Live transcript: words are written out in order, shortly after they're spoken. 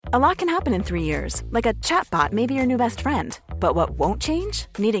A lot can happen in 3 years, like a chatbot may be your new best friend. But what won't change?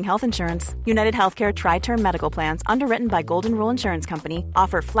 Needing health insurance. United Healthcare Tri-Term Medical Plans, underwritten by Golden Rule Insurance Company,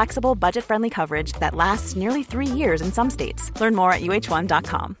 offer flexible, budget-friendly coverage that lasts nearly 3 years in some states. Learn more at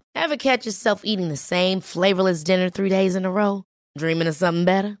uh1.com. Ever catch yourself eating the same flavorless dinner 3 days in a row? Dreaming of something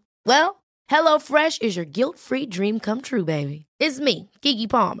better? Well, HelloFresh is your guilt-free dream come true, baby. It's me, Keke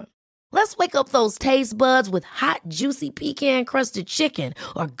Palmer. Let's wake up those taste buds with hot, juicy pecan-crusted chicken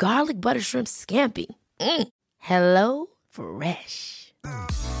or garlic butter shrimp scampi. Hello Fresh.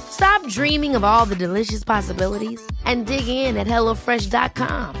 Stop dreaming of all the delicious possibilities and dig in at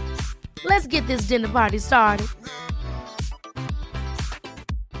HelloFresh.com. Let's get this dinner party started.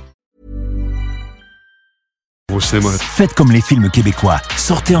 Faites comme les films québécois.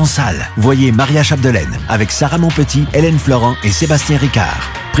 Sortez en salle. Voyez Maria Chapdelaine avec Sarah Monpetit, Hélène Florent et Sébastien Ricard.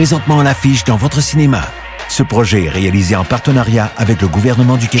 Présentement à l'affiche dans votre cinéma. Ce projet est réalisé en partenariat avec le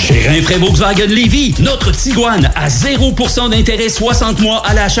gouvernement du Québec. Chez Rinfraie Volkswagen Lévis, notre Tiguan à 0% d'intérêt 60 mois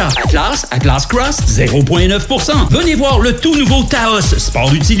à l'achat. Atlas Cross, 0,9%. Venez voir le tout nouveau Taos,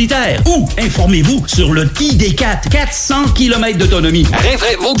 sport utilitaire. Ou informez-vous sur le ID4, 400 km d'autonomie.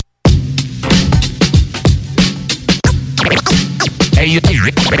 Rinfraie Volkswagen. Hey,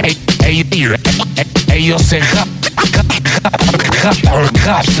 c'est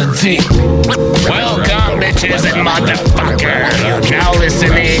Rhapsody. Welcome, bitches and motherfuckers. You're now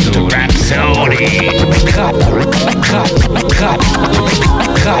listening to Rhapsody.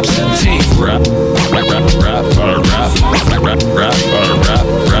 Rhapsody.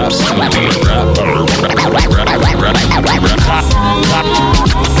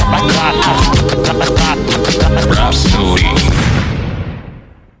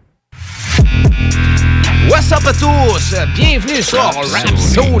 What's up à tous? Bienvenue sur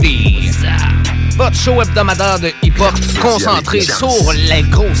Rhapsody, votre show hebdomadaire de hip-hop concentré sur les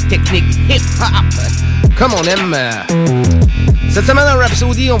grosses techniques hip-hop, comme on aime. Cette semaine à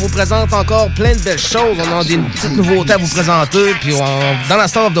Rhapsody, on vous présente encore plein de belles choses. On a des petites nouveautés à vous présenter. Puis dans la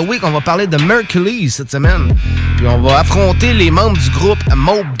Star of the Week, on va parler de Mercury cette semaine. Puis on va affronter les membres du groupe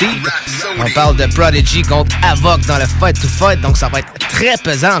Mobb Deep. On parle de Prodigy contre Avoc dans le Fight to Fight. Donc ça va être très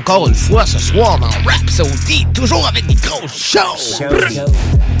pesant encore une fois ce soir dans Rhapsody. Toujours avec des grosses shows.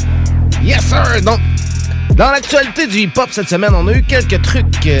 Yes sir! Donc, dans l'actualité du hip-hop cette semaine, on a eu quelques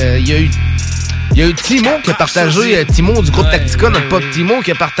trucs. Il y a eu Timo qui a partagé, Timo du groupe Tactica, notre pote Timo,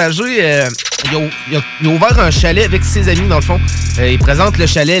 qui a partagé, il a ouvert un chalet avec ses amis dans le fond. Il présente le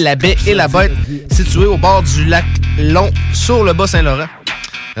chalet La Baie et la Bête, situé au bord du lac Long, sur le Bas-Saint-Laurent.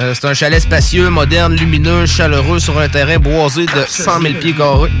 C'est un chalet spacieux, moderne, lumineux, chaleureux, sur un terrain boisé de 100 000 pieds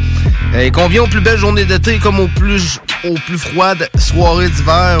carrés. Il convient aux plus belles journées d'été comme aux plus froides soirées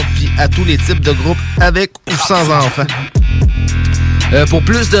d'hiver, puis à tous les types de groupes, avec ou sans enfants. Pour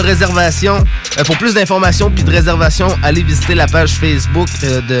plus de réservations, pour plus d'informations puis de réservations, allez visiter la page Facebook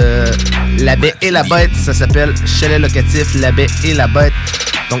de La Baie et la Bête. Ça s'appelle Chalet locatif La Baie et la Bête.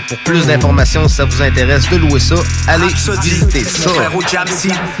 Donc pour plus d'informations, si ça vous intéresse de louer ça, allez visiter ça.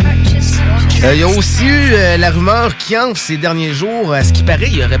 Il y a aussi eu la rumeur qui entre ces derniers jours. À ce qui paraît,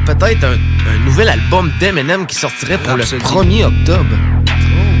 il y aurait peut-être un nouvel album d'Eminem qui sortirait pour le 1er octobre.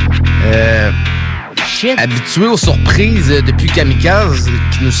 Habitué aux surprises depuis Kamikaze,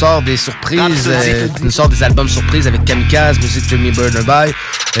 qui nous sort des surprises, qui nous sort des albums surprises avec Kamikaze, Music to Be Murdered By,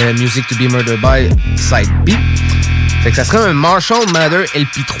 Music to Be Murdered By, Side B. Fait que ça serait un Marshall Mathers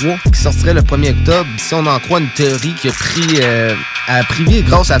LP3 qui sortirait le 1er octobre. Si on en croit une théorie qui a pris vie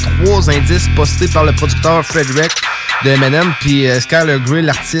grâce à 3 indices postés par le producteur Fred Wreck de Eminem puis Skylar Grey,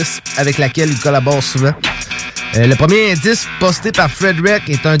 l'artiste avec laquelle il collabore souvent. Le premier indice posté par Fred Wreck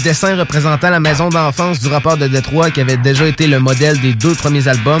est un dessin représentant la maison d'enfance du rappeur de Détroit qui avait déjà été le modèle des 2 premiers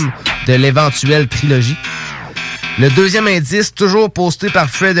albums de l'éventuelle trilogie. Le deuxième indice, toujours posté par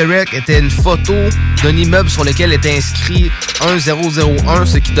Fred Wreck, était une photo d'un immeuble sur lequel était inscrit 1001,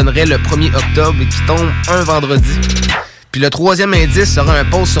 ce qui donnerait le 1er octobre et qui tombe un vendredi. Puis le troisième indice sera un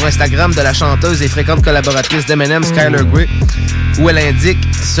post sur Instagram de la chanteuse et fréquente collaboratrice d'Eminem, Skylar Grey, où elle indique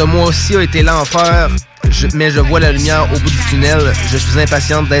 « Ce mois-ci a été l'enfer, mais je vois la lumière au bout du tunnel. Je suis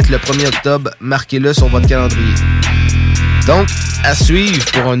impatiente d'être le 1er octobre. Marquez-le sur votre calendrier. » Donc, à suivre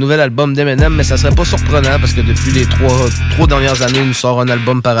pour un nouvel album d'Eminem, mais ça serait pas surprenant parce que depuis les 3 dernières années, il nous sort un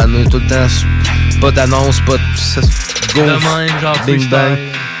album par année, tout le temps, pas d'annonce, pas de go, bing bang.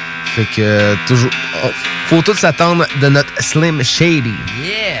 Fait que toujours, faut tout s'attendre de notre Slim Shady.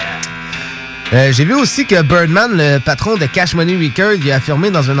 J'ai vu aussi que Birdman, le patron de Cash Money Records, il a affirmé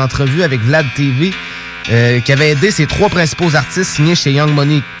dans une entrevue avec Vlad TV qu'il avait aidé ses 3 principaux artistes signés chez Young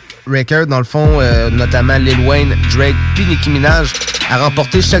Money Records, dans le fond, notamment Lil Wayne, Drake puis Nicki Minaj, a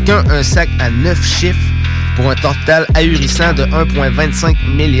remporté chacun un sac à 9 chiffres pour un total ahurissant de 1,25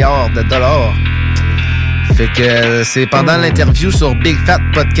 milliard de dollars. Fait que c'est pendant l'interview sur Big Fat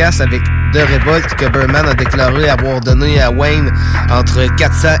Podcast avec The Revolt que Birdman a déclaré avoir donné à Wayne entre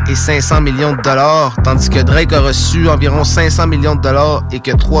 400 et 500 millions de dollars, tandis que Drake a reçu environ 500 millions de dollars et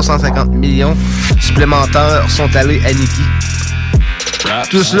que 350 millions supplémentaires sont allés à Nicki.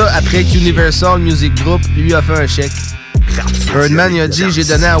 Tout cela après qu'Universal Music Group lui a fait un chèque. Birdman a dit « J'ai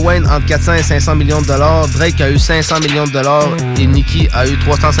donné à Wayne entre 400 et 500 millions de dollars. Drake a eu 500 millions de dollars et Nicki a eu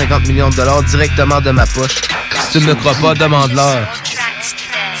 350 millions de dollars directement de ma poche. Si tu ne me crois pas, demande-leur. »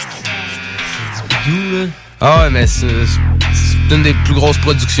 Ah ouais, mais c'est une des plus grosses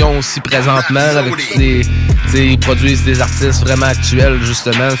productions aussi présentement, là, avec tous les... Ils produisent des artistes vraiment actuels,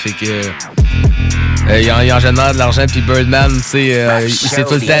 justement, fait que... il en génère de l'argent, puis Birdman, il s'est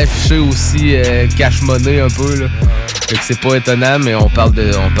tout le temps affiché aussi cash money un peu, là. Fait que c'est pas étonnant, mais on parle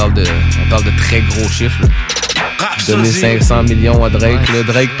de très gros chiffres, là. Donner 500 millions à Drake, là.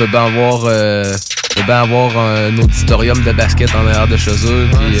 Drake peut bien avoir un auditorium de basket en arrière de chez eux,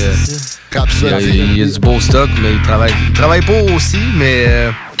 puis il y a du beau stock, mais il travaille pas aussi, mais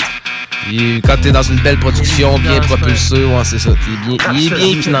quand t'es dans une belle production, bien propulsée, ouais, c'est ça, il est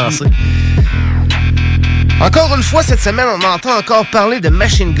bien financé. Encore une fois, cette semaine, on entend encore parler de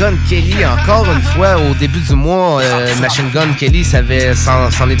Machine Gun Kelly. Encore une fois, au début du mois, Machine Gun Kelly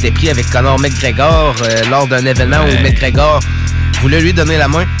s'en était pris avec Conor McGregor lors d'un événement où McGregor voulait lui donner la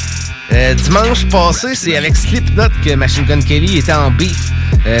main. Dimanche passé, c'est avec Slipknot que Machine Gun Kelly était en beef,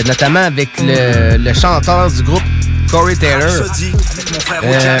 notamment avec le chanteur du groupe Corey Taylor.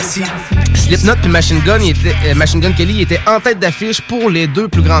 Slipknot et Machine Gun Kelly étaient en tête d'affiche pour les deux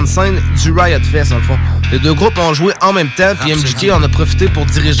plus grandes scènes du Riot Fest, dans le fond. Les deux groupes ont joué en même temps, puis MGK en a profité pour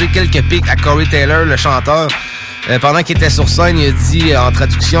diriger quelques pics à Corey Taylor, le chanteur. Pendant qu'il était sur scène, il a dit en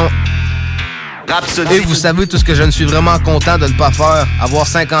traduction: et vous savez tout ce que je ne suis vraiment content de ne pas faire. Avoir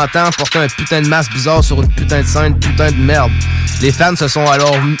 50 ans, porter un putain de masque bizarre sur une putain de scène, putain de merde. Les fans se sont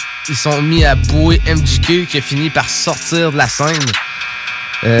alors mis à bouer MGK qui a fini par sortir de la scène.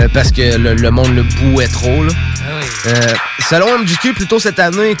 Parce que le monde le bouait trop, là. Selon MGK, plus tôt cette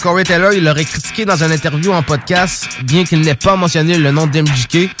année, Corey Taylor, il l'aurait critiqué dans une interview en podcast, bien qu'il n'ait pas mentionné le nom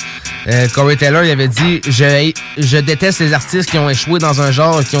d'MGK. Corey Taylor, il avait dit « Je déteste les artistes qui ont échoué dans un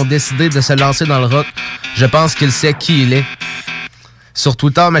genre et qui ont décidé de se lancer dans le rock. Je pense qu'il sait qui il est. » Sur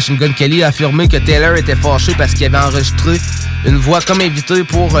Twitter, Machine Gun Kelly a affirmé que Taylor était fâché parce qu'il avait enregistré une voix comme invité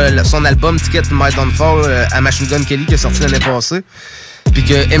pour son album Ticket to My Downfall à Machine Gun Kelly qui est sorti l'année passée. Puis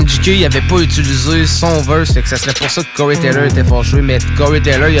que MGK il avait pas utilisé son verse, fait que ça serait pour ça que Corey Taylor était fâché. Mais Corey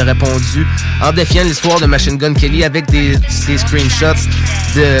Taylor il a répondu en défiant l'histoire de Machine Gun Kelly avec des screenshots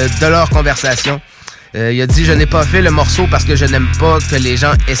de leur conversation. Il a dit « Je n'ai pas fait le morceau parce que je n'aime pas que les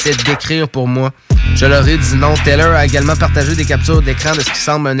gens essaient d'écrire pour moi. » Je leur ai dit non. Taylor a également partagé des captures d'écran de ce qui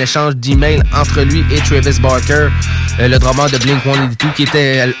semble un échange d'emails entre lui et Travis Barker, le drummer de Blink-182, qui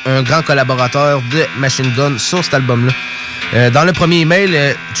était un grand collaborateur de Machine Gun sur cet album-là. Dans le premier email,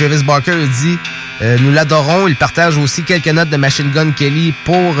 Travis Barker dit « Nous l'adorons. » Il partage aussi quelques notes de Machine Gun Kelly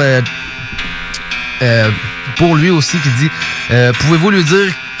pour lui aussi, qui dit « Pouvez-vous lui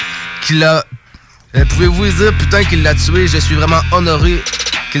dire qu'il a... pouvez-vous lui dire putain qu'il l'a tué? Je suis vraiment honoré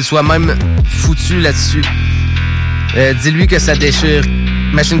qu'il soit même foutu là-dessus. Dis-lui que ça déchire. »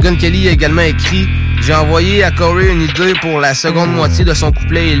 Machine Gun Kelly a également écrit « J'ai envoyé à Corey une idée pour la seconde moitié de son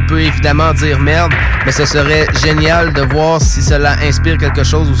couplet. Il peut évidemment dire merde, mais ce serait génial de voir si cela inspire quelque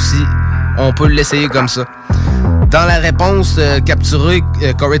chose ou si on peut l'essayer comme ça. » Dans la réponse capturée,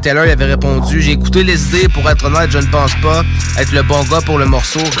 Corey Taylor avait répondu « J'ai écouté les idées, pour être honnête, je ne pense pas être le bon gars pour le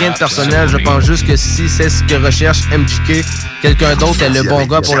morceau. Rien de personnel, je pense juste que si c'est ce que recherche MGK, quelqu'un d'autre est le bon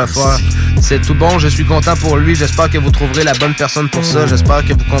gars pour le faire. C'est tout bon, je suis content pour lui, j'espère que vous trouverez la bonne personne pour ça, j'espère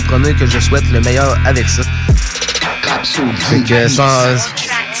que vous comprenez que je souhaite le meilleur avec ça. » Fait que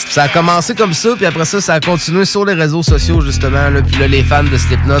ça a commencé comme ça, puis après ça a continué sur les réseaux sociaux, justement. Là, puis là, les fans de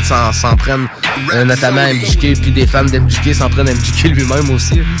Slipknot s'en prennent, notamment MGK, puis des fans d'MGK s'en prennent MGK lui-même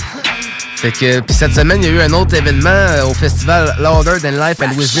aussi. Fait que, puis cette semaine, il y a eu un autre événement au festival Louder Than Life à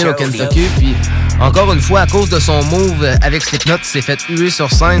Louisville, au Kentucky. Puis encore une fois, à cause de son move avec Slipknot, il s'est fait huer sur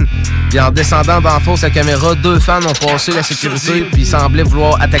scène. Puis en descendant d'en face la caméra, 2 fans ont passé la sécurité, puis ils semblaient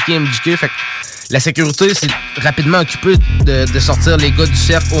vouloir attaquer MGK. Fait que la sécurité s'est rapidement occupée de sortir les gars du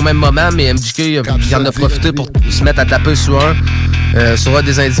cercle au même moment, mais MGK il en a profité pour se mettre à taper sur un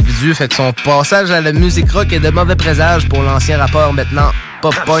des individus. Fait que son passage à la musique rock est de mauvais présage pour l'ancien rappeur maintenant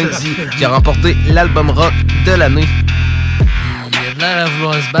Pop Point qui a remporté l'album rock de l'année. l'air à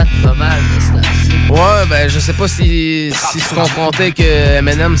vouloir se battre pas mal, ouais, ben je sais pas si se confronter que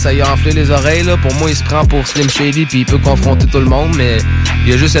Eminem, ça y a enflé les oreilles, là. Pour moi, il se prend pour Slim Shady puis il peut confronter tout le monde, mais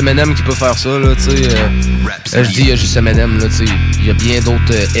il y a juste Eminem qui peut faire ça, là, tu sais. Je dis il y a juste Eminem, là, tu sais. Il y a bien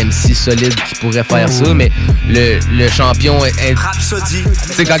d'autres MC solides qui pourraient faire ça, mais le champion est...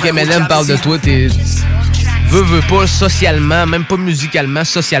 Tu sais, quand Eminem parle de toi, t'es... Veux pas, socialement, même pas musicalement,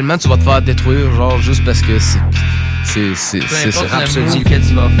 socialement, tu vas te faire détruire, genre, juste parce que c'est ça. Le mot que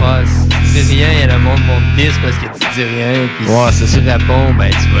tu vas faire, si tu dis rien, et le monde va te diss parce que tu dis rien, puis si tu réponds, ben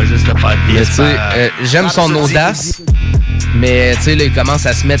tu vas juste te faire diss. Tu sais, j'aime son audace, mais tu sais, là, il commence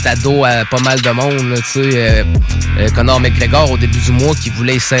à se mettre à dos à pas mal de monde, tu sais. Conor McGregor, au début du mois, qui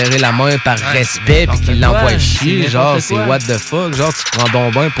voulait serrer la main par respect, puis qu'il l'envoie chier, genre, c'est what the fuck, genre, tu prends ton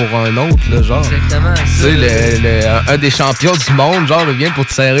bain pour un autre, là, genre. Exactement. Tu sais, un des champions du monde, genre, vient pour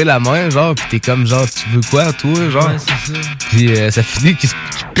te serrer la main, genre, pis t'es comme, genre, tu veux quoi, toi, genre? Ouais, c'est ça. Puis ça finit qu'il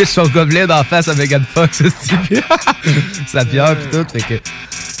pisse son gobelet d'en face à Megan Fox, ça pierre pis tout, fait que...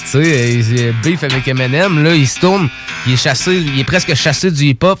 Tu sais, il beef avec Eminem, là, il se tourne, il est presque chassé du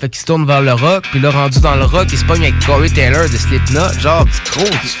hip-hop, fait qu'il se tourne vers le rock, puis là, rendu dans le rock, il se pogne avec Corey Taylor de Slipknot, genre,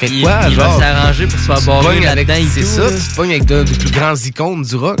 tu fais quoi, il genre? Il va s'arranger pour se faire barrer là-dedans et tout. C'est ça, tu te pognes avec des plus grands icônes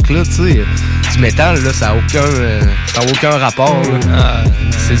du rock, là, tu sais, du métal, là, ça a aucun rapport, là.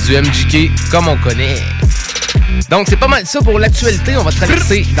 C'est du MGK, comme on connaît. Donc, c'est pas mal ça pour l'actualité, on va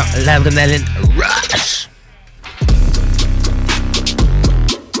traverser dans l'Adrenaline Rush.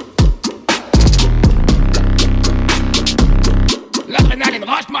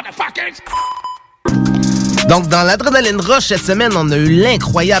 Donc, dans l'Adrenaline Rush, cette semaine, on a eu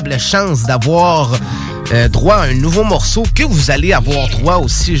l'incroyable chance d'avoir droit à un nouveau morceau que vous allez avoir droit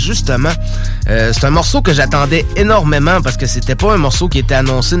aussi, justement. C'est un morceau que j'attendais énormément parce que c'était pas un morceau qui était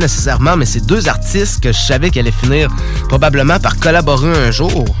annoncé nécessairement, mais c'est deux artistes que je savais qu'ils allaient finir probablement par collaborer un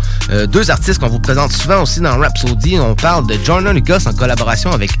jour. Deux artistes qu'on vous présente souvent aussi dans Rhapsody. On parle de Joyner Lucas en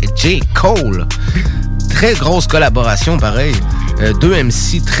collaboration avec J. Cole. Très grosse collaboration, pareil. Deux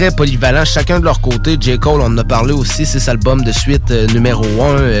MC très polyvalents, chacun de leur côté. J. Cole, on en a parlé aussi, 6 albums de suite, numéro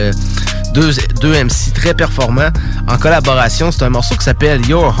 1. Deux MC très performants en collaboration. C'est un morceau qui s'appelle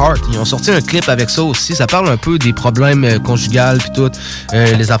Your Heart. Ils ont sorti un clip avec ça aussi. Ça parle un peu des problèmes conjugales puis tout,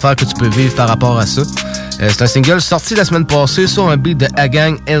 les affaires que tu peux vivre par rapport à ça. C'est un single sorti la semaine passée sur un beat de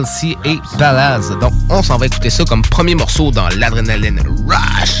Agang, LC et Balaz. Donc, on s'en va écouter ça comme premier morceau dans l'Adrenaline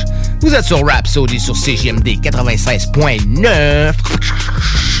Rush. Vous êtes sur Rhapsody sur CJMD 96.9.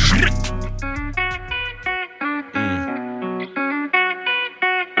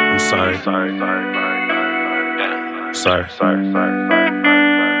 Sorry.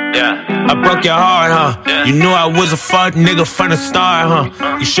 Yeah. I broke your heart, huh? Yeah. You knew I was a fuck nigga from the start,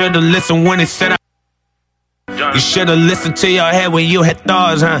 huh? You should've listened when it said You should've listened to your head when you had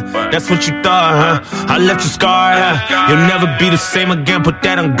thoughts, huh? That's what you thought, huh? I left you scarred, huh? You'll never be the same again, put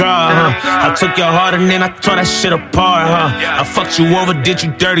that on guard, huh? I took your heart and then I tore that shit apart, huh? I fucked you over, did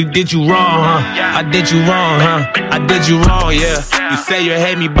you dirty, did you wrong, huh? I did you wrong, huh? I did you wrong, yeah. You say you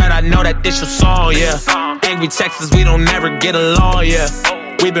hate me, but I know that this your song, yeah. Angry Texas, we don't never get along, yeah.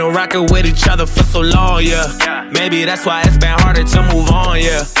 We've been rocking with each other for so long, yeah. Maybe that's why it's been harder to move on,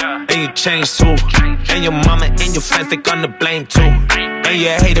 yeah. And you changed too. And your mama and your friends, they gonna blame too. And you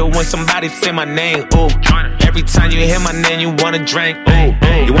hate it when somebody say my name, ooh. Every time you hear my name, you wanna drink, ooh.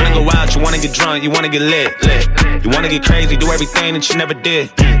 You wanna go out, you wanna get drunk, you wanna get lit. You wanna get crazy, do everything that you never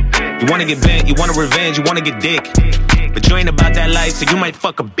did. You wanna get bent, you wanna revenge, you wanna get dick. But you ain't about that life, so you might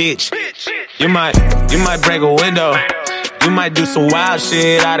fuck a bitch. You might break a window. You might do some wild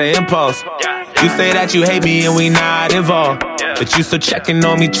shit out of impulse. You say that you hate me and we not involved, but you still checking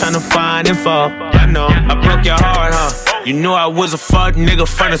on me trying to find info. I know, I broke your heart, huh? You knew I was a fuck nigga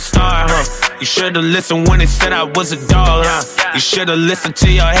from the start, huh? You should've listened when it said I was a dog, huh? You should've listened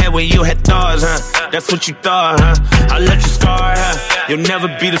to your head when you had thoughts, huh? That's what you thought, huh? I left you scarred, huh? You'll never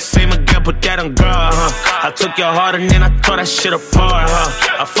be the same again, put that on guard, huh? I took your heart and then I tore that shit apart,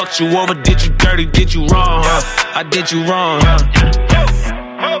 huh? I fucked you over, did you dirty, did you wrong, huh? I did you wrong, huh?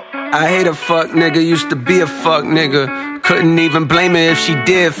 I hate a fuck nigga, used to be a fuck nigga. Couldn't even blame her if she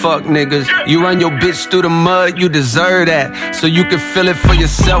did fuck niggas. You run your bitch through the mud, you deserve that. So you can feel it for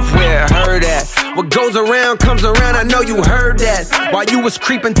yourself where it hurt at. What goes around comes around, I know you heard that. While you was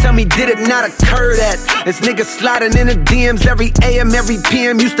creeping, tell me, did it not occur that this nigga sliding in the DMs every AM, every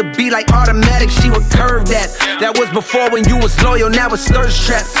PM used to be like automatic, she would curve that. That was before when you was loyal, now it's thirst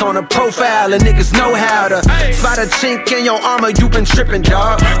traps on a profile, and niggas know how to spot a chink in your armor, you been tripping,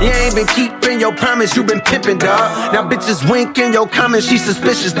 dawg. You ain't been keeping your promise, you been pimping, dawg. Now bitches winking your comments, she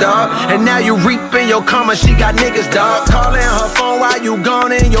suspicious, dawg. And now you reaping your karma, she got niggas, dawg. Calling her phone while you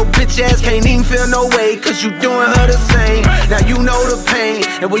gone and your bitch ass can't even feel no way, cause you doing her the same. Now you know the pain,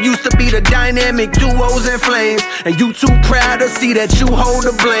 and we used to be the dynamic duos and flames, and you too proud to see that you hold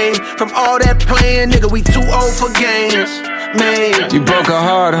the blame. From all that playing, nigga, we too old for games. Man, you broke her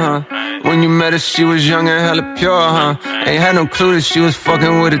heart, huh? When you met her, she was young and hella pure, huh? Ain't had no clue that she was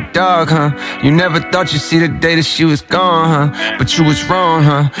fucking with a dog, huh? You never thought you'd see the day that she was gone, huh? But you was wrong,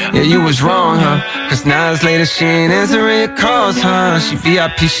 huh? Yeah, you was wrong, huh? Cause now hours later she ain't answering your calls, huh? She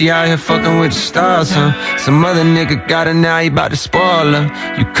VIP, she out here fucking with the stars, huh? Some other nigga got her, now he bout to spoil her.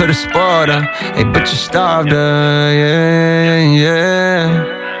 You could've spoiled her, hey, but you starved her, yeah,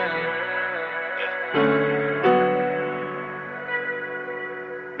 yeah.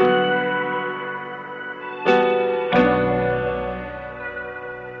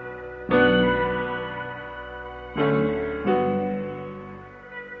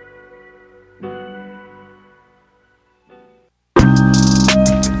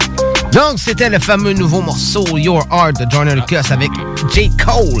 Donc, c'était le fameux nouveau morceau Your Heart de Joyner Lucas avec J.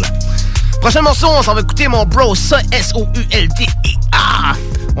 Cole. Prochain morceau, on s'en va écouter mon bro, ça, S-O-U-L-D-E-A.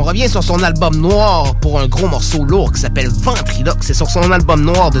 On revient sur son album Noir pour un gros morceau lourd qui s'appelle Ventriloque. C'est sur son album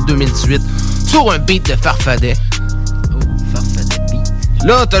Noir de 2018, sur un beat de Farfadet. Oh, Farfadet beat.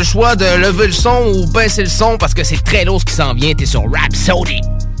 Là, t'as le choix de lever le son ou baisser le son parce que c'est très lourd ce qui s'en vient. T'es sur Rhapsody.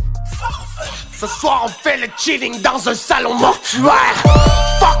 Ce soir on fait le chilling dans un salon mortuaire.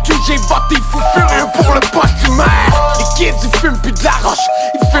 Fuck you, j'ai voté fou furieux pour le posthumaire. Les kids ils fument plus de la roche,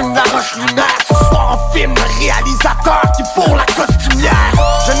 ils fument de la roche lunaire. Ce soir on filme le réalisateur qui fourre la costumière.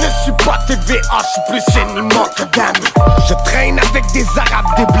 Je ne suis pas TVA, je suis plus ennemi que d'amis. Je traîne avec des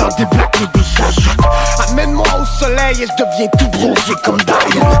arabes, des blancs, des blacks et des chachottes. Amène-moi au soleil et je deviens tout bronzé comme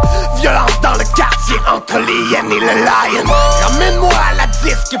Diane. Violence dans le quartier entre les hyènes et le lion. Ramène-moi à la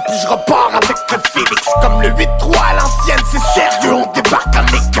disque et puis je repars avec le Félix. Comme le 8-3 à l'ancienne, c'est sérieux, on débarque en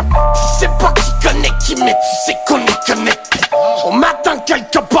équipe. Tu sais pas qui connaît qui, mais tu sais qu'on est connecté. On m'attend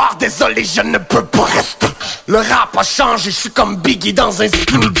quelque part, désolé, je ne peux pas rester. Le rap a changé, je suis comme Biggie dans un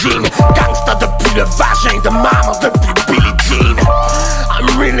skinny jean. Gangsta depuis le vagin de maman, depuis Billie Jean.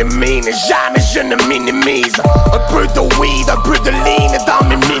 I'm really mean et jamais je ne minimise. Un peu de weed, un peu de lean dans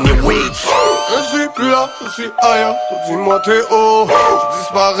mes mini-weeds. Je suis plus là, je suis ailleurs, toi dis-moi t'es haut. Je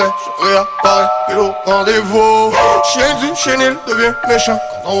disparais, je réapparais, et au rendez-vous. Chien du chenil devient méchant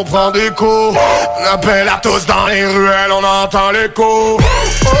quand on prend des coups. On appelle à tous dans les ruelles, on entend l'écho. Oh,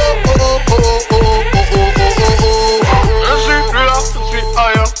 oh, oh, oh, oh, oh, oh, oh, oh. Je suis plus là, je suis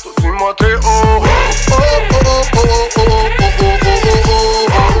ailleurs, toi dis-moi t'es haut. Oh, oh, oh, oh, oh, oh, oh, oh.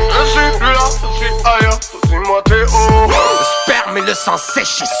 Je suis plus là, je suis ailleurs, toi dis-moi t'es haut. Le sperme et le sang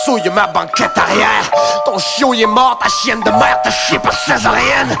sèche et souille ma banquette arrière. Ton chiot il est mort, ta chienne de mère t'a chié par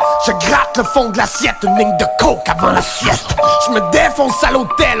césarienne. Je gratte le fond de l'assiette, une ligne de coke avant la sieste. Je me défonce à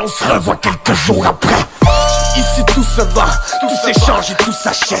l'hôtel, on se revoit quelques jours après. Ici tout se vend, tout s'échange et tout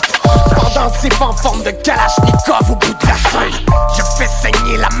s'achète. Pendant ces en forme de Kalachnikov au bout de la chaîne. Je fais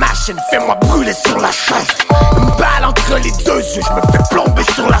saigner la machine, fais-moi brûler sur la chaise. Une balle entre les deux yeux, je me fais plomber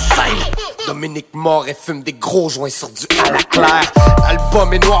sur la scène. Dominique mort et fume des gros joints sur du à la claire.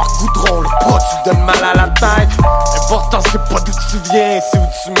 L'album est noir goudron, le produit donne mal à la tête. L'important c'est pas d'où tu viens, c'est où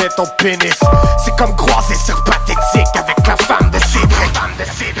tu mets ton pénis. C'est comme croiser sur Pathétique avec la femme de Cédric.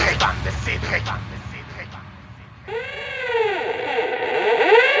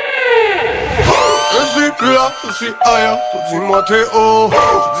 Je suis plus là, je suis ailleurs, toi dis-moi t'es haut.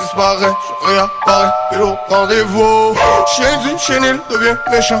 Je disparais, je réapparais, et au rendez-vous. Chien du chenil devient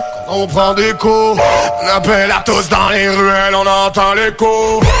méchant quand on prend des coups. On appelle à tous dans les ruelles, on entend l'écho.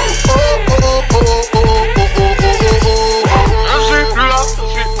 Oh, oh, oh, oh, oh, oh, oh, oh, oh. Je suis plus là, je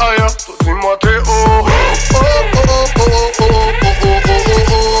suis ailleurs, toi dis-moi t'es haut. Oh, oh, oh, oh, oh, oh, oh, oh.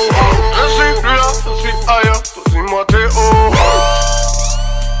 Je suis plus là, je suis ailleurs, toi dis-moi t'es haut.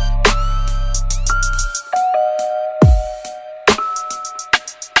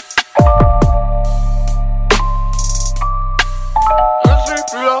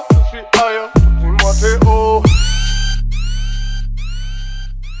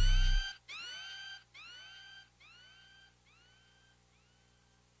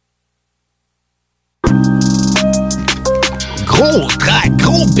 Gros track,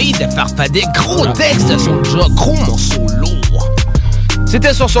 gros beat de Farfadet, gros texte de Soulja, gros morceau lourd.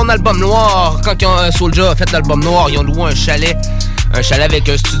 C'était sur son album Noir. Quand Soulja a fait l'album Noir, ils ont loué un chalet avec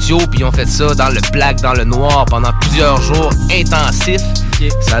un studio, puis ils ont fait ça dans le black, dans le noir, pendant plusieurs jours intensifs. Okay.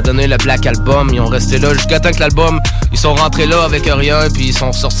 Ça a donné le Black Album. Ils ont resté là jusqu'à temps que l'album... Ils sont rentrés là avec rien, puis ils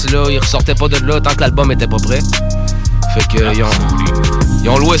sont sortis là. Ils ressortaient pas de là tant que l'album était pas prêt. Fait que ils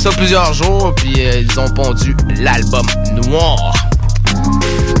ont loué ça plusieurs jours, puis ils ont pondu l'album Noir.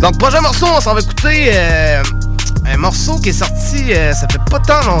 Donc, prochain morceau, on s'en va écouter un morceau qui est sorti, ça fait pas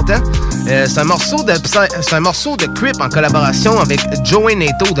tant longtemps. C'est un morceau de Crip en collaboration avec Joey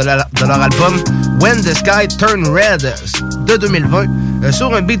Nato de leur album When the Sky Turned Red de 2020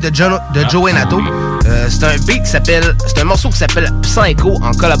 sur un beat de Joey Nato. C'est un morceau qui s'appelle Psycho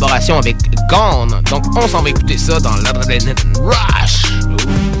en collaboration avec Gone. Donc, on s'en va écouter ça dans l'Adrenaline Rush.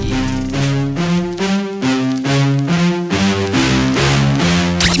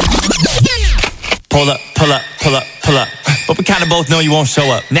 Pull up, pull up, pull up, pull up. But we kinda both know you won't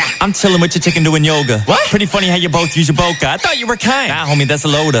show up. Nah, I'm chilling with your chicken doing yoga. What? Pretty funny how you both use your boca. I thought you were kind. Nah, homie, that's a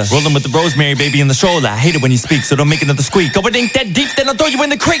loader. Rolling with the rosemary, baby, in the stroller. I hate it when you speak, so don't make another squeak. Oh, it ain't that deep, then I'll throw you in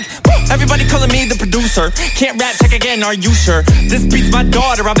the creek. Woo! Everybody calling me the producer. Can't rap, check again, are you sure? This beat's my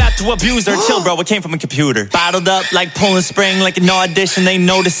daughter, I'm about to abuse her. Chill, bro, it came from a computer. Bottled up like pulling spring, like an audition, they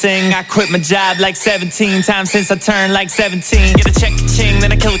noticing. I quit my job like 17 times since I turned like 17. Get a check, ching,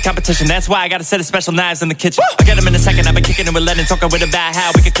 then I kill the competition. That's why I got a set of special knives in the kitchen. I'll get them in a second, I've been kicking it with lead and talking with about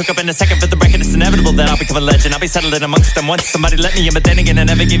how we could cook up in a second. For the record, it's inevitable that I'll become a legend. I'll be settling amongst them once somebody let me in, but then again, I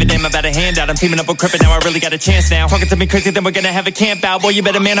never gave a damn about a handout. I'm teaming up with Crip, and now I really got a chance now. Talking to me crazy, then we're gonna have a camp out. Boy, you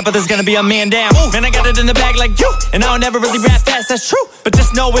better man up, or there's gonna be a man down. Ooh, man, I got it in the bag like you, and I don't ever really rap fast, that's true. But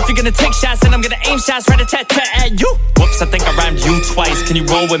just know if you're gonna take shots, then I'm gonna aim shots right at you. Whoops, I think I rhymed you twice. Can you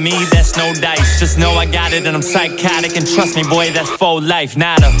roll with me? That's no dice. Just know I got it, and I'm psychotic, and trust me, boy, that's full life,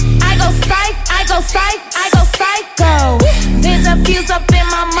 nada. I go psych, I go psych, I go psycho. There's a fuse up in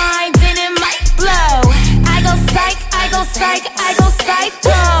my mind and it might blow. I go psych, I go psych, I go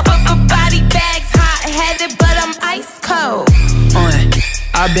psycho. Body bags hot-headed, but I'm ice cold.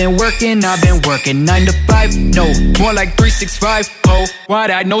 I've been working 9 to 5, no, more like 365. Oh,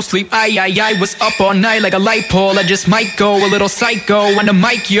 wide-eyed, no sleep, I was up all night like a light pole. I just might go a little psycho on the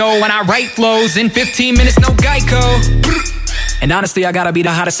mic, yo. When I write flows in 15 minutes, no Geico. And honestly, I gotta be the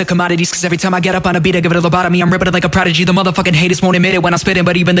hottest of commodities, cause every time I get up on a beat, I give it a lobotomy. I'm ripping it like a prodigy. The motherfucking haters won't admit it when I'm spitting,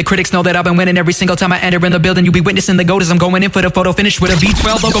 but even the critics know that I've been winning every single time I enter in the building. You be witnessing the goat as I'm going in for the photo finish with a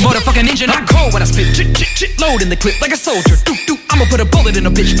V12 locomotive fucking engine. I'm cold when I spit, load in the clip like a soldier. I'ma put a bullet in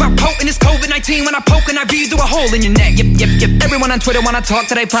a bitch. Pop potent is COVID-19 when I poke and I breathe through a hole in your neck. Yep. Everyone on Twitter wanna talk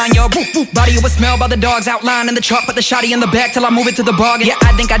till they find your woof. Body was smelled by the dogs outlined in the chalk, put the shotty in the back till I move it to the bargain. Yeah,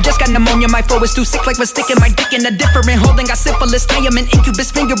 I think I just got pneumonia. My flow is too sick like we're sticking my dick in a different holding. Got syphilis, I am an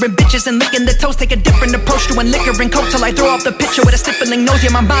incubus, fingering bitches and licking the toast. Take a different approach to liquor and coke till I throw off the picture with a stiffling nose.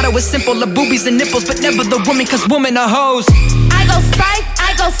 Yeah, my motto is simple, the boobies and nipples, but never the woman, cause women are hoes. I go psych,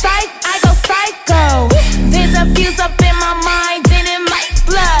 I go psych, I go psycho. There's a fuse up in my mind and it might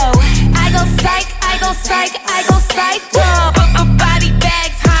blow. I go psych, I go psych, I go psycho. Body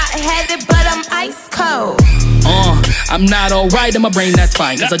bags hot-headed, but I'm ice cold. I'm not alright in my brain, that's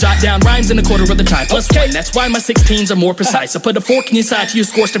fine, cause I jot down rhymes in a quarter of the time. Plus one, that's why my 16s are more precise. I put a fork in your side to use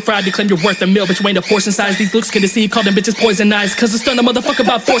scorched and fried to claim you're worth a meal, but you ain't a portion size. These looks can deceive, call them bitches poison eyes, cause it's done a motherfucker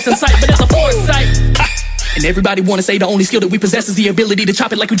about force and sight, but there's a foresight. And everybody wanna say the only skill that we possess is the ability to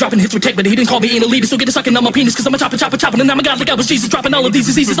chop it like we dropping hits with tech, but he didn't call me an elitist, so get to sucking on my penis, cause I'm a chopper, and I'm a god like I was Jesus, dropping all of these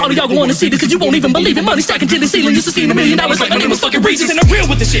diseases. All of y'all gon' wanna see this, cause you won't even believe it. Money stacking to the ceiling, used to see $1 million like my name was fucking Regis. And I'm real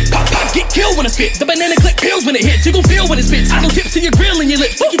with the shit, pop, get killed when I spit. The banana clip pills when it hits, you gon' feel when it spits. I don't tips to your grill and your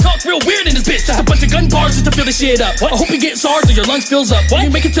lips, think you talk real weird in this bitch. Just a bunch of gun bars just to fill the shit up. I hope you get SARS or your lungs fills up. You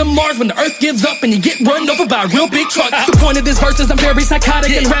make it to Mars when the earth gives up and you get run over by a real big truck. The point of this verse is I'm very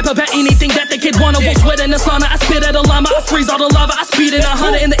psychotic and rap about anything that the kid wanna. Won't sweat in the sauna, I spit at a llama, I freeze all the lava, I speed it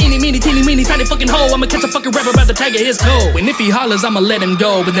 100 in the eeny, meeny, teeny, meeny, tiny fucking hole. I'ma catch a fucking rapper by the tag of his toe. And if he hollers, I'ma let him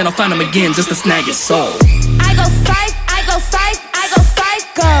go, but then I'll find him again just to snag his soul. I go psych, I go psych, I go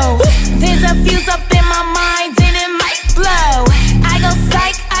psycho. There's a fuse up in my mind and it might blow. I go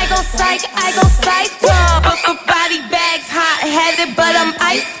psych, I go psych, I go psycho. Body bags hot-headed, but I'm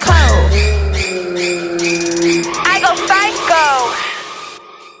ice cold. I go psycho.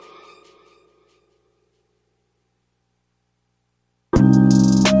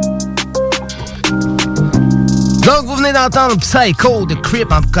 Donc, vous venez d'entendre Psycho de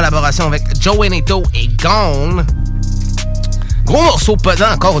Crip en collaboration avec Joey Nato et Gone. Gros morceau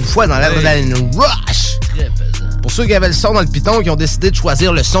pesant, encore une fois, dans l'Adrenaline Rush. Très pesant. Pour ceux qui avaient le son dans le piton, qui ont décidé de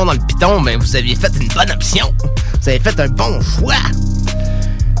choisir le son dans le piton, ben vous aviez fait une bonne option. Vous avez fait un bon choix.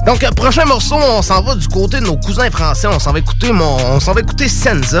 Donc, prochain morceau, on s'en va du côté de nos cousins français. On s'en va écouter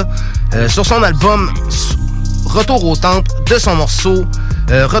Senza sur son album Retour au Temple, de son morceau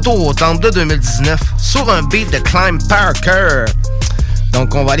Retour au Temple de 2019 sur un beat de Climb Parker.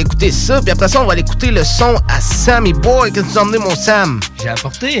 Donc on va aller écouter ça, puis après ça on va aller écouter le son à Sammy Boy. Qu'est-ce que tu as emmené, mon Sam? J'ai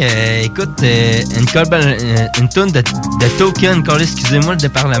apporté, écoute, une toune de Token, excusez-moi le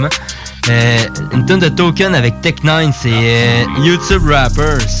département. Une tune de Token avec Tech9, c'est YouTube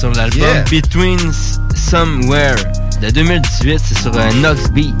Rapper sur l'album Between Somewhere de 2018. C'est sur un Nox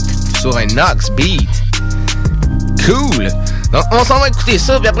Beat. Sur un Nox Beat. Cool. Donc, on s'en va écouter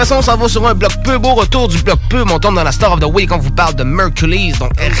ça, puis après ça, on s'en va sur un bloc pub. Au retour du bloc pub, on tombe dans la Star of the Week. On vous parle de Mercules,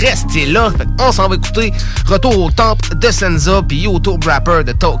 donc restez là. Fait on s'en va écouter Retour au Temple de Senza, puis YouTube Rapper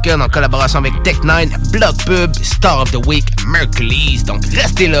de Token en collaboration avec Tech9, bloc pub, Star of the Week, Mercules. Donc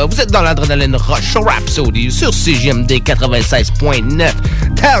restez là, vous êtes dans l'adrénaline rush sur Rhapsody sur CJMD 96.9,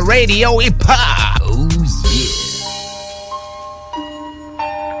 ta radio hip-hop. Oh yeah.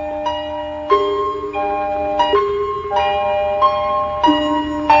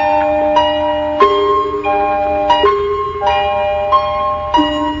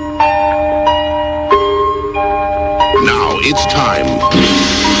 It's time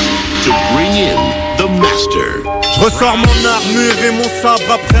to bring in the master. Je ressors mon armure et mon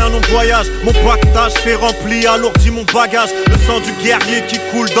sabre après un long voyage. Mon pactage s'est rempli, alourdit mon bagage. Le sang du guerrier qui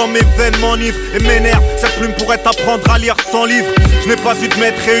coule dans mes veines m'enivre et m'énerve. Cette plume pourrait t'apprendre à lire 100 livres. Je n'ai pas eu de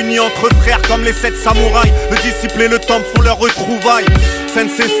maître réunis entre frères comme les 7 samouraïs. Le disciple et le temple font leur retrouvailles.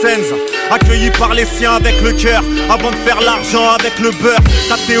 Sensei Senza, accueilli par les siens avec le cœur, avant de faire l'argent avec le beurre.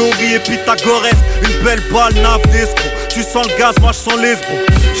 Ta théorie est pythagoresque, une belle balle nave d'escroc. Tu sens le gaz, moi je sens l'esbro.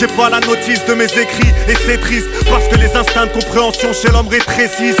 J'ai pas la notice de mes écrits et c'est triste parce que les instincts de compréhension chez l'homme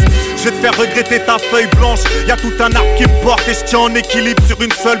rétrécissent. Je vais te faire regretter ta feuille blanche. Y'a tout un arbre qui me porte et je tiens en équilibre sur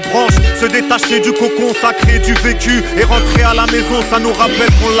une seule branche. Se détacher du cocon sacré du vécu et rentrer à la maison, ça nous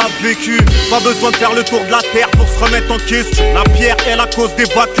rappelle qu'on l'a vécu. Pas besoin de faire le tour de la terre pour se remettre en question. La pierre est la cause des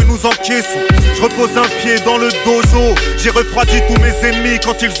vagues que nous encaissons. Je repose un pied dans le dojo. J'ai refroidi tous mes ennemis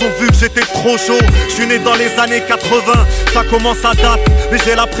quand ils ont vu que j'étais trop chaud. Je suis né dans les années 80, ça commence à date, mais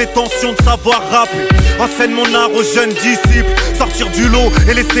j'ai la prétention de savoir rapper. Enseigne mon art aux jeunes disciples, sortir du lot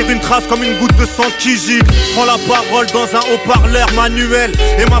et laisser une trace comme une goutte de sang qui gicle. Prends la parole dans un haut-parleur manuel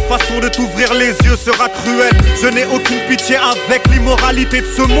et ma façon de t'ouvrir les yeux sera cruelle. Je n'ai aucune pitié avec l'immoralité de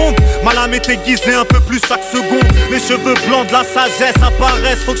ce monde. Ma lame est aiguisée un peu plus chaque seconde. Les cheveux blancs de la sagesse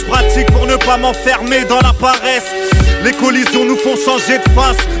apparaissent. Faut que je pratique pour ne pas m'enfermer dans la paresse. Les collisions nous font changer de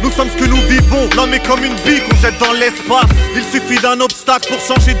face. Nous sommes ce que nous vivons. L'homme est comme une bille qu'on jette dans l'espace. Il suffit d'un obstacle pour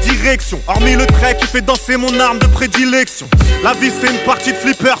changer de direction. Hormis le trait qui fait danser mon arme de prédilection. La vie c'est une partie de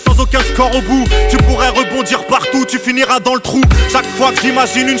flipper sans aucun score au bout. Tu pourrais rebondir partout, tu finiras dans le trou. Chaque fois que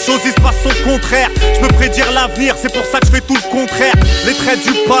j'imagine une chose, il se passe son contraire. Je peux prédire l'avenir, c'est pour ça que je fais tout le contraire. Les traits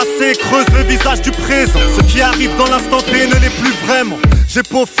du passé creusent le visage du présent. Ce qui arrive dans l'instant T ne l'est plus vraiment. J'ai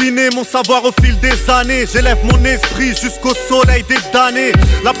peaufiné mon savoir au fil des années. J'élève mon esprit jusqu'au soleil des damnés.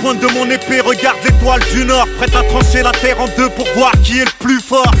 La pointe de mon épée regarde l'étoile du nord, prête à trancher la terre en deux pour voir qui est le plus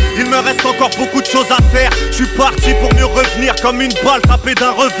fort. Il me reste encore beaucoup de choses à faire. Je suis parti pour mieux revenir comme une balle tapée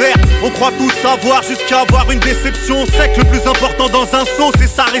d'un revers. On croit tout savoir jusqu'à avoir une déception. On sait que le plus important dans un saut c'est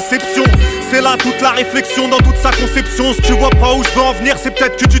sa réception. C'est là toute la réflexion dans toute sa conception. Si tu vois pas où je veux en venir, c'est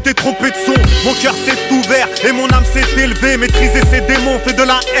peut-être que tu t'es trompé de son. Mon cœur s'est ouvert et mon âme s'est élevée. Maîtriser ces démons fait de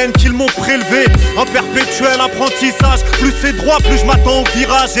la haine qu'ils m'ont prélevé. En perpétuel apprentissage, plus c'est droit, plus je m'attends au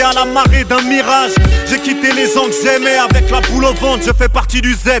virage et à la marée d'un mirage. J'ai quitté les gens que j'aimais avec la boule au ventre. Je fais partie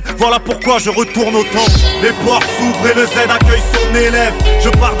du Z, voilà pourquoi je retourne au temple. Les portes s'ouvrent et le Z accueille son élève. Je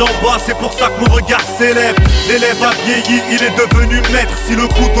pars d'en bas, c'est pour ça que mon regard s'élève. L'élève a vieilli, il est devenu maître. Si le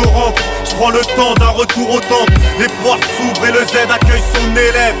couteau rentre, je prends le temps d'un retour au temple. Les portes s'ouvrent et le Z accueille son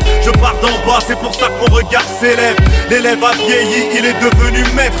élève. Je pars d'en bas, c'est pour ça que mon regard s'élève. L'élève a vieilli, il est devenu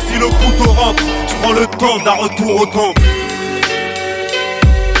maître. Si le couteau rentre, je prends le temps d'un retour au temple.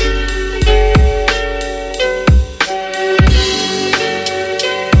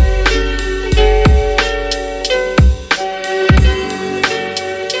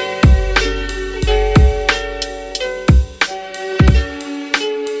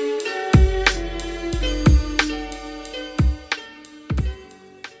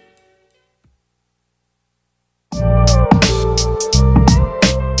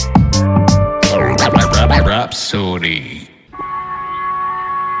 Rhapsody.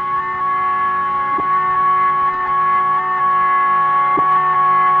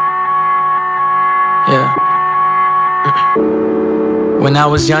 Yeah. When I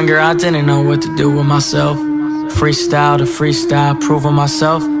was younger, I didn't know what to do with myself. Freestyle to freestyle, proving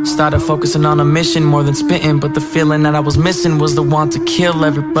myself. Started focusing on a mission more than spitting, but the feeling that I was missing was the want to kill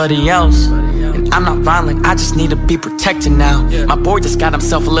everybody else. And I'm not violent, I just need to be protected now. My boy just got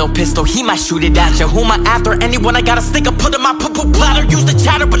himself a little pistol, he might shoot it at you. Who am I after? Anyone I gotta stick up, put in my poo-poo platter. Use the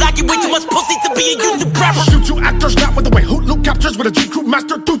chatter, but I get way too much pussy to be a YouTube rapper. Shoot you actors, not with the way Hoot Loop captures with a G crew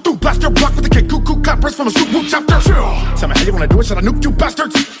master. Doo-doo, blast your block with a K cuckoo clappers from a soup boot chapter. Tell me how you wanna do it, should I nuke you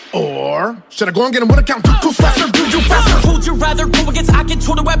bastards? Or should I go and get him with a count? Cuckoo faster, do you faster? Who'd you rather go against? I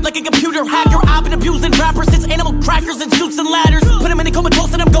control the web like a computer hacker. I've been abusing rappers since animal crackers and shoots and ladders. Put him in a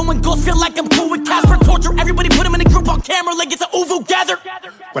comatose and I'm going ghost. Feel like I'm cool with Casper. Torture everybody, put him in a group on camera like it's a Uvu gather.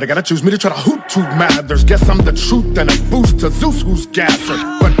 But I gotta choose me to try to hoot toot matters. Guess I'm the truth and a boost to Zeus who's gasser.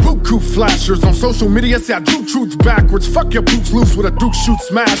 But buku flashers on social media say I do truths backwards. Fuck your boots loose with a Duke shoot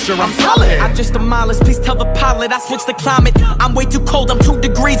smasher. I'm solid. I just demolished, please tell the pilot I switched the climate. I'm way too cold, I'm 2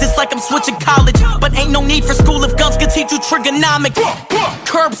 degrees, it's like I'm switching college. But ain't no need for school if guns can teach you trigonomics.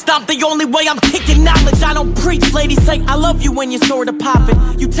 Curb stomp, the only way I'm kicking knowledge. I don't preach, ladies say I love you when you're sorta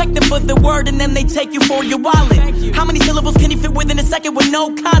poppin'. You take them for the word and then they take you for your wallet. How many syllables can you fit within a second with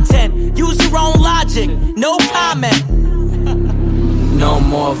no content? Use your own logic, no comment. No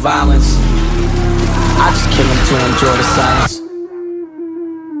more violence. I just kill him to enjoy the silence.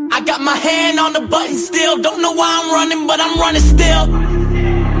 I got my hand on the button still. Don't know why I'm running, but I'm running still.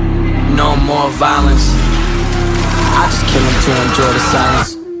 No more violence. I just kill him to enjoy the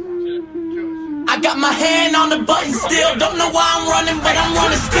silence. I got my hand on the button still. Don't know why I'm running, but I'm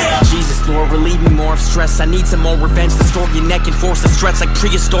running still. Jesus, Lord, relieve me more of stress. I need some more revenge. Distort your neck and force a stretch like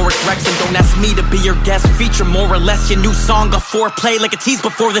prehistoric Rex. And don't ask me to be your guest. Feature more or less your new song of foreplay like a tease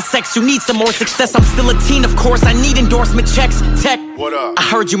before the sex. You need some more success. I'm still a teen, of course. I need endorsement checks. Tech, what up? I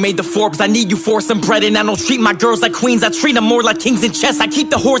heard you made the Forbes. I need you for some bread. And I don't treat my girls like queens. I treat them more like kings in chess. I keep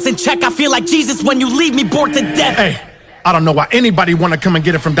the horse in check. I feel like Jesus when you leave me bored to death. Hey, I don't know why anybody wanna come and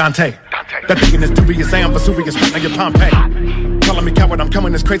get it from Dante. That thinking is dubious, I'm Vesuvius, like your Pompeii. Calling me coward, I'm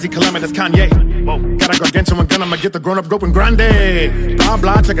coming this crazy calamitous Kanye. Got a gargantuan gun, I'ma get the grown-up groping grande. Blah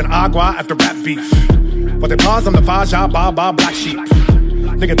blah, chicken agua after rap beef. But they pause, I'm the Faja, ba ba, black sheep.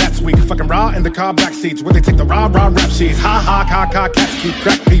 Nigga, that's weak, fucking raw in the car back seats. Where they take the rah rap sheets. Ha ha, cats keep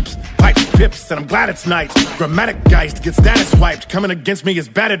crack peeps. Pipes, pips, and I'm glad it's night. Grammatic geist, get status wiped. Coming against me is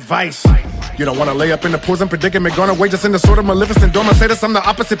bad advice. You don't wanna lay up in the poison predicament. Gonna wait just in the sort of maleficent dorm. I say this, I'm the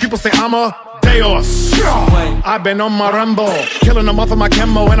opposite. People say I'm a Deus. I've been on my Rambo, killing them off of my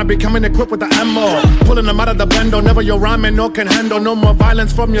camo, and I be coming equipped with the ammo. Pulling them out of the blendo, never your rhyming, no can handle. No more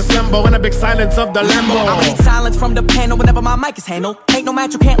violence from your Slambo, and a big silence of the Lambo. I need silence from the panel whenever my mic is handled. Ain't no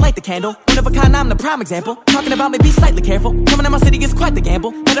match, you can't light the candle. One of a kind, I'm the prime example. Talking about me, be slightly careful. Coming in my city is quite the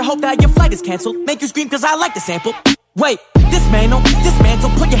gamble. Better hope that your flight is canceled. Make you scream cause I like the sample. Wait, dismantle,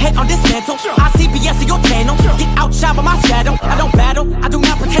 put your head on dismantle. ICBS of your channel, get outshine by my shadow. I don't battle, I do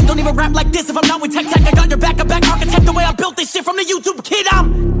not pretend, don't even rap like this. If I'm not with tech, I got your back, a back architect. The way I built this shit from the YouTube kid,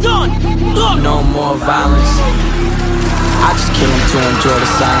 I'm done. Look. No more violence. I just kill him to enjoy the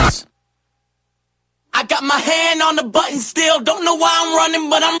silence. I got my hand on the button still. Don't know why I'm running,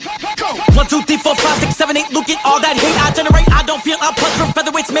 but I'm 1, 2, 3, 4, 5, 6, 7, 8. Look at all that hate I generate. I don't feel I punch from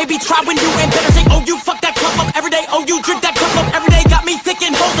featherweights. Maybe try when you and better say, oh, you fuck that cup up every day. Oh, you drink that cup up every day. Got me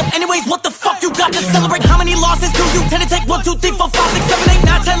thinking, hold up. Anyways, what the fuck you got to celebrate? How many losses do you tend to take? 1, 2, 3, 4, 5, 6, 7, 8,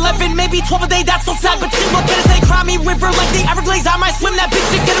 9, 10, 11, maybe 12 a day. That's so sad, but still, what can I say? Cry me river like the Everglades. I might swim that big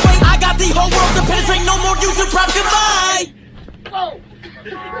shit, get away. I got the whole world to penetrate. No more YouTube rap, goodbye.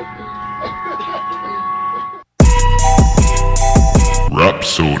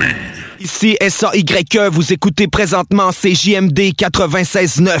 Rhapsody. Ici SAYE, vous écoutez présentement CJMD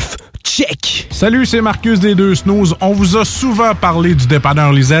 96.9. Check! Salut, c'est Marcus des Deux Snooze. On vous a souvent parlé du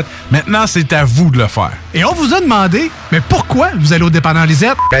dépanneur Lisette. Maintenant, c'est à vous de le faire. Et on vous a demandé, mais pourquoi vous allez au dépanneur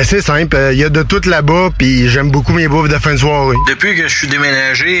Lisette? Ben c'est simple, il y a de tout là-bas, puis j'aime beaucoup mes bouffes de fin de soirée. Depuis que je suis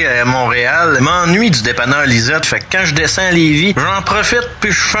déménagé à Montréal, je m'ennuie du dépanneur Lisette. Fait que quand je descends à Lévis, j'en profite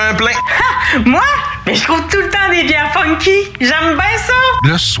puis je fais un plein. Ha! Moi? Mais je trouve tout le temps des bières funky. J'aime bien ça.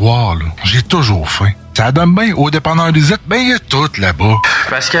 Le soir, là, j'ai toujours faim. Ça donne bien. Au dépanneur Lisette, ben il y a tout là-bas.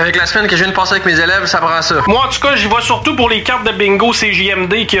 Parce qu'avec la semaine que je viens de passer avec mes élèves, ça prend ça. Moi, en tout cas, j'y vais surtout pour les cartes de bingo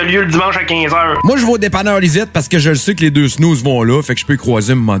CJMD qui a lieu le dimanche à 15h. Moi, je vais au dépanneur Lisette parce que je le sais que les deux snooze vont là, fait que je peux y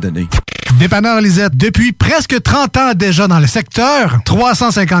croiser à un moment donné. Dépanneur Lisette, depuis presque 30 ans déjà dans le secteur,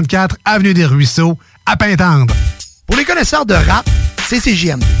 354 Avenue des Ruisseaux, à Pintendre. Pour les connaisseurs de rap, c'est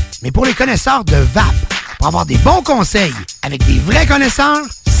CJMD. Mais pour les connaisseurs de vape, pour avoir des bons conseils avec des vrais connaisseurs,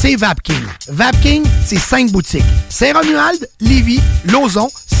 c'est Vapking. Vapking, c'est 5 boutiques. Saint-Romuald, Lévis, Lauson,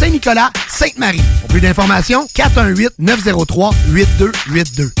 Saint-Nicolas, Sainte-Marie. Pour plus d'informations,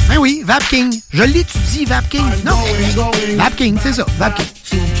 418-903-8282. Ben oui, Vapking. Je l'étudie, Vapking. Non, Vapking, c'est ça, Vapking.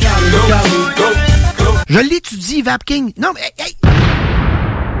 Je l'étudie, Vapking. Non, mais... Hey.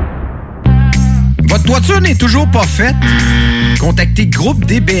 Va-toi toiture n'est toujours pas faite? Contactez Groupe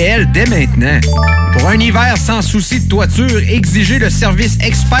DBL dès maintenant. Pour un hiver sans souci de toiture, exigez le service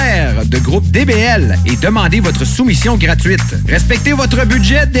expert de Groupe DBL et demandez votre soumission gratuite. Respectez votre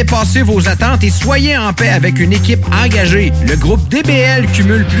budget, dépassez vos attentes et soyez en paix avec une équipe engagée. Le Groupe DBL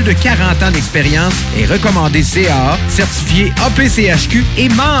cumule plus de 40 ans d'expérience, est recommandé CAA, certifié APCHQ et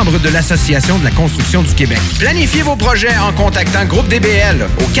membre de l'Association de la construction du Québec. Planifiez vos projets en contactant Groupe DBL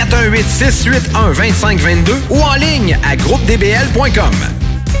au 418-681-2522 ou en ligne à groupedbl.com.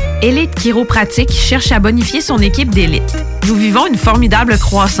 Élite Chiropratique cherche à bonifier son équipe d'élite. Nous vivons une formidable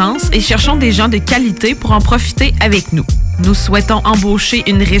croissance et cherchons des gens de qualité pour en profiter avec nous. Nous souhaitons embaucher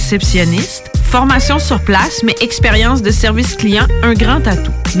une réceptionniste, formation sur place, mais expérience de service client, un grand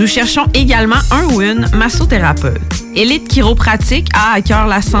atout. Nous cherchons également un ou une massothérapeute. Élite Chiropratique a à cœur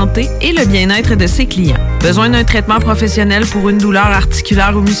la santé et le bien-être de ses clients. Besoin d'un traitement professionnel pour une douleur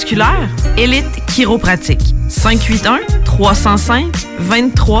articulaire ou musculaire? Élite Chiropratique.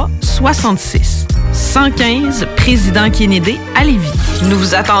 581-305-2366. 115 Président Kennedy à Lévis. Nous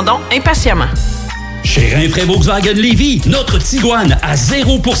vous attendons impatiemment. Chez Rinfraie Volkswagen Lévis, notre Tiguan à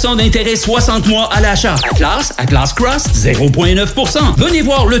 0% d'intérêt 60 mois à l'achat. Atlas Cross, 0,9%. Venez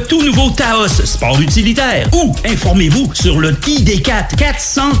voir le tout nouveau Taos, sport utilitaire. Ou informez-vous sur le ID4,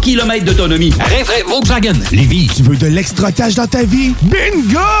 400 km d'autonomie. Rinfraie Volkswagen Lévis. Tu veux de l'extra cash dans ta vie?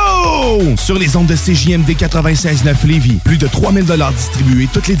 Bingo! Sur les ondes de CJMD 96.9 Lévis, plus de 3000 $ distribués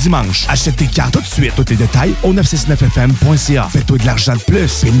tous les dimanches. Achète tes cartes tout de suite. Tous les détails au 969fm.ca. Fais-toi de l'argent de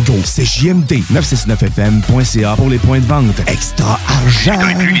plus. Bingo! CJMD 969fm.ca pour les points de vente. Extra argent!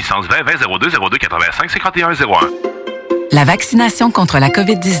 Licence 20-20-02-02-85-51-01. La vaccination contre la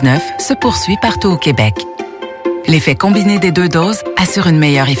COVID-19 se poursuit partout au Québec. L'effet combiné des 2 doses assure une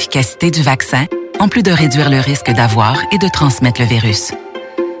meilleure efficacité du vaccin, en plus de réduire le risque d'avoir et de transmettre le virus.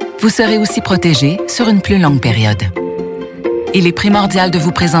 Vous serez aussi protégé sur une plus longue période. Il est primordial de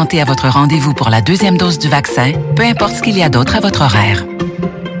vous présenter à votre rendez-vous pour la 2e dose du vaccin, peu importe ce qu'il y a d'autre à votre horaire.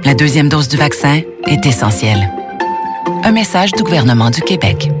 La 2e dose du vaccin est essentielle. Un message du gouvernement du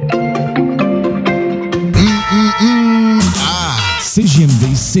Québec.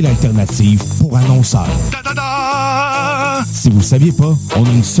 CJMD, c'est l'alternative pour annonceurs. Si vous ne saviez pas, on a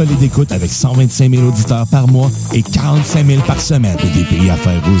une solide écoute avec 125 000 auditeurs par mois et 45 000 par semaine. Et des pays à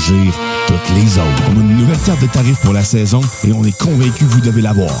faire rougir toutes les autres. On a une nouvelle carte de tarifs pour la saison et on est convaincu que vous devez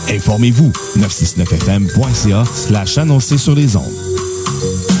l'avoir. Informez-vous, 969fm.ca/annoncer sur les ondes.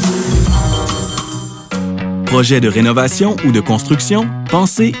 Projet de rénovation ou de construction?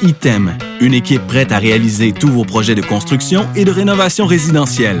 Pensez ITEM. Une équipe prête à réaliser tous vos projets de construction et de rénovation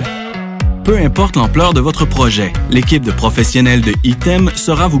résidentielle. Peu importe l'ampleur de votre projet, l'équipe de professionnels de ITEM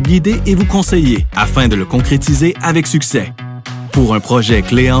sera vous guider et vous conseiller afin de le concrétiser avec succès. Pour un projet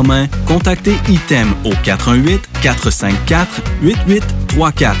clé en main, contactez ITEM au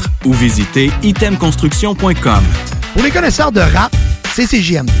 418-454-8834 ou visitez itemconstruction.com. Pour les connaisseurs de rap, c'est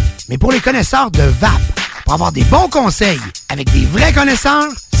CJMD. Mais pour les connaisseurs de VAP, pour avoir des bons conseils avec des vrais connaisseurs,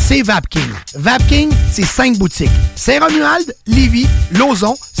 c'est VapKing. VapKing, c'est 5 boutiques. Saint-Romuald, Lévis,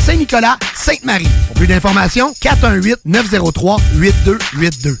 Lauson, Saint-Nicolas, Sainte-Marie. Pour plus d'informations,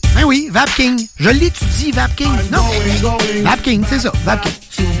 418-903-8282. Ben oui, VapKing. Je l'étudie, VapKing. Non, VapKing, c'est ça, VapKing.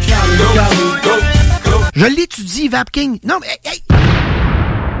 Je l'étudie, VapKing. Non, mais... Hey.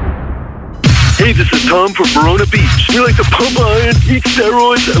 Hey, this is Tom from Verona Beach. We like to pump iron, eat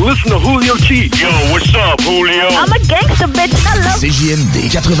steroids, and listen to Julio G. Yo, what's up, Julio? I'm a gangster, bitch. I love CJMD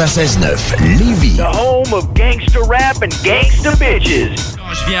 96.9, Lévis. The home of gangster rap and gangster bitches.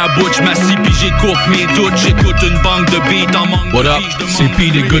 Quand je viens à Butch Massy puis j'écoute mes doutes, j'écoute une banque de beats en manque. What up? C'est P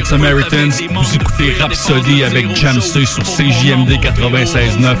des Good Samaritans. Vous écoutez Rhapsody avec Jamsey sur CJMD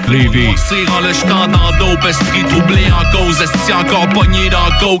 96.9 Lévis. En le jetant dans dope, esprit troublé en cause, esti encore pogné dans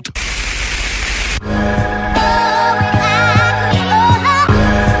la côte.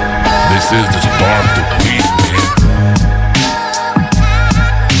 This is the start of the beat,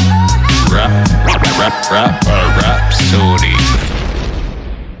 man. Rhapsody.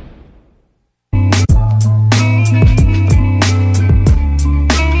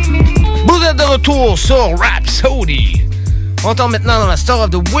 Vous êtes de retour sur Rhapsody. On tombe maintenant dans la Star of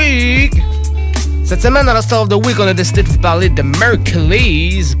the Week. Cette semaine, dans la Star of the Week, on a décidé de vous parler de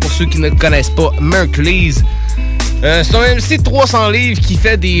Merkules. Pour ceux qui ne connaissent pas Merkules, c'est un MC de 300 livres qui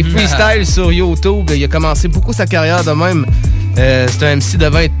fait des freestyles sur YouTube. Il a commencé beaucoup sa carrière de même. C'est un MC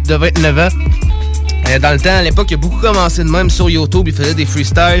de 29 ans. Dans le temps, à l'époque, il a beaucoup commencé de même sur YouTube. Il faisait des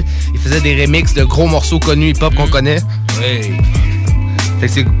freestyles, il faisait des remixes de gros morceaux connus hip-hop qu'on connaît. Oui. Fait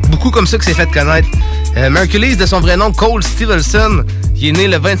que c'est beaucoup comme ça que c'est fait connaître. Merkules, de son vrai nom, Cole Stevenson, qui est né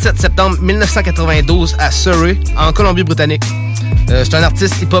le 27 septembre 1992 à Surrey, en Colombie-Britannique. C'est un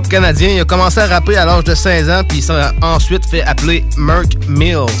artiste hip-hop canadien. Il a commencé à rapper à l'âge de 16 ans, puis il s'est ensuite fait appeler Merc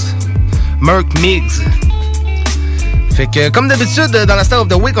Miggs. Fait que, comme d'habitude, dans la Star of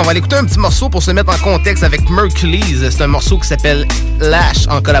the Week, on va aller écouter un petit morceau pour se mettre en contexte avec Mercules. C'est un morceau qui s'appelle Lash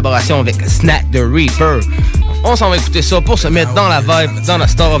en collaboration avec Snack the Reaper. On s'en va écouter ça pour se mettre dans la vibe dans la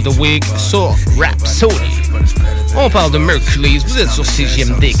Star of the Week sur Rhapsody. On parle de Mercules. Vous êtes sur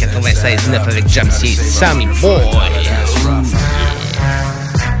CJMD 96.9 avec Jamsey Sammy Boy.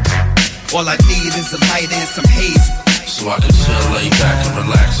 All I need is a light and some haze, so I can chill, lay back and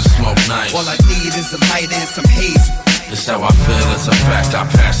relax and smoke nice. All I need is a light and some haze. It's how I feel, it's a fact, I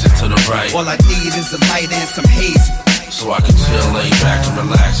pass it to the right. All I need is a light and some haze, so I can chill, lay back and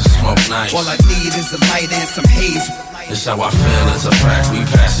relax and smoke nice. All I need is a light and some haze. It's how I feel, it's a fact, we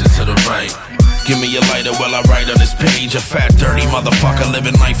pass it to the right. Give me a lighter while I write on this page. A fat, dirty motherfucker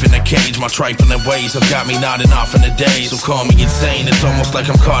living life in a cage. My trifling ways have got me nodding off in the days. So call me insane, it's almost like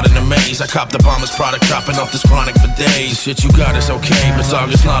I'm caught in a maze. I cop the bomber's product, dropping off this chronic for days. Shit you got is okay, but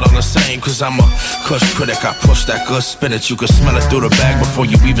dog, it's not all the same. Cause I'm a kush critic, I push that good spinach. You can smell it through the bag before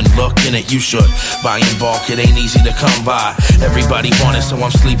you even look in it. You should buy in bulk, it ain't easy to come by. Everybody want it, so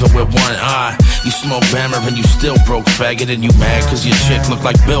I'm sleeping with one eye. You smoke Bammer and you still broke, faggot. And you mad cause your chick look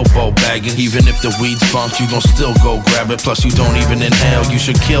like Bilbo Baggins. Even if the weed's bunk, you gon' still go grab it. Plus you don't even inhale, you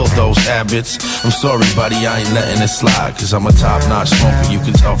should kill those habits. I'm sorry buddy, I ain't letting it slide. Cause I'm a top-notch smoker, you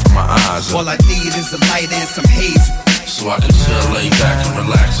can tell from my eyes. All I need is a light and some haze, so I can chill, lay back and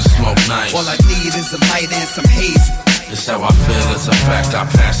relax and smoke nice. All I need is a light and some haze, it's how I feel, it's a fact, I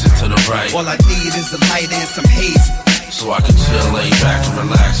pass it to the right. All I need is a light and some haze, so I can chill, lay back and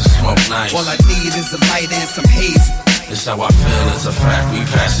relax and smoke nice. All I need is a light and some haze, it's how I feel, it's a fact, we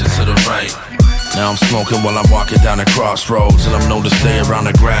pass it to the right. Now I'm smoking while I'm walking down the crossroads, and I'm known to stay around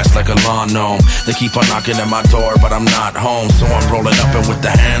the grass like a lawn gnome. They keep on knocking at my door, but I'm not home, so I'm rolling up and with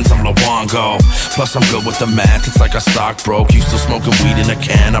the hands, I'm Luongo. Plus I'm good with the math, it's like I stock broke. Used to smoking weed in a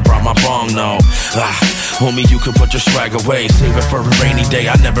can, I brought my bong, no. Homie, you can put your swag away, save it for a rainy day,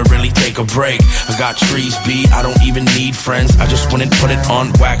 I never really take a break. I got trees beat, I don't even need friends, I just went and put it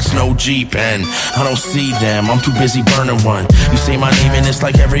on wax, no Jeep, and I don't see them, I'm too busy burning one. You say my name and it's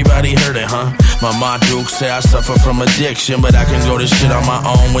like everybody heard it, huh? My Duke say I suffer from addiction, but I can go this shit on my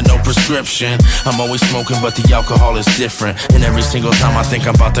own with no prescription. I'm always smoking, but the alcohol is different. And every single time I think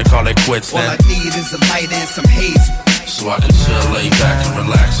I'm about to call it quits, then all I need is a light and some haze, so I can chill, lay back and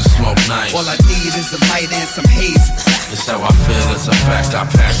relax and smoke nice. All I need is a light and some haze, it's how I feel, it's a fact, I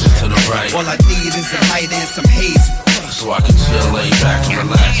pass it to the right. All I need is a light and some haze, so I can chill, lay back and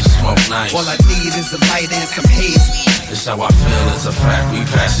relax and smoke nice. All I need is a light and some haze, it's how I feel, it's a fact, we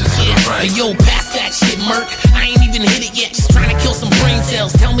pass it to the right. Hey yo, pass that shit, Merc. I ain't even hit it yet, just trying to kill some brain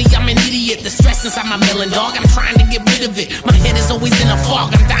cells. Tell me I'm an idiot, the stress inside my melon, dog, I'm trying to get rid of it. My head is always in a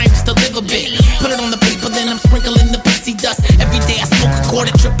fog, I'm dying just to live a bit. Put it on the paper, then I'm sprinkling the pixie dust. Every day I smoke a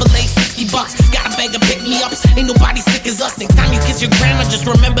quarter, AAA, $60. Got a bag of pick-me-ups, ain't nobody sick as us. Next time you kiss your grandma, just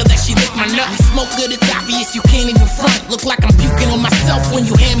remember that she licked my nut. Smoke good, it's obvious, you can't even front. Look like I'm puking on myself when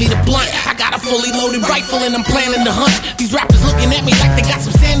you hand me the blunt. I got a fully loaded rifle and I'm planning to hunt. These rappers looking at me like they got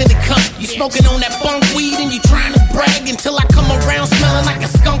some sand in the cup. You smoking on that bunk weed and you trying to brag until I come around smelling like a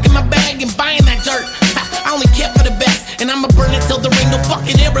skunk in my bag and buying that dirt. I only care for the best, and I'ma burn it till there ain't no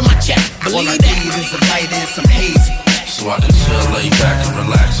fucking air in my chest. All I need is a light and some haze, so I can chill, lay back and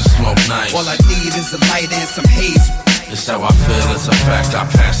relax and smoke nice. All I need is a light and some haze, it's how I feel, it's a fact, I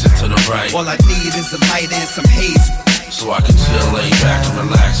pass it to the right. All I need is a light and some haze, so I can chill, lay back and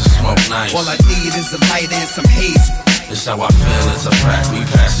relax and smoke nice. All I need is a light and some haze, it's how I feel, it's a fact, we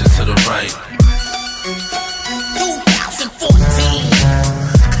pass it to the right. 2014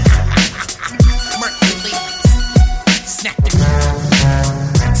 Mercules, snap the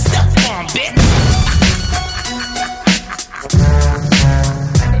stuff on, bitch.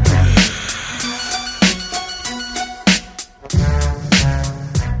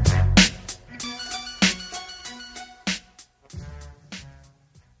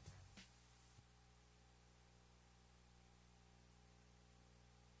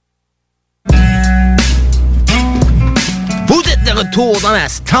 Retour dans la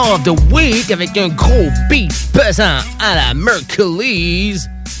Star of the Week avec un gros beat pesant à la Mercules.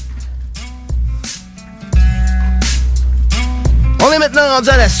 On est maintenant rendu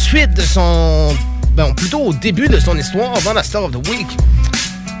à la suite de son... Bon, plutôt au début de son histoire dans la Star of the Week.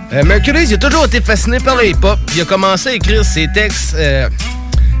 Mercules, il a toujours été fasciné par le hip-hop. Il a commencé à écrire ses textes,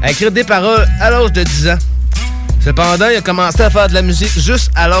 à écrire des paroles à l'âge de 10 ans. Cependant, il a commencé à faire de la musique juste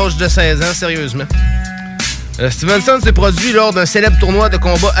à l'âge de 16 ans, sérieusement. Stevenson s'est produit lors d'un célèbre tournoi de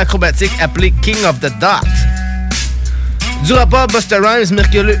combat acrobatique appelé King of the Dot. Du rapport Busta Rhymes,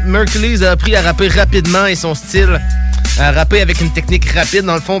 Mercules a appris à rapper rapidement et son style à rapper avec une technique rapide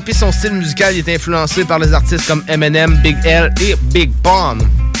dans le fond, puis son style musical est influencé par les artistes comme Eminem, Big L et Big Pun.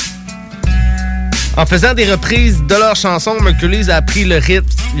 En faisant des reprises de leurs chansons, Mercules a appris le rythme,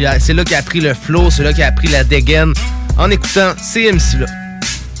 c'est là qu'il a appris le flow, c'est là qu'il a appris la dégaine en écoutant ces MC-là.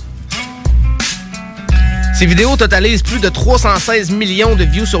 Ses vidéos totalisent plus de 316 millions de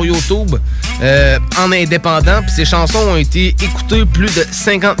views sur YouTube en indépendant, puis ses chansons ont été écoutées plus de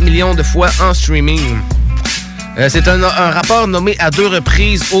 50 millions de fois en streaming. C'est un rappeur nommé à 2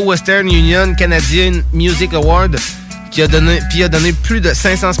 reprises au Western Union Canadian Music Award qui a donné plus de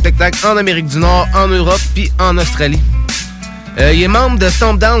 500 spectacles en Amérique du Nord, en Europe puis en Australie. Il est membre de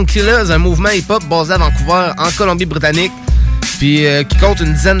Stompdown Killers, un mouvement hip-hop basé à Vancouver, en Colombie-Britannique, puis qui compte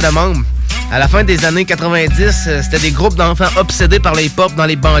une dizaine de membres. À la fin des années 90, c'était des groupes d'enfants obsédés par le hip-hop dans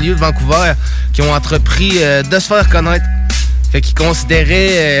les banlieues de Vancouver qui ont entrepris de se faire connaître. Fait qu'ils comme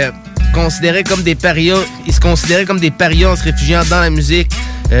des parias. Ils se considéraient comme des parias en se réfugiant dans la musique,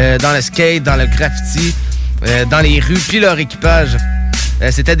 dans le skate, dans le graffiti, dans les rues, puis leur équipage.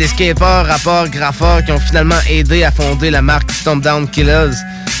 C'était des skateurs, rappeurs, graffeurs qui ont finalement aidé à fonder la marque Stompdown Killers.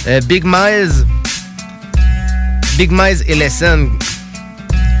 Big Miles et Lesson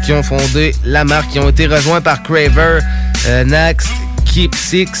qui ont fondé la marque, qui ont été rejoints par Craver, Nax, Keep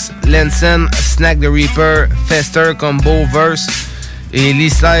Six, Lenson, Snack the Reaper, Fester, Combo, Verse et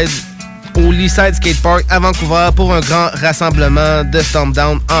Leaside au Leaside Skate Park à Vancouver pour un grand rassemblement de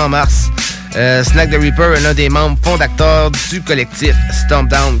Stompdown en mars. Snack the Reaper est l'un des membres fondateurs du collectif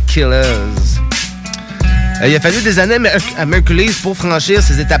Stompdown Killers. Il a fallu des années à Mercules pour franchir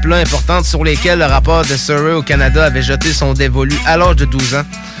ces étapes-là importantes sur lesquelles le rappeur de Surrey au Canada avait jeté son dévolu à l'âge de 12 ans.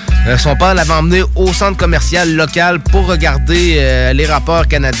 Son père l'avait emmené au centre commercial local pour regarder les rappeurs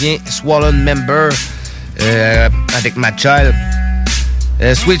canadiens Swollen Member avec Matt Child,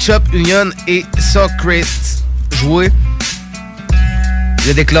 Sweet Shop Union et Socrates jouer. Il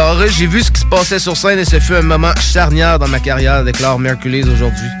a déclaré « J'ai vu ce qui se passait sur scène et ce fut un moment charnière dans ma carrière », déclare Mercules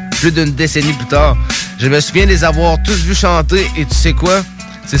aujourd'hui. Plus d'une décennie plus tard, je me souviens de les avoir tous vus chanter et tu sais quoi?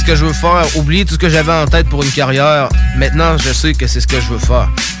 C'est ce que je veux faire. Oublier tout ce que j'avais en tête pour une carrière. Maintenant, je sais que c'est ce que je veux faire.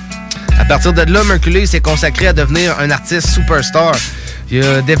 À partir de là, Mercules s'est consacré à devenir un artiste superstar. Il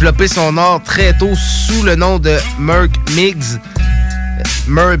a développé son art très tôt sous le nom de Merc Mix,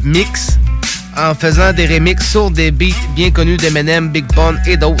 en faisant des remixes sur des beats bien connus d'Eminem, Big Pun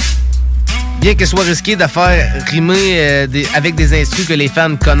et d'autres. Bien que ce soit risqué de faire rimer avec des instrus que les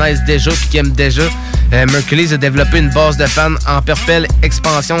fans connaissent déjà et qui aiment déjà, Mercules a développé une base de fans en perpétuelle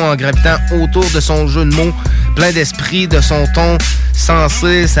expansion en gravitant autour de son jeu de mots, plein d'esprit, de son ton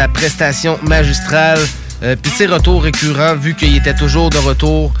sensé, sa prestation magistrale, puis ses retours récurrents vu qu'il était toujours de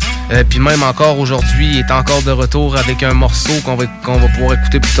retour, puis même encore aujourd'hui, il est encore de retour avec un morceau qu'on va pouvoir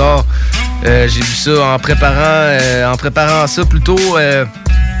écouter plus tard. J'ai vu ça en préparant ça plutôt...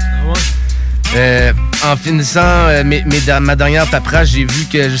 en finissant ma dernière paperage, j'ai vu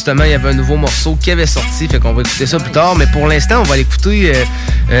que justement il y avait un nouveau morceau qui avait sorti, fait qu'on va écouter ça plus tard, mais pour l'instant on va l'écouter.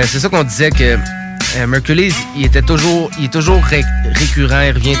 C'est ça qu'on disait que Mercules, il est toujours récurrent,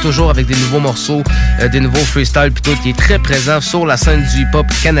 il revient toujours avec des nouveaux morceaux, des nouveaux freestyles puis tout, il est très présent sur la scène du hip-hop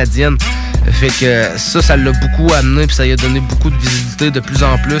canadienne. Fait que ça l'a beaucoup amené puis ça lui a donné beaucoup de visibilité de plus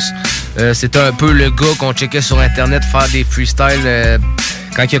en plus. C'était un peu le gars qu'on checkait sur internet faire des freestyles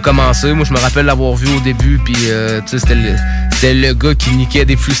quand il a commencé. Moi je me rappelle l'avoir vu au début puis c'était le gars qui niquait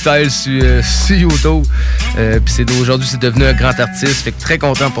des freestyles sur YouTube. Puis aujourd'hui c'est devenu un grand artiste, fait que très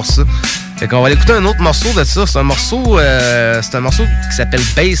content pour ça. Fait qu'on va aller écouter un autre morceau de ça. C'est un morceau qui s'appelle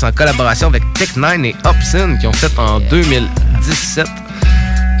Bass en collaboration avec Tech9 et Hobson qui ont fait en 2017,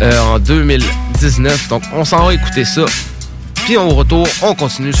 en 2019. Donc on s'en va écouter ça. Puis au retour, on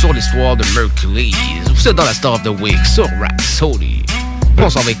continue sur l'histoire de Mercules. Vous êtes dans la Star of the Week sur Rhapsody. On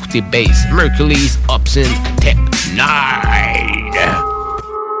s'en va écouter Bass, Mercules, Hobson, Tech9.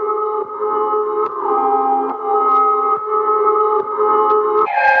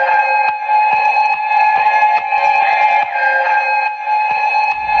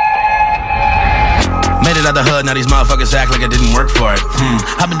 Made it out the hood, now these motherfuckers act like I didn't work for it.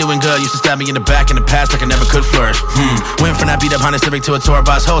 I've been doing good, used to stab me in the back in the past like I never could flourish. Went from that beat up Honda Civic to a tour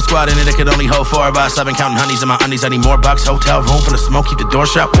bus. Whole squad in it, it could only hold 4 of us. I've been counting honeys in my undies, I need more bucks. Hotel room for the smoke, keep the door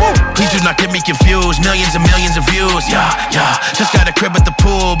shut. Please do not get me confused, millions and millions of views. Yeah, yeah, just got a crib at the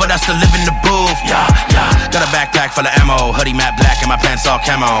pool, but I still live in the booth. Yeah, yeah, Got a backpack full of ammo, hoodie matte black and my pants all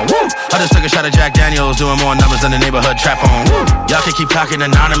camo. Woo! I just took a shot of Jack Daniels, doing more numbers than the neighborhood trap on. Woo! Y'all can keep talking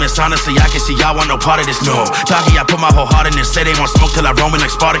anonymous, honestly I can see y'all want no part of this. No, talking I put my whole heart in this. Say they won't smoke till I roam in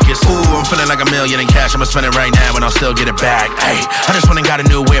like Spartacus. Ooh, I'm feeling like $1 million in cash. I'ma spend it right now and I'll still get it back. Hey, I just went and got a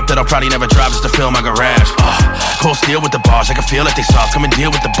new whip that I'll probably never drive just to fill my garage. Cold steel with the bars, I can feel it, they soft. Come and deal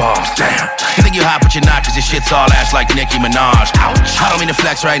with the boss. Damn, you think you hot but you're not, cause your shit's all ass like Nicki Minaj. Ouch. I don't mean to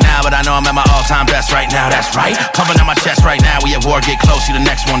flex right now, but I know I'm at my all-time best right now. That's right, pumping on my chest right now. We at war, get close, you the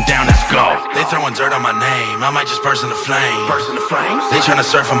next one down. Let's go. They throwing dirt on my name, I might just burst into flame. Burst into flames. They tryna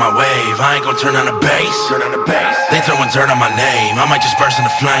surf on my wave, I ain't gon' turn on the bass. Turn on the bass. They throwing dirt on my name, I might just burst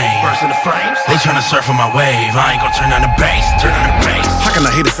into flame. Burst into flames. They tryna surf on my wave, I ain't gon' turn on the bass. Turn on the bass. How can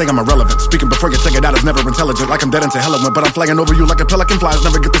I hate it, say I'm irrelevant? Speaking before you check it out is never intelligent. Like I'm dead into hell of one, but I'm flying over you like a pelican. Flies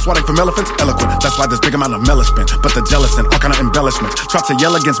never get the swatting from elephants. Eloquent, that's why this big amount of melon spent. But the jealous and all kind of embellishments. Try to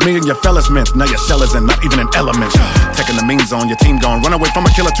yell against me and your fellas mints. Now your shell isn't not even an element. Taking the mean zone, your team gone. Run away from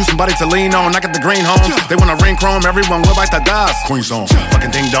a killer to somebody to lean on. Knock at the green homes. They wanna ring chrome, everyone will bite the dust. Queen zone,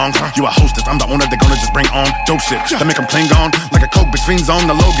 fucking ding dong. You a hostess, I'm the owner, they gonna just bring on dope shit. That make them cling on. Like a coke bitch fiends on,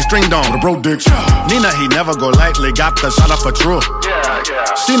 the low get stringed on. With a bro dick. Nina, he never go lightly. Got the shot up for true.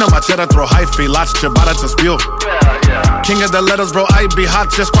 She know my cheddar throw hyphy, lots ciabatta to spew. King of the letters, bro, I be hot,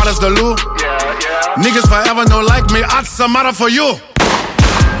 just squad as the loo. Niggas forever no like me, I'd some matter for you.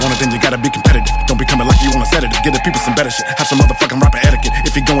 Want it, then you gotta be competitive. Don't be coming like you on a sedative. Get the people some better shit. Have some motherfucking rapper etiquette.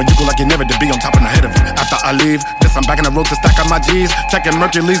 If you going, you go like you never did. Be on top and ahead of it. After I leave, guess I'm back in the road to stack up my G's. Checking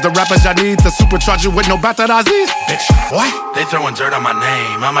Mercury's the rappers I need to supercharge you with no battered Aziz. Bitch, what? They throwing dirt on my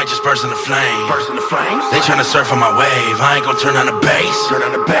name, I might just burst into flame. Burst into flames. They tryna surf on my wave, I ain't gon' turn on the bass. Turn on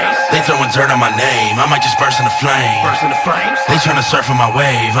the bass. They throwing dirt on my name, I might just burst into flame. Burst into flames. They tryna surf on my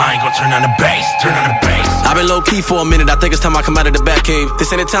wave, I ain't gon' turn on the bass. Turn on the bass. I've been low key for a minute, I think it's time I come out of the back cave. This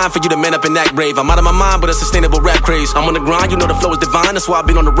ain't a time for you to man up and act brave. I'm out of my mind, but a sustainable rap craze. I'm on the grind, you know the flow is divine. That's why I've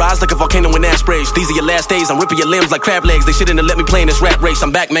been on the rise like a volcano in ash sprays. These are your last days, I'm ripping your limbs like crab legs. They shouldn't have let me play in this rap race.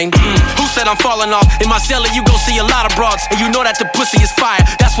 I'm back, man. Who said I'm falling off? In my cellar, you gon' see a lot of broads. And you know that the pussy is fire.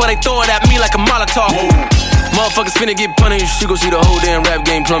 That's why they throw it at me like a Molotov. Motherfuckers finna get punished. You gon' see the whole damn rap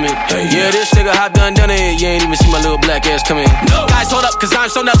game plummet. Yeah, this nigga hot done it. You ain't even see my little black ass coming. No. Guys, hold up, cause I'm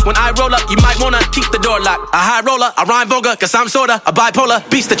so nuts. When I roll up, you might wanna keep the door locked. A high roller, I rhyme vulgar, cause I'm sorta a bipolar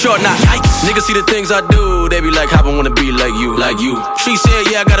beast that you're not. Yikes. Niggas see the things I do, they be like, Hop, I wanna be like you, like you. She said,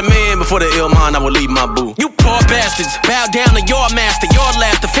 yeah, I got a man, before the ill mind, I will leave my boo. You poor bastards, bow down to your master, your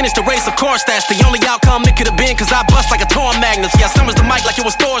last. To finish the race, of course, that's the only outcome it could've been, cause I bust like a torn magnet. Yeah, summers the mic like it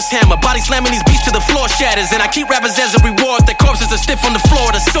was Thor's hammer. Body slamming these beats to the floor shatters. And I keep rappers as a reward. Their corpses are stiff on the floor,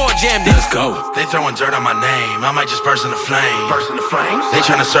 the sword jammed in. Let's go. They throwing dirt on my name, I might just burst into flame. Burst into flames. They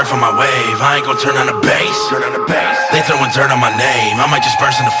tryna surf on my wave, I ain't gon' turn on the bass. Turn on the bass. They throwing dirt on my name, I might just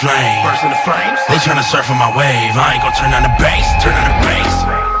burst into flame. Burst into flames. They tryna surf on my wave, I ain't gon' turn on the bass. Turn on the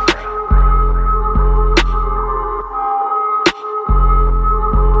bass.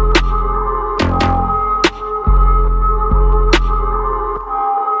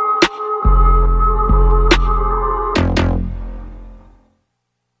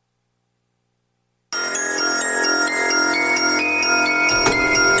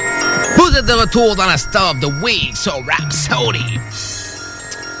 Vous êtes de retour dans la star de Weed sur Rhapsody.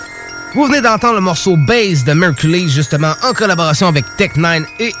 Vous venez d'entendre le morceau Bass de Mercury, justement en collaboration avec Tech9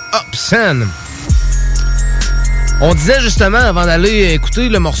 et Upson. On disait justement, avant d'aller écouter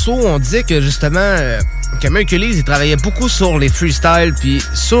le morceau, on disait que justement que Mercury, il travaillait beaucoup sur les freestyles puis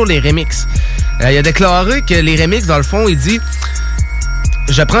sur les remixes. Il a déclaré que les remixes, dans le fond, il dit...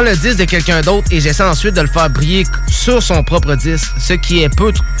 Je prends le disque de quelqu'un d'autre et j'essaie ensuite de le faire briller sur son propre disque, ce qui est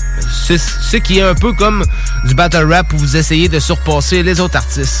un peu comme du battle rap où vous essayez de surpasser les autres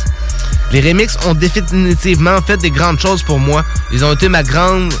artistes. Les remixes ont définitivement fait des grandes choses pour moi. Ils ont été ma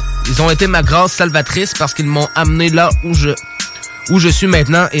grâce salvatrice parce qu'ils m'ont amené là où je suis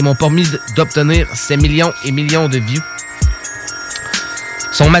maintenant et m'ont permis d'obtenir ces millions et millions de views.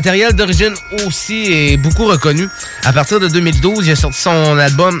 Son matériel d'origine aussi est beaucoup reconnu. À partir de 2012, il a sorti son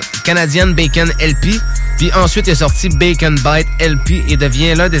album Canadian Bacon LP, puis ensuite il a sorti Bacon Bite LP et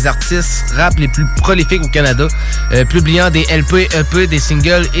devient l'un des artistes rap les plus prolifiques au Canada, publiant des LP, EP, des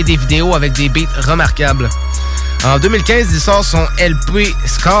singles et des vidéos avec des beats remarquables. En 2015, il sort son LP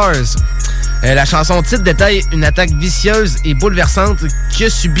Scars. La chanson titre détaille une attaque vicieuse et bouleversante qu'il a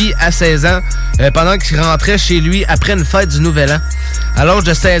subie à 16 ans pendant qu'il rentrait chez lui après une fête du Nouvel An. À l'âge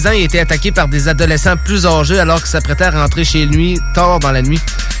de 16 ans, il a été attaqué par des adolescents plus âgés alors qu'il s'apprêtait à rentrer chez lui tard dans la nuit.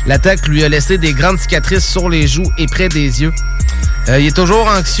 L'attaque lui a laissé des grandes cicatrices sur les joues et près des yeux. Il est toujours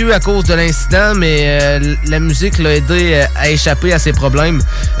anxieux à cause de l'incident, mais la musique l'a aidé à échapper à ses problèmes.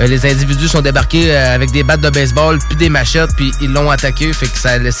 Les individus sont débarqués avec des battes de baseball puis des machettes, puis ils l'ont attaqué, fait que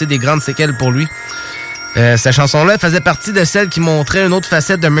ça a laissé des grandes séquelles pour lui. Cette chanson-là faisait partie de celle qui montrait une autre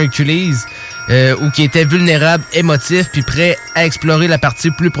facette de Mercules, ou qui était vulnérable, émotif, puis prêt à explorer la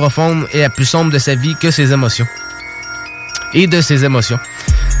partie plus profonde et la plus sombre de sa vie que ses émotions. Et de ses émotions.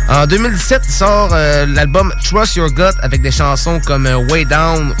 En 2017, il sort l'album Trust Your Gut avec des chansons comme Way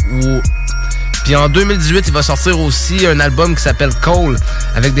Down ou... Puis en 2018, il va sortir aussi un album qui s'appelle Cole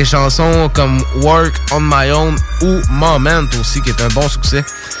avec des chansons comme Work On My Own ou Moment aussi, qui est un bon succès.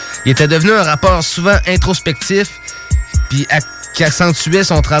 Il était devenu un rappeur souvent introspectif puis qui accentuait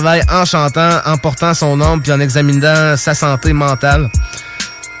son travail en chantant, en portant son nom puis en examinant sa santé mentale.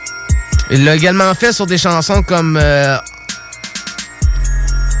 Il l'a également fait sur des chansons comme...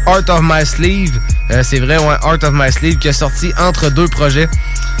 Art of My Sleeve, c'est vrai, ouais, Art of My Sleeve, qui a sorti entre deux projets.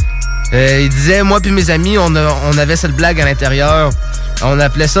 Il disait, moi puis mes amis, on avait cette blague à l'intérieur. On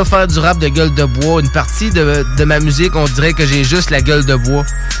appelait ça faire du rap de gueule de bois. Une partie de ma musique, on dirait que j'ai juste la gueule de bois.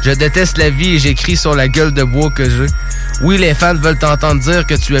 Je déteste la vie et j'écris sur la gueule de bois que j'ai. Oui, les fans veulent t'entendre dire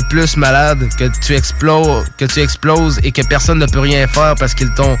que tu es plus malade, que tu exploses et que personne ne peut rien faire parce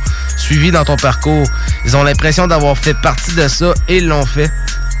qu'ils t'ont suivi dans ton parcours. Ils ont l'impression d'avoir fait partie de ça et ils l'ont fait.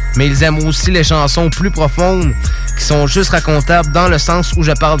 Mais ils aiment aussi les chansons plus profondes qui sont juste racontables dans le sens où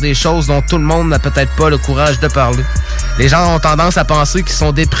je parle des choses dont tout le monde n'a peut-être pas le courage de parler. Les gens ont tendance à penser qu'ils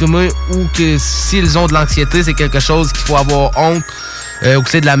sont déprimés ou que s'ils ont de l'anxiété, c'est quelque chose qu'il faut avoir honte ou que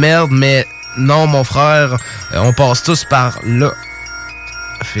c'est de la merde, mais non, mon frère, on passe tous par là.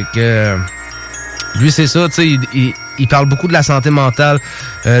 Fait que... lui, c'est ça, tu sais, il parle beaucoup de la santé mentale,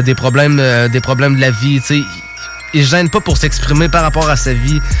 des problèmes de la vie, tu sais. Il se gêne pas pour s'exprimer par rapport à sa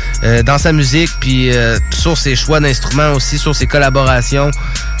vie, dans sa musique, puis sur ses choix d'instruments aussi, sur ses collaborations.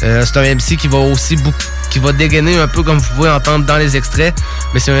 C'est un MC qui va dégainer un peu comme vous pouvez entendre dans les extraits,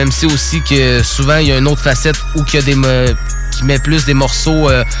 mais c'est un MC aussi que souvent il y a une autre facette où qui met plus des morceaux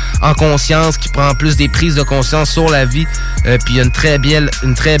en conscience, qui prend plus des prises de conscience sur la vie, puis il y a une très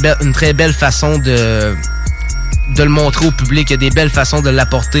belle façon de le montrer au public. Il y a des belles façons de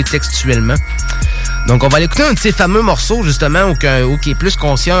l'apporter textuellement. Donc, on va aller écouter un de ces fameux morceaux, justement, où qui est plus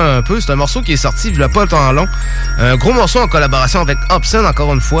conscient un peu. C'est un morceau qui est sorti il n'y a pas le temps long. Un gros morceau en collaboration avec Hobson,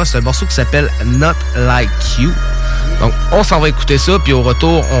 encore une fois. C'est un morceau qui s'appelle Not Like You. Donc, on s'en va écouter ça, puis au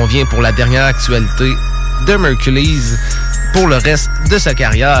retour, on vient pour la dernière actualité de Mercules pour le reste de sa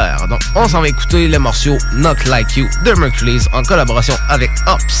carrière. Donc, on s'en va écouter le morceau Not Like You de Mercules en collaboration avec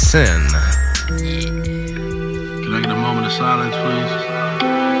Hobson. Can I get a moment of silence, please?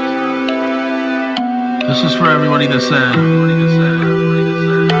 This is for everybody that said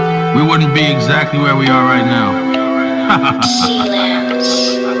we wouldn't be exactly where we are right now.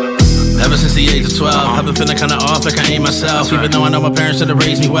 Ever since the age of 12, I've been feeling kinda off like I ain't myself. Even though I know my parents should have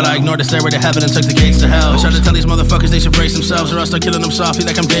raised me well, I ignored the stairway to heaven and took the gates to hell. I tried to tell these motherfuckers they should brace themselves or else they're killing them softly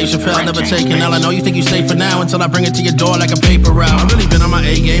like I'm Dave Chappelle. Never taking L, I know you think you safe for now until I bring it to your door like a paper route. I've really been on my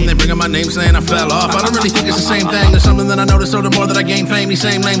A game, they bring up my name saying I fell off. I don't really think it's the same thing, there's something that I noticed, so the more that I gain fame, these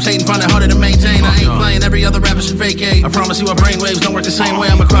same names hating, find it harder to maintain. I ain't playing, every other rapper should vacate. I promise you our brainwaves don't work the same way.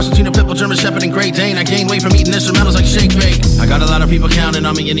 I'm a cross between a Pitbull, German Shepherd, and Great Dane. I gain weight from eating instrumentals like Shake Bake. I got a lot of people counting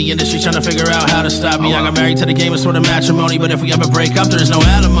on me in the industry trying to figure out how to stop me. I got married to the game, it's sort of matrimony, but if we ever break up, there's no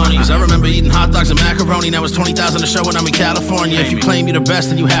alimony. Cause I remember eating hot dogs and macaroni, now it's 20,000 a show when I'm in California. If you claim you're the best,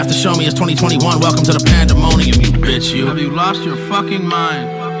 then you have to show me it's 2021. Welcome to the pandemonium, you bitch, you. Have you lost your fucking mind?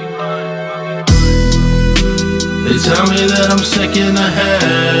 They tell me that I'm sick in the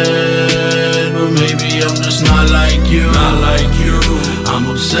head, but maybe I'm just not like you. Not like you. I'm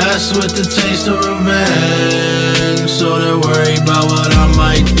obsessed with the taste of revenge, so they're worried about what I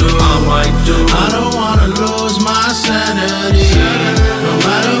might do. I don't wanna lose my sanity. No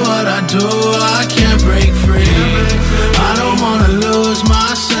matter what I do, I can't break free. I don't wanna lose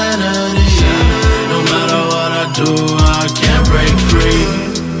my sanity. No matter what I do, I can't break free.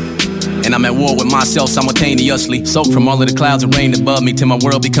 And I'm at war with myself simultaneously. Soaked from all of the clouds and rain above me till my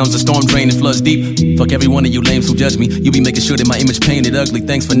world becomes a storm drain and floods deep. Fuck every one of you lames who judge me. You be making sure that my image painted ugly.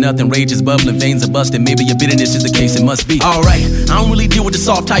 Thanks for nothing, rage is bubbling, veins are busted. Maybe your bitterness is the case, it must be. Alright, I don't really deal with the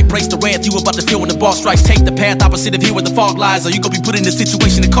soft type. Brace the wrath you about to feel when the boss strikes. Take the path opposite of here where the fog lies, or you gon' be put in a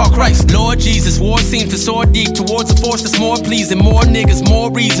situation to call Christ. Lord Jesus, war seems to soar deep towards a force that's more pleasing. More niggas, more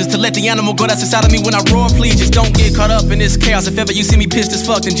reasons to let the animal go that's inside of me when I roar. Please just don't get caught up in this chaos. If ever you see me pissed as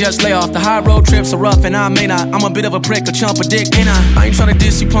fuck, then just lay off. The high road trips are rough and I may not. I'm a bit of a prick, a chump, a dick, ain't I? I ain't tryna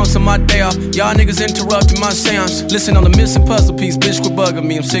diss you punks on my day off. Y'all niggas interrupting my seance. Listen on the missing puzzle piece, bitch quit bugging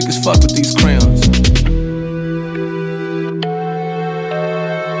me. I'm sick as fuck with these crayons.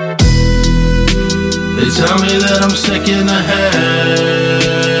 They tell me that I'm sick in the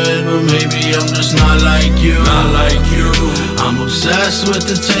head, but maybe I'm just not like you. Not like you. I'm obsessed with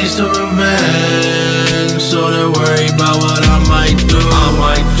the taste of revenge, so don't worry about what I might do.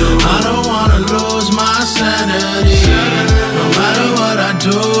 I don't wanna lose my sanity. No matter what I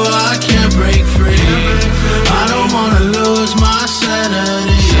do, I can't break free. I don't wanna lose my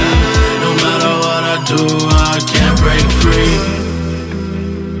sanity. No matter what I do, I can't break free.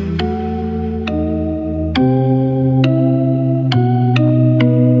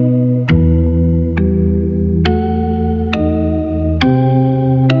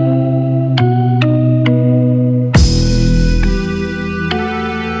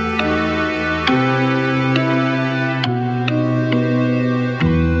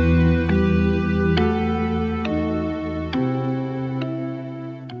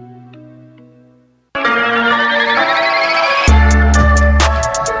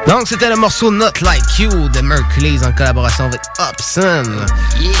 Donc, c'était le morceau Not Like You de Mercules en collaboration avec Hobson.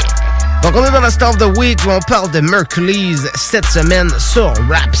 Yeah! Donc, on est dans la Star of the Week où on parle de Mercules cette semaine sur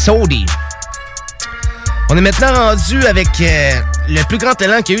Rhapsody. On est maintenant rendu avec le plus grand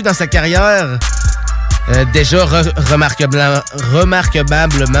talent qu'il y a eu dans sa carrière. Déjà remarquablement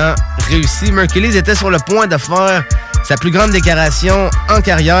réussi. Mercules était sur le point de faire sa plus grande déclaration en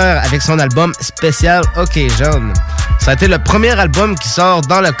carrière avec son album Special Occasion. Ça a été le premier album qui sort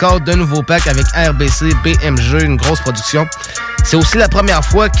dans le cadre d'un nouveau pack avec RBC, BMG, une grosse production. C'est aussi la première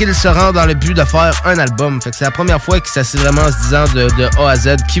fois qu'il se rend dans le but de faire un album. Fait que c'est la première fois qu'il s'assied vraiment en se disant de A à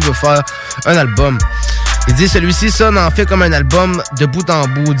Z qui veut faire un album. Il dit celui-ci sonne en fait comme un album de bout en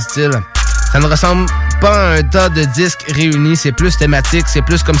bout, dit-il. Ça ne ressemble pas à un tas de disques réunis, c'est plus thématique, c'est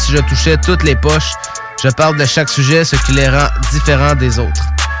plus comme si je touchais toutes les poches. Je parle de chaque sujet, ce qui les rend différents des autres.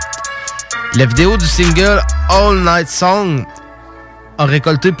 La vidéo du single All Night Song a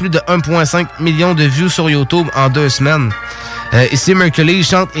récolté plus de 1,5 million de views sur YouTube en 2 semaines. Ici, Mercules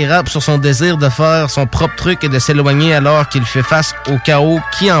chante et rappe sur son désir de faire son propre truc et de s'éloigner alors qu'il fait face au chaos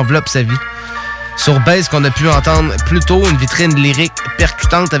qui enveloppe sa vie. Sur Bass, qu'on a pu entendre plus tôt, une vitrine lyrique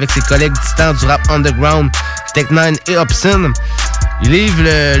percutante avec ses collègues titans du rap underground, Tech9 et Hobson. Il livre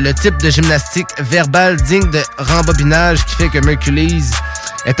le type de gymnastique verbale digne de rembobinage qui fait que Mercules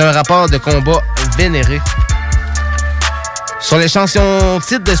est un rappeur de combat vénéré. Sur les chansons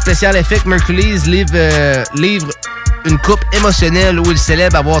titres de Special Effect, Mercules livre une coupe émotionnelle où il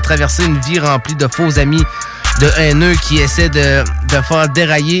célèbre avoir traversé une vie remplie de faux amis, de haineux qui essaient de faire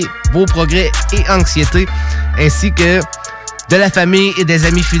dérailler vos progrès et anxiété, ainsi que de la famille et des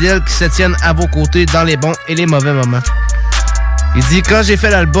amis fidèles qui se tiennent à vos côtés dans les bons et les mauvais moments. Il dit, quand j'ai fait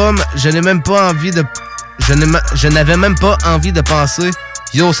l'album, je n'avais même pas envie de penser,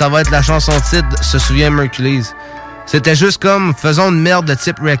 yo, ça va être la chanson titre, se souvient Mercules. C'était juste comme, faisons une merde de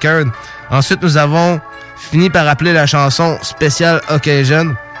type record. Ensuite, nous avons fini par appeler la chanson Special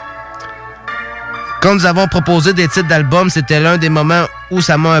Occasion. Quand nous avons proposé des titres d'album, c'était l'un des moments où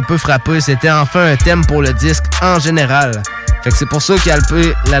ça m'a un peu frappé. C'était enfin un thème pour le disque en général. Fait que c'est pour ça qu'il a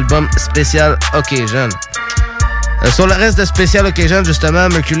appelé l'album Special Occasion. Sur le reste de Special Occasion, justement,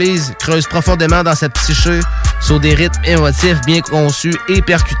 Mercules creuse profondément dans sa psyché sur des rythmes émotifs bien conçus et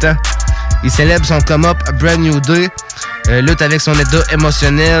percutants. Il célèbre son come-up Brand New Day, lutte avec son état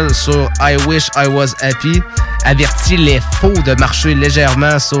émotionnel sur I Wish I Was Happy, avertit les faux de marcher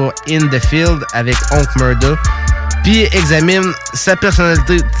légèrement sur In The Field avec Onk Murda, puis examine sa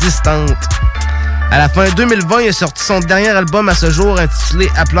personnalité distante. À la fin 2020, il a sorti son dernier album à ce jour intitulé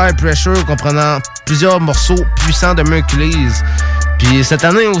Apply Pressure, comprenant plusieurs morceaux puissants de Mercules. Puis cette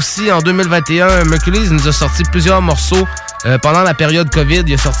année aussi, en 2021, Mercules nous a sorti plusieurs morceaux. Pendant la période COVID,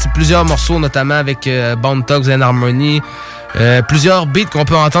 il a sorti plusieurs morceaux, notamment avec Bone Thugs and Harmony. Plusieurs beats qu'on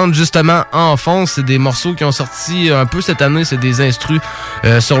peut entendre justement en fond. C'est des morceaux qui ont sorti un peu cette année. C'est des instrus.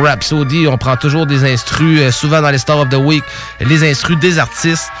 Sur Rhapsody, on prend toujours des instrus, souvent dans les Star of the Week, les instrus des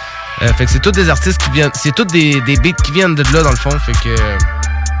artistes. Fait que c'est tous des artistes qui viennent... C'est tous des beats qui viennent de là, dans le fond. Fait que...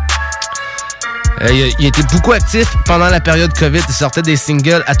 il a été beaucoup actif pendant la période COVID. Il sortait des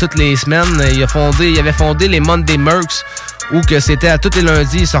singles à toutes les semaines. Il avait fondé les Monday Mercs, où que c'était à tous les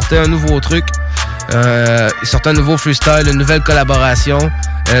lundis, il sortait un nouveau truc. Il sortait un nouveau freestyle, une nouvelle collaboration.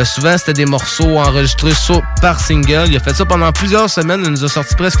 Souvent, c'était des morceaux enregistrés par single. Il a fait ça pendant plusieurs semaines. Il nous a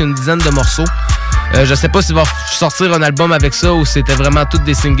sorti presque une dizaine de morceaux. Je sais pas s'il va sortir un album avec ça ou c'était vraiment toutes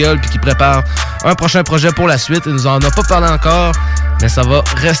des singles puis qu'il prépare un prochain projet pour la suite. Il nous en a pas parlé encore, mais ça va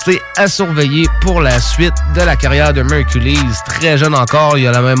rester à surveiller pour la suite de la carrière de Mercules. Très jeune encore, il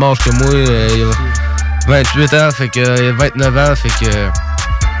a la même âge que moi. Il a 28 ans, fait que 29 ans, fait que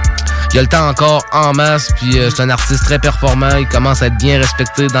Il a le temps encore en masse, puis c'est un artiste très performant. Il commence à être bien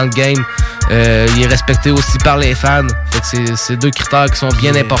respecté dans le game. Il est respecté aussi par les fans. Fait que c'est deux critères qui sont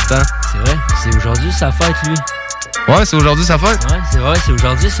bien importants. C'est vrai, c'est aujourd'hui sa fête, lui. Ouais, c'est aujourd'hui sa fête? Ouais, c'est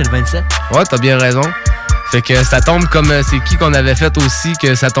aujourd'hui, c'est le 27. Ouais, t'as bien raison. Fait que ça tombe comme c'est qui qu'on avait fait aussi,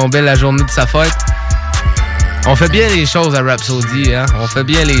 que ça tombait la journée de sa fête. On fait bien les choses à Rhapsody, hein? On fait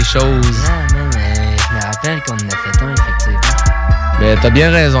bien les choses. Ah, man, je me rappelle qu'on en a fait un, effectivement. Mais t'as bien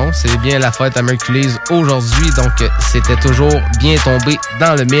raison, c'est bien la fête à Mercules aujourd'hui, donc c'était toujours bien tombé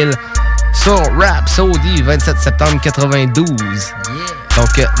dans le mille sur Rhapsody, 27 septembre 92. Yeah.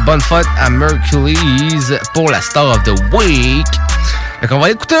 Donc, bonne fête à Mercules pour la Star of the Week. Fait qu'on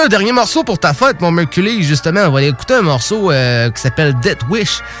va écouter un dernier morceau pour ta fête, mon Mercules, justement. On va écouter un morceau qui s'appelle Death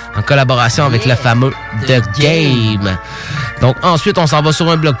Wish, en collaboration avec le fameux The Game. Donc, ensuite, on s'en va sur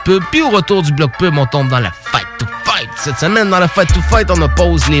un bloc pub, puis au retour du bloc pub, on tombe dans la Fight to Fight. Cette semaine, dans la Fight to Fight, on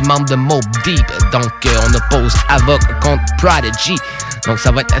oppose les membres de Mobb Deep. Donc, on oppose Avoc contre Prodigy. Donc,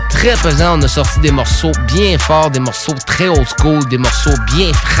 ça va être très pesant. On a sorti des morceaux bien forts, des morceaux très old school, des morceaux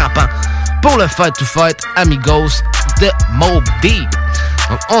bien frappants pour le Fight to Fight Amigos de Mobb Deep.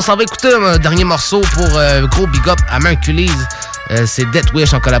 Donc, on s'en va écouter un dernier morceau pour gros big up à Mercules. C'est Death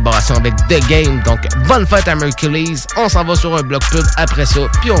Wish en collaboration avec The Game. Donc, bonne fête à Mercules. On s'en va sur un bloc pub après ça,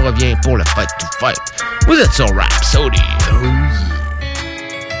 puis on revient pour le Fight to Fight. Vous êtes sur Rhapsody. Oh yeah.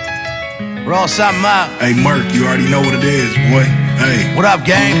 Ross, I'm out. Hey, Merc, you already know what it is, boy. Hey. What up,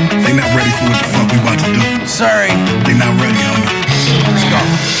 gang? They not ready for what the fuck we about to do. Sorry. They not ready, homie. Let's go.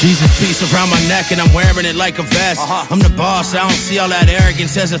 Jesus piece around my neck and I'm wearing it like a vest. I'm the boss, I don't see all that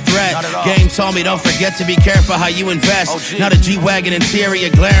arrogance as a threat. Game told me don't forget to be careful how you invest. Not a G-Wagon interior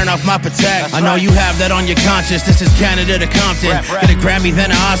glaring off my Patek. I know you have that on your conscience, this is Canada to Compton. Get a Grammy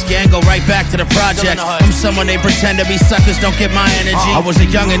then an Oscar and go right back to the project. I'm someone they pretend to be suckers, don't get my energy. I was a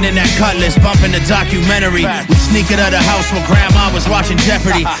youngin' in that Cutlass, bumping the documentary. We sneak it out of the house when grandma was watching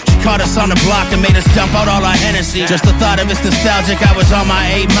Jeopardy. She caught us on the block and made us dump out all our Hennessy. Just the thought of it's nostalgic, I was on my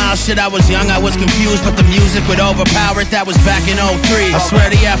 8 Mile. Shit, I was young, I was confused, but the music would overpower it. That was back in 03. I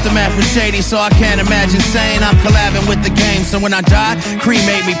swear the aftermath was shady, so I can't imagine saying I'm collabing with the game. So when I die,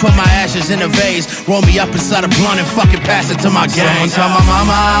 cremate me, put my ashes in a vase, roll me up inside a blunt and fucking pass it to my gang. Someone tell my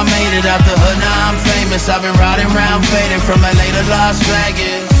mama I made it out the hood, now I'm famous. I've been riding around faded from LA to Las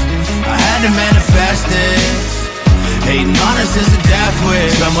Vegas. I had to manifest this. Hating on us is a death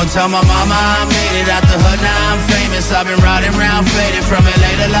wish. Someone tell my mama I made it out the hood, now I'm famous. I've been riding around faded from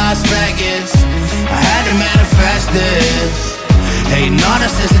LA to Las Vegas. I had to manifest this. Hating on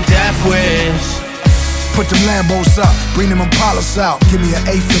us is a death wish. Put them Lambos up, bring them Impalas out. Give me an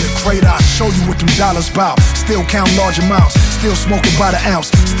eighth in the crate, I'll show you what them dollars bout. Still count large amounts, still smoking by the ounce.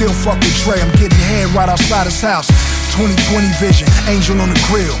 Still fuck with Trey, I'm getting head right outside his house. 20/20 vision, angel on the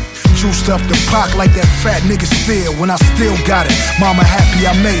grill. Juiced up the Pac like that fat nigga still. When I still got it, mama happy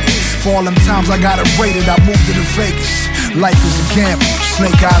I made it. For all them times I got it rated, I moved it to Vegas. Life is a gamble,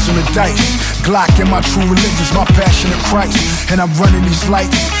 snake eyes on the dice. Glock and my true religion's my passion of Christ. And I'm running these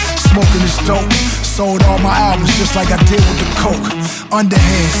lights, smoking this dope. Sold all my albums just like I did with the coke.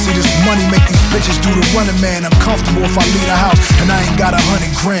 Underhand, see this money make these bitches do the running man. I'm comfortable if I leave the house and I ain't got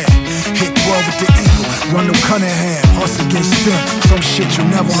 100 grand. Hit 12 with the Eagle, run them Cunningham. Hustle against them, some shit you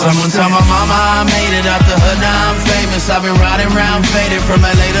never Someone understand. tell my mama I made it out the hood, now I'm famous. I've been riding around faded from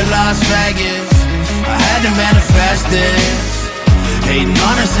LA to Las Vegas. I had to manifest this. Hating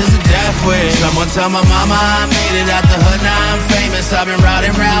on us is a death wish. Someone tell my mama I made it out the hood, now I'm famous. I've been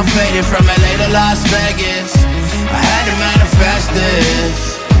riding around faded from LA to Las Vegas. I had to manifest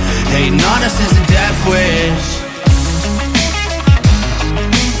this. Hating on us is a death wish.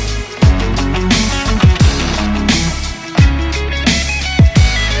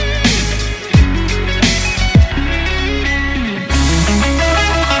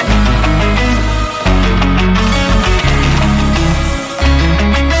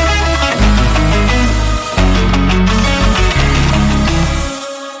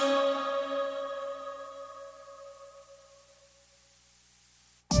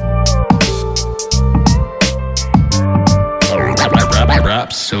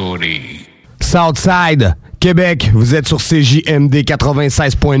 Rhapsody. Southside, Québec, vous êtes sur CJMD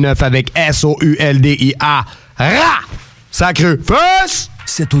 96.9 avec SOULDIA. Ra! Sacreux. Fus!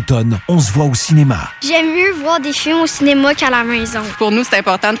 Cet automne, on se voit au cinéma. J'aime mieux voir des films au cinéma qu'à la maison. Pour nous, c'est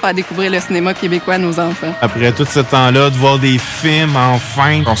important de faire découvrir le cinéma québécois à nos enfants. Après tout ce temps-là, de voir des films,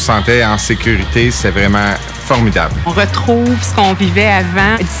 enfin, on se sentait en sécurité, c'est vraiment formidable. On retrouve ce qu'on vivait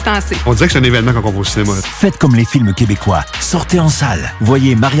avant, distancé. On dirait que c'est un événement quand on va au cinéma. Faites comme les films québécois. Sortez en salle.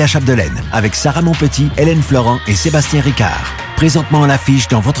 Voyez Maria Chapdelaine avec Sarah Monpetit, Hélène Florent et Sébastien Ricard. présentement à l'affiche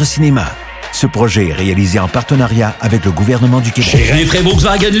dans votre cinéma. Ce projet est réalisé en partenariat avec le gouvernement du Québec. Chez Rinfraie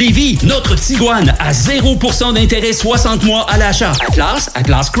Volkswagen Lévy, notre Tiguan à 0% d'intérêt 60 mois à l'achat.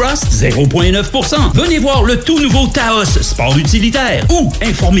 Atlas Cross, 0,9%. Venez voir le tout nouveau Taos, sport utilitaire. Ou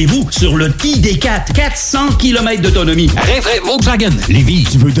informez-vous sur le ID4, 400 km d'autonomie. Rinfraie Volkswagen Lévy.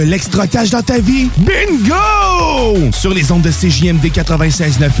 Tu veux de l'extra cash dans ta vie? Bingo! Sur les ondes de CJMD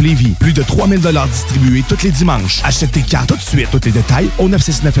 96.9 Lévis, plus de 3000 $ distribués tous les dimanches. Achète tes cartes tout de suite. Tous les détails au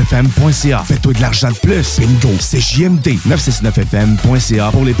 969fm.ca. Fais-toi de l'argent de plus. Bingo! CJMD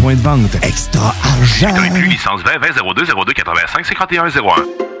 969fm.ca pour les points de vente. Extra argent! Plus licence 20 85 51 01.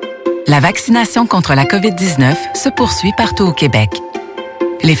 La vaccination contre la COVID-19 se poursuit partout au Québec.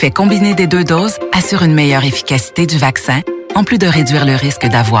 L'effet combiné des 2 doses assure une meilleure efficacité du vaccin, en plus de réduire le risque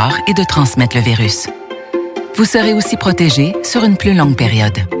d'avoir et de transmettre le virus. Vous serez aussi protégé sur une plus longue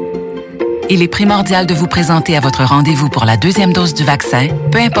période. Il est primordial de vous présenter à votre rendez-vous pour la 2e dose du vaccin,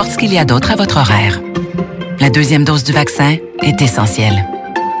 peu importe ce qu'il y a d'autre à votre horaire. La 2e dose du vaccin est essentielle.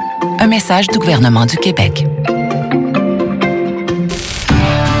 Un message du gouvernement du Québec.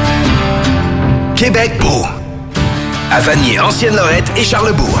 Québec beau. À Vanier, Ancienne-Lorette et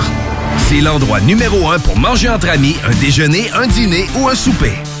Charlebourg. C'est l'endroit numéro 1 pour manger entre amis, un déjeuner, un dîner ou un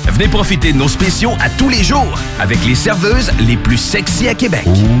souper. Venez profiter de nos spéciaux à tous les jours avec les serveuses les plus sexy à Québec.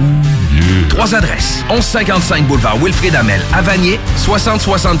 3 adresses. 1155 boulevard Wilfrid Hamel à Vanier,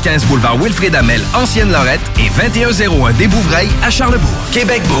 6075 boulevard Wilfrid Hamel, Ancienne-Lorette et 2101 des Bouvrailles à Charlebourg.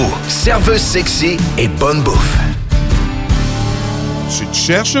 Québec beau, serveuse sexy et bonne bouffe. Tu te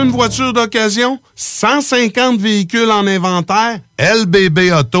cherches une voiture d'occasion? 150 véhicules en inventaire?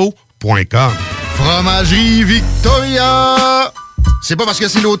 lbbauto.com. Fromagerie Victoria! C'est pas parce que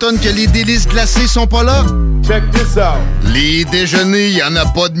c'est l'automne que les délices glacées sont pas là? Check this out! Les déjeuners, y en a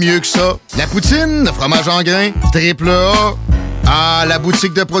pas de mieux que ça. La poutine, le fromage en grains, triple A. Ah, la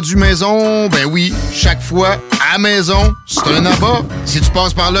boutique de produits maison, ben oui, chaque fois, à maison, c'est un abat. Si tu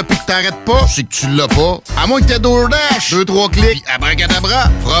passes par là pis que t'arrêtes pas, c'est que tu l'as pas. À moins que t'aies DoorDash, 2-3 clics, abracadabra,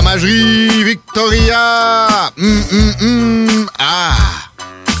 Fromagerie Victoria! Ah!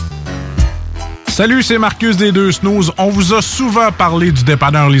 Salut, c'est Marcus des Deux Snooze. On vous a souvent parlé du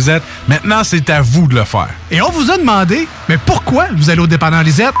dépanneur Lisette. Maintenant, c'est à vous de le faire. Et on vous a demandé, mais pourquoi vous allez au dépanneur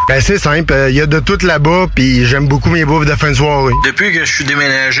Lisette? Ben c'est simple, il y a de tout là-bas, puis j'aime beaucoup mes bouffes de fin de soirée. Depuis que je suis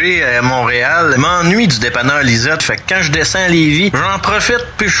déménagé à Montréal, je m'ennuie du dépanneur Lisette. Fait que quand je descends à Lévis, j'en profite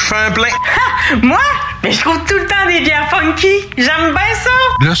puis je fais un plein. Ha! Moi? Mais je trouve tout le temps des bières funky. J'aime bien ça.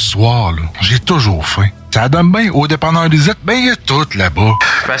 Le soir, là, j'ai toujours faim. Ça donne bien au dépanneur Lisette, ben il y a tout là-bas.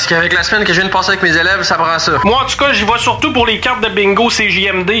 Parce qu'avec la semaine que je viens de passer avec mes élèves, ça prend ça. Moi, en tout cas, j'y vais surtout pour les cartes de bingo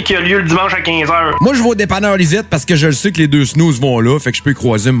CJMD qui a lieu le dimanche à 15h. Moi, je vais au dépanneur Lisette parce que je le sais que les deux snooze vont là, fait que je peux y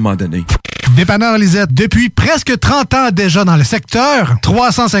croiser à un moment donné. Dépanneur Lisette, depuis presque 30 ans déjà dans le secteur,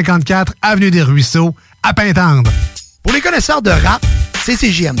 354 Avenue des Ruisseaux, à Pintendre. Pour les connaisseurs de rap, c'est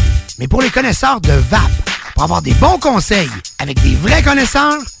CJMD. Mais pour les connaisseurs de vape, pour avoir des bons conseils avec des vrais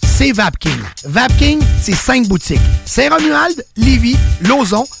connaisseurs, c'est Vapking. Vapking, c'est 5 boutiques. Saint-Romuald, Lévis,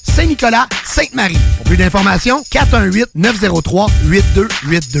 Lauson, Saint-Nicolas, Sainte-Marie. Pour plus d'informations,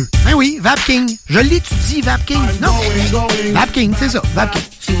 418-903-8282. Ben oui, Vapking. Je l'étudie, Vapking. Non, Vapking, c'est ça, Vapking.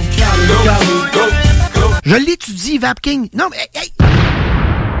 Je l'étudie, Vapking. Non, mais... Hey.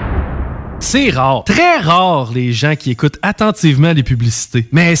 C'est rare, très rare, les gens qui écoutent attentivement les publicités.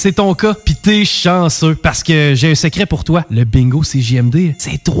 Mais c'est ton cas, pis t'es chanceux. Parce que j'ai un secret pour toi. Le bingo CJMD,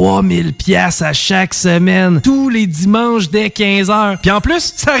 c'est 3000 piastres à chaque semaine. Tous les dimanches dès 15h. Puis en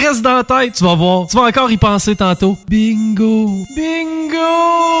plus, ça reste dans la tête, tu vas voir. Tu vas encore y penser tantôt. Bingo!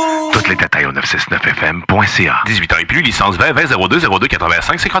 Bingo! Tous les détails au 969fm.ca. 18 ans et plus, licence 20 02 02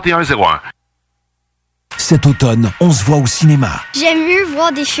 85 51 01. Cet automne, on se voit au cinéma. J'aime mieux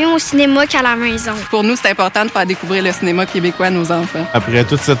voir des films au cinéma qu'à la maison. Pour nous, c'est important de faire découvrir le cinéma québécois à nos enfants. Après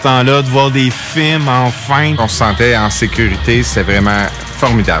tout ce temps-là, de voir des films, enfin, on se sentait en sécurité, c'est vraiment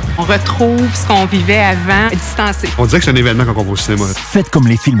formidable. On retrouve ce qu'on vivait avant, distancé. On dirait que c'est un événement quand on va au cinéma. Faites comme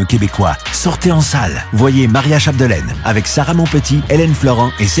les films québécois. Sortez en salle. Voyez Maria Chapdelaine avec Sarah Monpetit, Hélène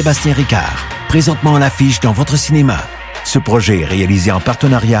Florent et Sébastien Ricard. Présentement à l'affiche dans votre cinéma. Ce projet est réalisé en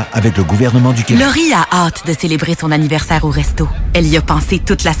partenariat avec le gouvernement du Québec. Laurie a hâte de célébrer son anniversaire au resto. Elle y a pensé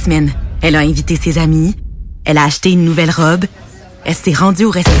toute la semaine. Elle a invité ses amis. Elle a acheté une nouvelle robe. Elle s'est rendue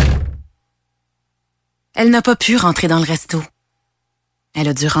au resto. Elle n'a pas pu rentrer dans le resto. Elle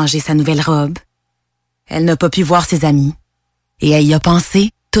a dû ranger sa nouvelle robe. Elle n'a pas pu voir ses amis. Et elle y a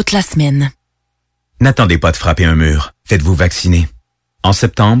pensé toute la semaine. N'attendez pas de frapper un mur. Faites-vous vacciner. En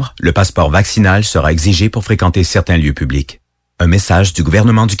septembre, le passeport vaccinal sera exigé pour fréquenter certains lieux publics. Un message du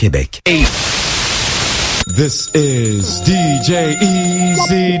gouvernement du Québec. This is DJ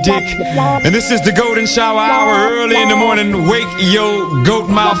Easy Dick, and this is the Golden Shower Hour. Early in the morning, wake your goat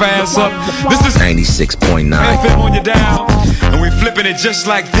mouth ass up. This is 96.9 FM on your dial, and we flipping it just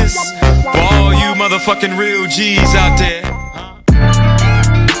like this for all you motherfucking real G's out there.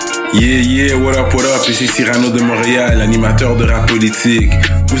 Yeah, what up, ici Cyrano de Montréal, animateur de rap politique.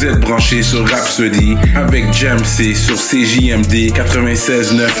 Vous êtes branchés sur Rhapsody avec Jamsey sur CJMD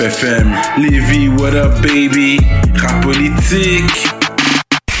 96.9 FM. Lévis, what up, baby? Rap politique.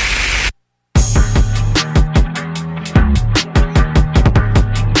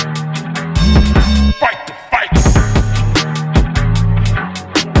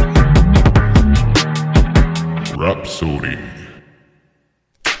 Rhapsody.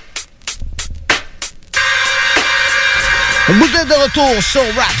 Vous êtes de retour sur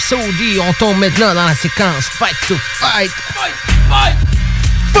Rhapsody. On tombe maintenant dans la séquence Fight to Fight.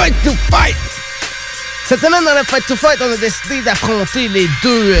 Fight to Fight. Cette semaine, dans le Fight to Fight, on a décidé d'affronter les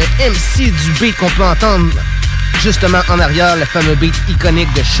deux MC du beat qu'on peut entendre justement en arrière, le fameux beat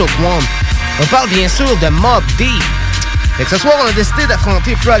iconique de Shook One. On parle bien sûr de Mobb Deep. Fait que ce soir, on a décidé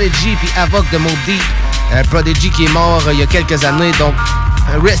d'affronter Prodigy puis Havoc de Mobb Deep. Prodigy qui est mort il y a quelques années, donc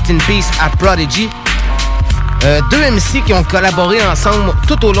rest in peace à Prodigy. Deux MC qui ont collaboré ensemble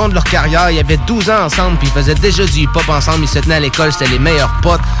tout au long de leur carrière. Ils avaient 12 ans ensemble, puis ils faisaient déjà du hip-hop ensemble. Ils se tenaient à l'école, c'était les meilleurs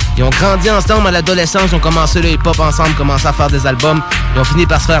potes. Ils ont grandi ensemble à l'adolescence, ils ont commencé le hip-hop ensemble, commencé à faire des albums. Ils ont fini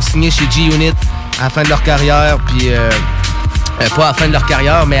par se faire signer chez G-Unit à la fin de leur carrière, puis pas à la fin de leur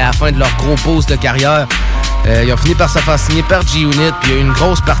carrière, mais à la fin de leur gros pause de carrière. Ils ont fini par se faire signer par G-Unit, puis il y a eu une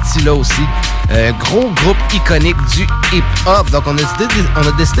grosse partie là aussi. Gros groupe iconique du hip-hop. Donc on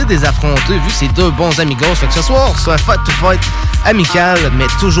a décidé de les affronter, vu que c'est deux bons amigos. Fait que ce soir, c'est un fight-to-fight amical, mais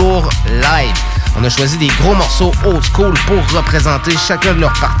toujours live. On a choisi des gros morceaux old school pour représenter chacun de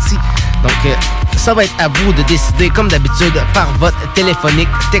leurs parties. Donc ça va être à vous de décider, comme d'habitude, par vote téléphonique,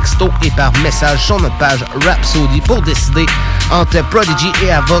 texto et par message sur notre page Rhapsody pour décider entre Prodigy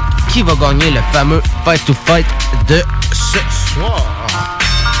et Havoc qui va gagner le fameux fight-to-fight de ce soir.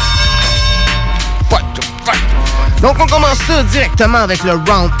 Donc on commence ça directement avec le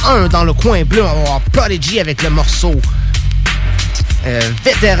round 1 dans le coin bleu. On va avoir Prodigy avec le morceau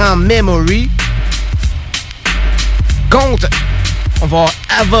Vétéran Memory. Contre, on va avoir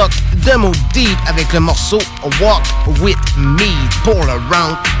Havoc de Mobb Deep avec le morceau Walk With Me pour le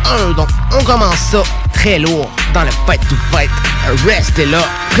round 1. Donc on commence ça très lourd dans le fight to fight. Restez là,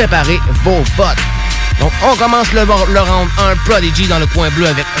 préparez vos votes. Donc on commence le round 1. Prodigy dans le coin bleu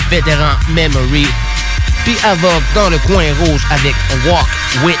avec Vétéran Memory. Puis Havoc dans le coin rouge avec Walk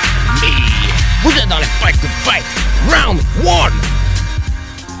With Me. Vous êtes dans le fight to fight. Round 1.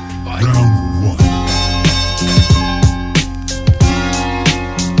 Round 1.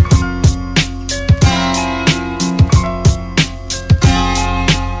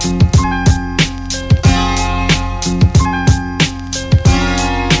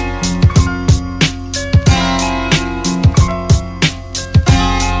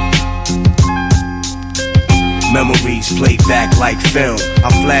 Memories play back like film. I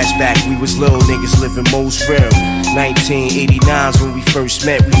flashback, we was little niggas living most real. 1989's when we first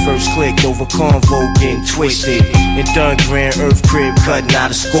met, we first clicked over convo getting twisted. In Dungran, Earth Crib, cutting out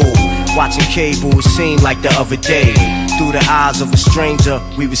of school. Watching cable, it seemed like the other day. Through the eyes of a stranger,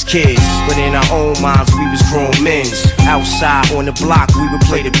 we was kids. But in our own minds, we was grown men. Outside on the block, we would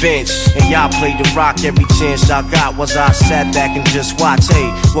play the bench. And y'all played the rock every chance y'all got. Was I sat back and just watch,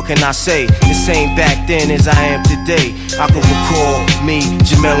 hey, what can I say? The same back then as I am today. I can recall me,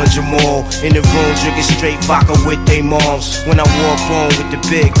 Jamel and Jamal in the room drinking straight vodka with they moms. When I wore on with the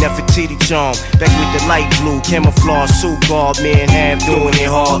big Nefertiti charm, back with the light blue camouflage suit, called me and half doing it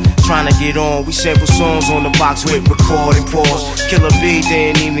hard, trying to get on. We sampled songs on the box with record and pause. Killer B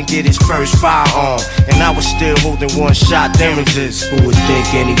didn't even get his first firearm, and I was still holding one shot damages. Who would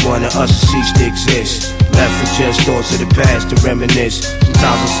think any one of us ceased to exist? Left with just thoughts of the past to reminisce.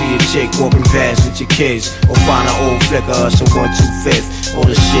 Sometimes I see a chick walking past with your kids, or find an old flick of us in 125th. All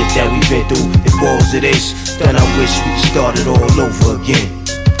the shit that we've been through, it boils to this. Then I wish we could start it all over again.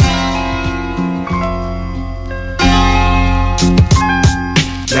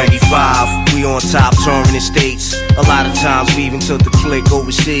 '95, we on top touring the States. A lot of times we even took the click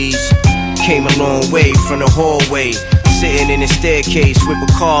overseas. Came a long way from the hallway, sitting in the staircase with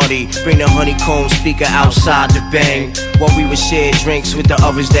Bacardi. Bring the honeycomb speaker outside to bang, while we would share drinks with the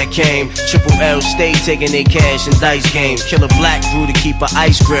others that came. Triple L stay taking their cash and dice games. Killer Black grew to keep an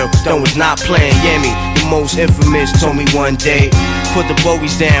ice grill, done was not playing Yemi. The most infamous told me one day, put the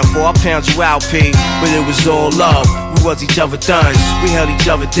bogies down before I pound you out, P. But it was all love. We was each other thuns. We held each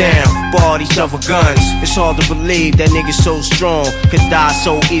other down, barred each other guns. It's hard to believe that niggas so strong could die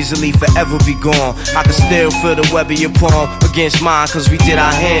so easily, forever be gone. I can still feel the web of your palm against mine, cause we did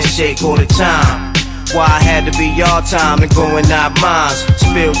our handshake all the time. Why I had to be your time and going out mine.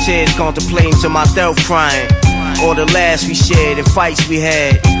 Spilled tears contemplating to my death crying. All the laughs we shared and fights we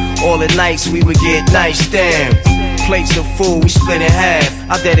had. All the nights we would get nightstand. Plates of food we split in half.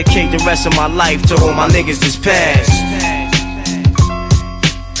 I dedicate the rest of my life to all my niggas that's passed.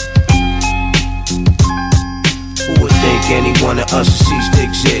 Who would think any one of us would cease to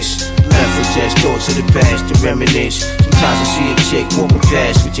exist? Left with just thoughts of the past to reminisce. Sometimes I see a chick walking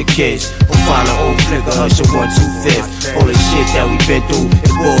past with your kids, or find an old flicker, Usher 1-2-5. All the shit that we been through,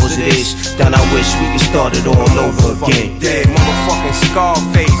 it boils to this. Then I wish we could start it all over again. Dead motherfucking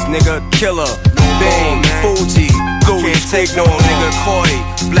Scarface, nigga, killer, Bang, Fuji, Louis, can't take no nigga, Koi,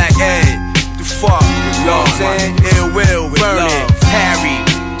 Black Ed, the fuck, you know what I'm saying? Ill Will, Vernon, Harry,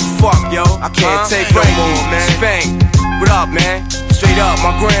 fuck yo, I can't take no more, man. Spank, what up, man? Straight up,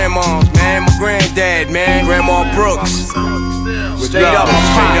 my grandma's, man, my granddad, man, Grandma Brooks. Straight up, my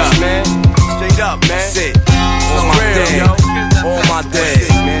pops, man. Straight up, man. Sit. All my dead, all my dead,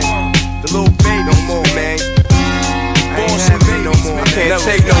 man. The little baby no more, man. Bullshit no more. I can't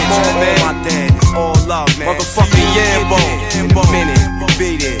take no more, man. All my dead, it's all love, man. Motherfucking Yambo, in a minute,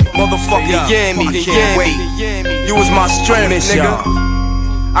 be there. Motherfucking Yammy, can't wait. You was my strength, nigga.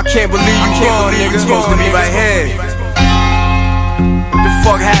 I can't believe you gone, nigga. You supposed to be right here. What the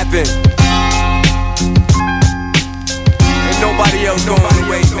fuck happened? Ain't nobody else going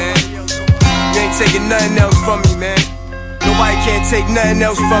away, man. You ain't taking nothing else from me, man. Nobody can't take nothing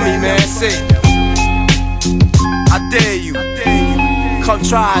else from me, man. Say, I dare you. Come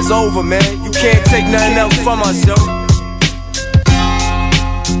try, it's over, man. You can't take nothing else from us, yo.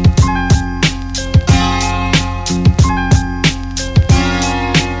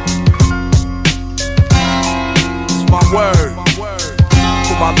 It's my word.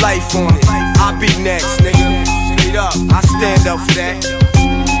 Put my life on it. I'll be next, nigga. Straight up, I stand up for that.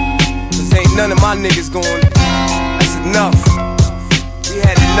 Cause ain't none of my niggas going. That's enough. We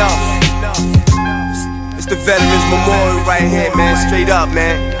had enough. It's the Veterans Memorial right here, man. Straight up,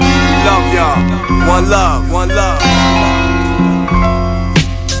 man. We love y'all. One love, one love.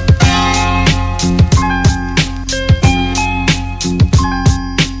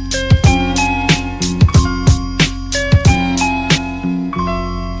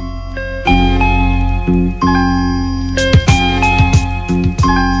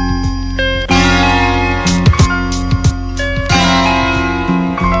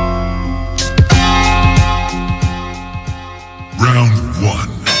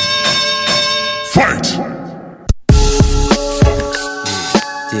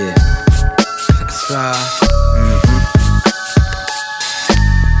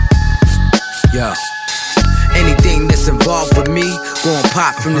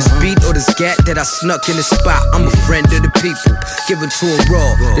 From this beat or this gat that I snuck in the spot, I'm a friend of the people, giving to them raw,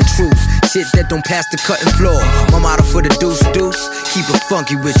 the truth, shit that don't pass the cutting floor. My motto for the deuce, keep it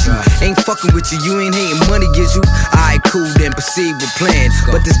funky with you. Ain't fucking with you, you ain't hating, money gives you. Alright, cool, then proceed with plan.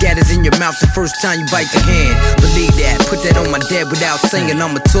 But this gat is in your mouth the first time you bite the hand. Believe that, put that on my dad without saying,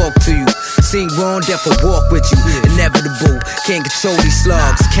 I'ma talk to you. Seen wrong, therefore walk with you. Inevitable, can't control these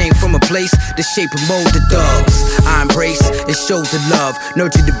slugs. Came from a place that shape and mold the thugs. I embrace and show the love,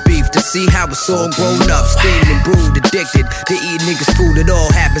 nurture the beef to see how it's all grown up. Stained and brewed, addicted to eat niggas' food. It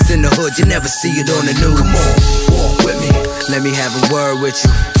all happens in the hood, you never see it on the news. Come on, walk with me. Let me have a word with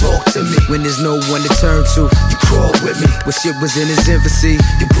you. Talk to me. When there's no one to turn to, you crawl with me. When shit was in its infancy,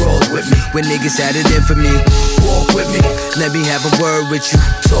 you brawled with me. When niggas had it in for me, walk with me. Let me have a word with you.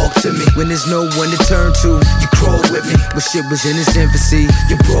 Talk to me. When there's no one to turn to, you crawl with me. When shit was in its infancy,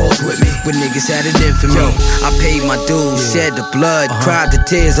 you brawled with me. When niggas had it in for me, I paid my dues, shed the blood, cried the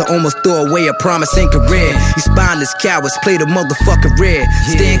tears. I almost threw away a promising career. You spineless cowards play the motherfucking red.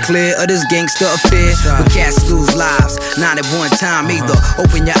 Stand clear of this gangster affair. When cats lose lives, not at one time either.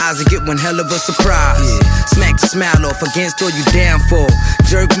 Open your eyes and get one hell of a surprise. Smack the smile off against all you down for.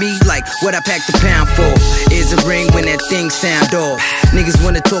 Jerk me like what I packed the pound for. Is a ring when that thing sound off. Niggas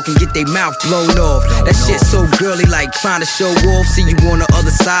wanna talk and get their mouth blown off. That shit so girly like trying to show off. See you on the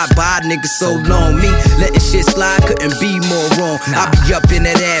other side by niggas so long. Me letting shit slide couldn't be more wrong. I be up in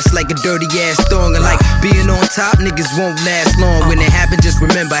that ass like a dirty ass thong. And like being on top, niggas won't last long. When it happen, just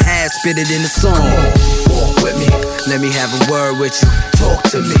remember how I spit it in the song. Walk with me, let me have a word with you. Talk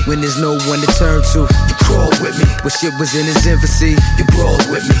to me when there's no one to turn to. You crawl with me when shit was in its infancy. You brawled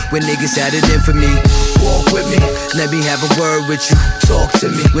with me when niggas had it in for me. Walk with me, let me have a word with you. Talk to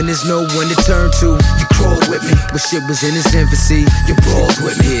me when there's no one to turn to. You crawled with me when shit was in its infancy. You brawled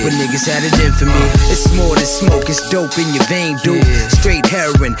with me when niggas had it in for me. It's more than smoke, it's dope in your vein, dude. Straight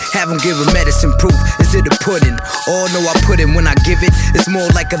heroin, have them give a medicine proof. Is it a pudding? Oh no, I put it when I give it. It's more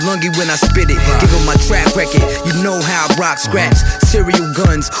like a lungie when I spit it. Give them my track record, you know how I rock scratch. Serial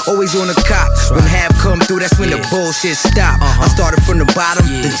guns, always on the cop. When half come through, that's when the bullshit stop. I started from the bottom,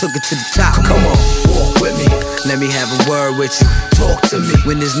 then took it to the top. Come on, walk with me, let me have a word with you. Talk to me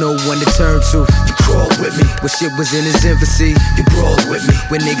when there's no one to turn to. You crawled with me when shit was in its infancy. You brawled with me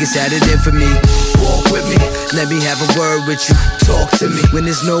when niggas had it in for me. Walk with me, let me have a word with you. Talk to me when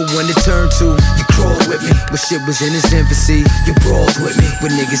there's no one to turn to. You crawled with me when shit was in its infancy. You brawled with me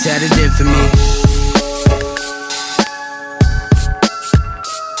when niggas had it in for me.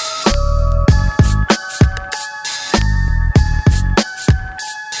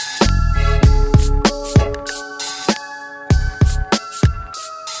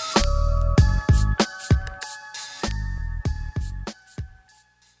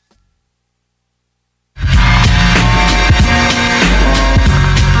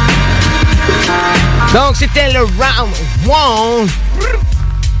 Donc, c'était le round 1.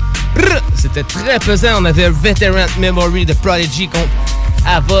 C'était très pesant. On avait Veteran Memory de Prodigy contre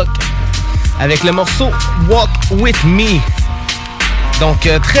Avoc avec le morceau Walk With Me. Donc,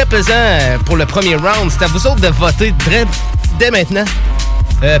 très pesant pour le premier round. C'est à vous autres de voter dès maintenant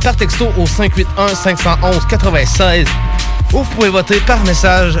par texto au 581-511-96 ou vous pouvez voter par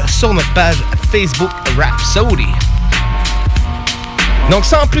message sur notre page Facebook Rhapsody. Donc,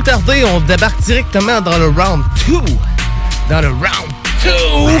 sans plus tarder, on débarque directement dans le round 2. Dans le round 2,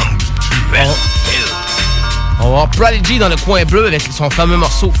 on va avoir Prodigy dans le coin bleu avec son fameux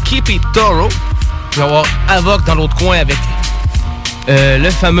morceau Keep It Thorough. Puis on va avoir Avoc dans l'autre coin avec le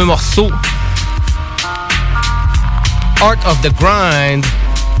fameux morceau Art of the Grind.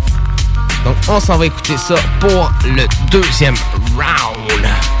 Donc, on s'en va écouter ça pour le deuxième round.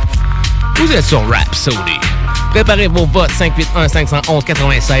 Vous êtes sur Rhapsody. Préparez vos votes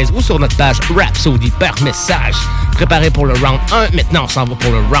 581-511-96 ou sur notre page Rhapsody par message. Préparez pour le round 1. Maintenant, on s'en va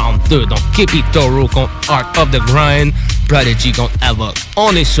pour le round 2. Donc, Keep It Thorough contre Art of the Grind. Prodigy contre Avoc.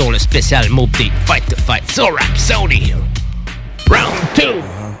 On est sur le spécial Mob Deep Fight to Fight sur Rhapsody. Round 2.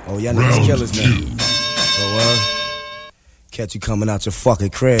 Oh, y'all niggas killers, man. So, catch you coming out your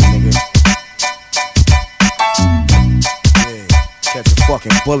fucking crib, nigga. Yeah, catch a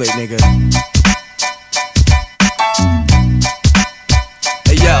fucking bullet, nigga.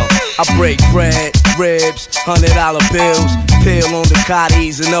 Yo, I break bread, ribs, $100 bills, pill on the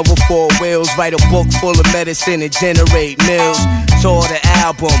cotties and other 4 wheels, write a book full of medicine and generate mills. Tour the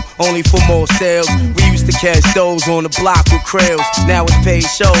album, only for more sales. We used to catch those on the block with krills. Now it's paid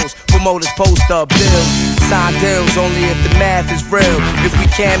shows, promoters post up bills. Sign deals only if the math is real. If we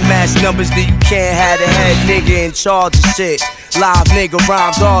can't match numbers, then you can't have the head nigga in charge of shit. Live nigga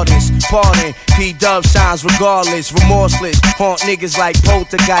rhymes artists, pardon. P-Dub shines regardless, remorseless. Haunt niggas like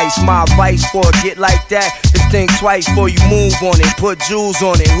poltergeist. My advice for a get like that is think twice before you move on it. Put jewels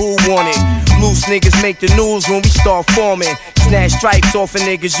on it, who want it? Loose niggas make the news when we start forming. Snatch stripes off of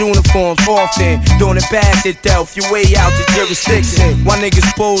niggas' uniforms often. Doing it bad to Delph, your way out to jurisdiction. Why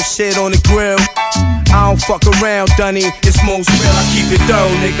niggas bullshit on the grill? I don't fuck around, Dunny. It's most real, I keep it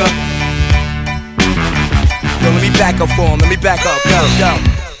thorough, nigga. Yo, let me back up for him, let me back up, yo.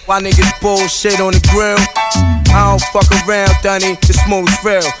 Why niggas bullshit on the grill? I don't fuck around, Dunny, it's most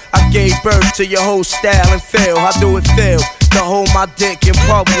real. I gave birth to your whole style and feel. How do it feel? To hold my dick in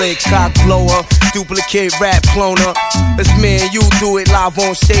public, cock blower, duplicate rap cloner. Let's me and you do it live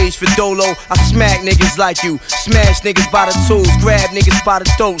on stage for Dolo. I smack niggas like you, smash niggas by the tools, grab niggas by the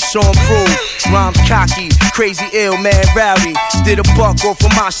throat, show 'em prove. Rhymes cocky, crazy ill, man rowdy. Did a buck off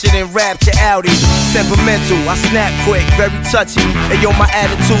of my shit and rap to Audi. Temperamental, I snap quick, very touchy. And yo, my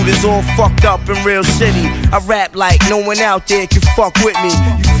attitude is all fucked up and real shitty. I rap like no one out there can fuck with me.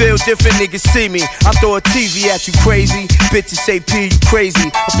 You feel different, niggas see me. I throw a TV at you crazy. Bitches say P, you crazy.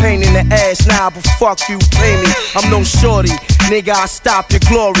 A pain in the ass, nah, but fuck you, pay me. I'm no shorty, nigga, I stop your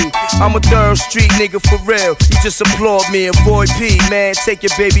glory. I'm a third street nigga for real. You just applaud me, avoid P, man. Take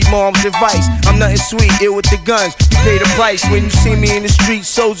your baby mom's advice. I'm nothing sweet, ill with the guns. You pay the price when you see me in the street,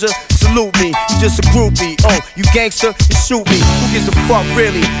 soldier. Salute me, you just a groupie. Oh, you gangster, you shoot me. Who gives a fuck,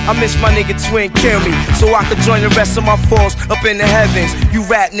 really? I miss my nigga Twin, kill me, so I could join the rest of my foes up in the heavens. You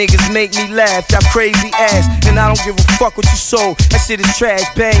rap niggas make me laugh, that crazy ass, and I don't give a fuck what you sold. That shit is trash,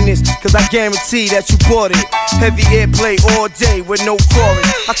 bang this, cause I guarantee that you bought it. Heavy airplay all day with no chorus.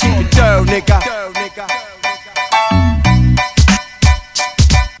 I keep it thorough, nigga.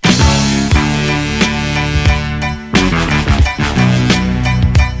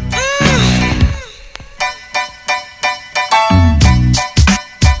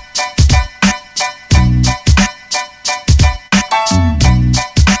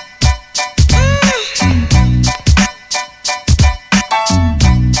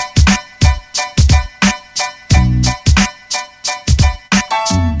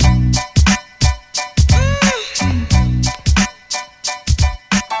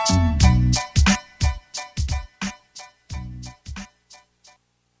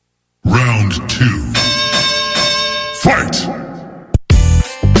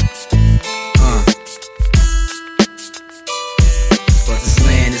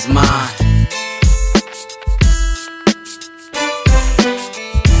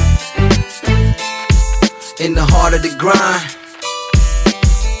 In the heart of the grind.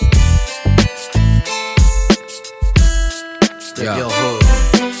 Yo, hood.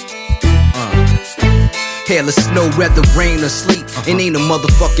 Hairless snow, weather, rain or sleet. And ain't a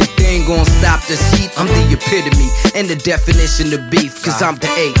motherfucking thing gon' stop this heat. I'm the epitome and the definition of beef. Cause I'm the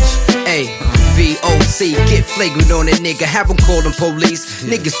H-A-V-O-C. Get flagrant on a nigga, have them callin' police.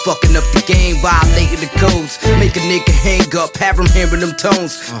 Niggas fucking up the game, violating the codes. Make a nigga hang up, have him hearing them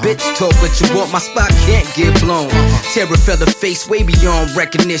tones. Bitch talk what you want, my spot can't get blown. Terror fella face way beyond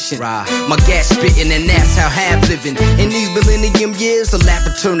recognition. My gas spittin' and that's how have living. In these millennium years, a laugh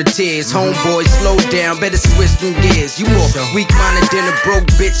and turn to tears. Homeboy, slow down, better switch them gears. You more weak-minded than a broke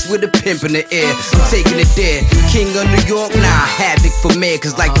bitch with a pimp in the air. I'm taking it there. King of New York, nah, havoc for mayor.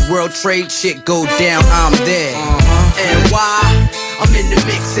 Cause like the world trade shit go down, I'm there. And why? I'm in the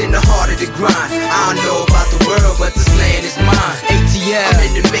mix, in the heart of the grind. I don't know about the world, but this land is mine. ATL. I'm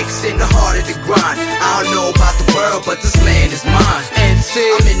in the mix, in the heart of the grind. I don't know about the world, but this land is mine. NC.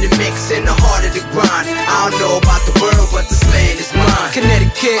 I'm in the mix, in the heart of the grind. I don't know about the world, but this land is mine.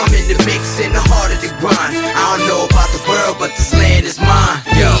 Connecticut. I'm in the mix, in the heart of the grind. I don't know about the world, but this land is mine.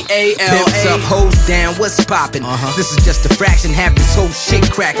 Yo, pimps up, hoes down, what's poppin'? This is just a fraction, have this whole shit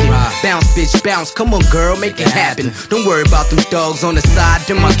crackin'. Bounce, bitch, bounce, come on girl, make it happen. Don't worry about them dogs on the side,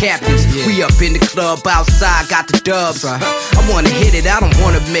 them my captains. We up in the club, outside, got the dubs. I wanna hit it, I don't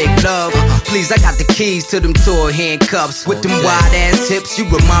wanna make love. Please, I got the keys to them toy handcuffs. With them wide ass hips, you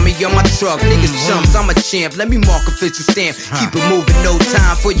remind me of my truck. Niggas chumps, I'm a champ, let me mark official stamp. Keep it moving, no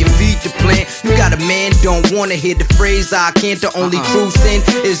time for your feet to plant. You got a man, don't wanna hear the phrase I can't. The only true sin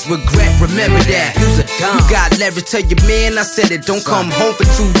is regret, remember that. You got leverage, tell your man I said it. Don't come home for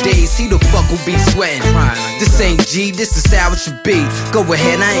 2 days, he the fuck will be sweating. This ain't G, this is how it should be. Go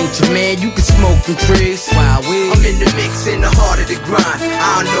ahead, I ain't your man, you can smoke them trees. I'm in the mix, in the heart of the grind.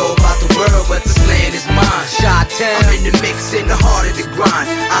 I don't know about the world, but this land is mine. Chi-town. I'm in the mix, in the heart of the grind.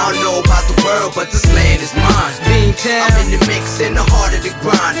 I don't know about the world, but this land is mine. Beantown. I'm in the mix, in the heart of the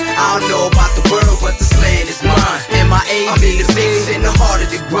grind. I don't know about the world, but this land is mine. M.I.A. I'm in the mix, in the heart of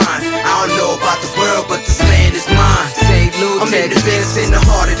the grind. I don't know about the world, but this land is mine. St. Louis, I'm in the mix, in the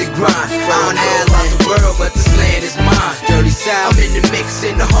heart of the grind. I don't know about the world, but this land is mine. Dirty South. I'm in the mix,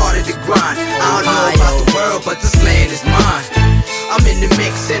 in the heart of the grind. I don't know about the world, but this land is mine. I'm in the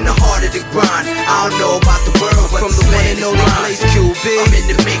mix, in the heart of the grind. I don't know about the world, but this land is mine. I'm in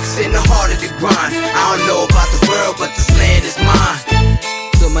the mix, in the heart of the grind. I don't know about the world, but this land is mine.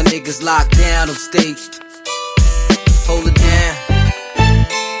 So my niggas locked down upstate. Hold it down.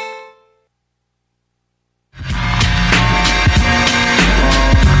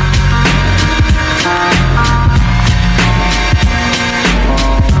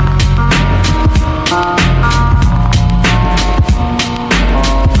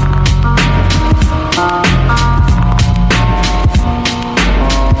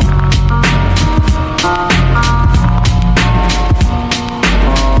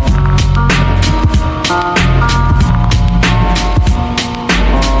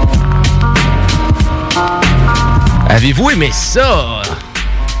 Avez-vous aimé ça?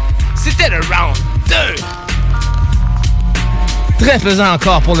 C'était le round 2. Très pesant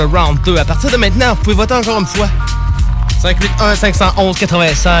encore pour le round 2. À partir de maintenant, vous pouvez voter encore une fois.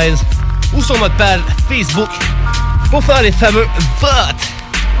 581-511-96 ou sur notre page Facebook pour faire les fameux votes.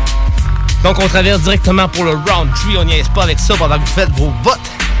 Donc, on traverse directement pour le round 3. On n'y est pas avec ça pendant que vous faites vos votes.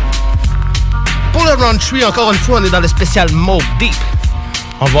 Pour le round 3, encore une fois, on est dans le spécial Mobb Deep.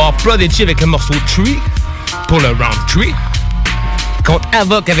 On va avoir Prodigy avec le morceau Tree pour le round 3. Contre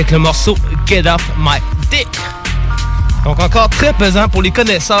Havoc avec le morceau Get Off My Dick. Donc encore très pesant pour les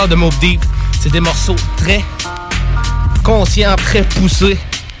connaisseurs de Mobb Deep. C'est des morceaux très conscients, très poussés,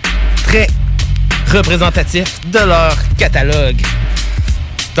 très représentatifs de leur catalogue.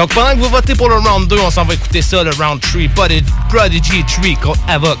 Donc pendant que vous votez pour le round 2, on s'en va écouter ça, le round 3. Prodigy 3 contre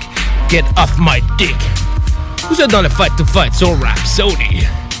Havoc. Get Off My Dick. Vous êtes dans le Fight to Fight sur Rhapsody.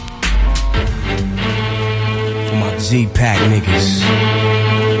 For my G-Pack niggas.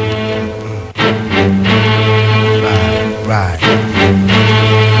 Right.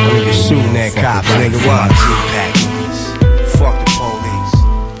 My niggas shooting at cops, nigga. Why? G-Pack niggas. Fuck the police.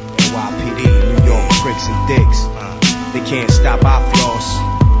 NYPD, New York pricks and dicks. They can't stop our floss.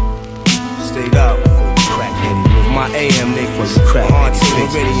 Stayed up before we crack-headed. With my AM niggas, my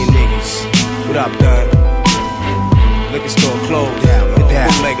Meridian niggas. What up, Dunn? Liquor store closed.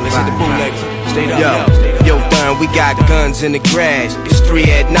 Bootlegger, let's hit the bootlegger. Stayed up, yo, Dunn, we got guns in the grass. It's 3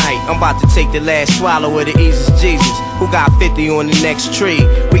 at night. I'm about to take the last swallow of the Eases Jesus. Who got 50 on the next tree?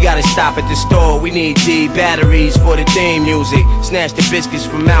 We gotta stop at the store. We need D batteries for the theme music. Snatch the biscuits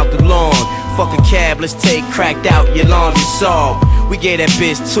from out the lawn. Fuck a cab, let's take cracked out your laundry solved. We gave that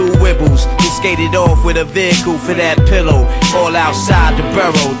bitch 2 wibbles and skated off with a vehicle for that pillow. All outside the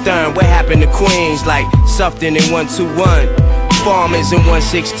borough. Dunn, what happened to Queens? Like Sufton and 121. Farmers in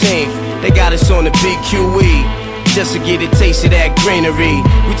 116th. They got us on the BQE. Just to get a taste of that greenery.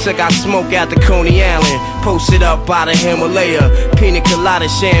 We took our smoke out to Coney Island. Posted up by the Himalaya. Pina colada,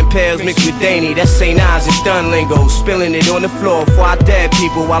 champagnes mixed with Danny. That's St. Ives and Dunn lingo. Spilling it on the floor for our dead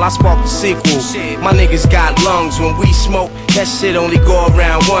people while I spark the sequel. My niggas got lungs when we smoke. That shit only go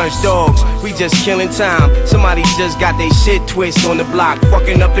around once, dogs. We just killing time. Somebody just got they shit twist on the block.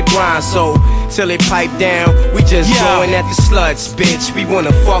 Fucking up the grind, so till it pipe down. We just going at the sluts, bitch. We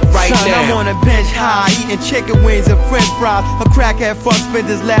wanna fuck right Son, now. I'm on a bench high, eating chicken wings and french fries. A crackhead fuck spent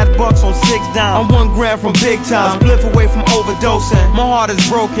his last bucks on 6 down. I'm 1 gram from big time, spliff away from overdosing. My heart is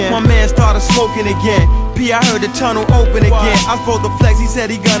broken, my man started smoking again. P, I heard the tunnel open again. I spoke to Flex, he said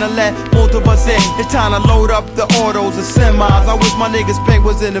he gonna let most of us in. It's time to load up the autos and semis. I wish my niggas paint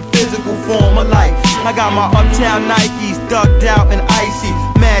was in the physical form of life. I got my Uptown Nikes ducked out and icy.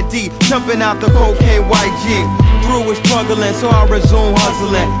 Mad D, jumping out the cocaine white G. Through was struggling, so I resume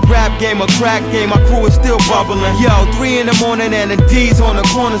hustling. Rap game, a crack game, my crew is still bubbling. Yo, 3 in the morning and the D's on the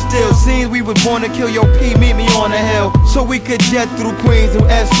corner still. Seems we was born to kill your P, meet me on the hill. So we could jet through Queens with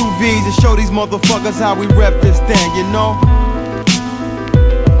SUVs and show these motherfuckers how we rep this thing, you know?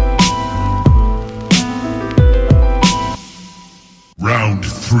 Round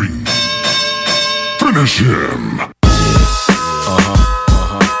 3. Finish him.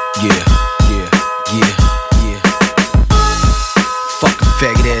 Fucking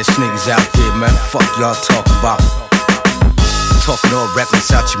faggot ass niggas out there, man. Fuck y'all talking about. Talking all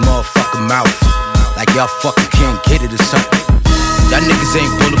reckless out your motherfucking mouth. Like y'all fucking can't get it or something. Y'all niggas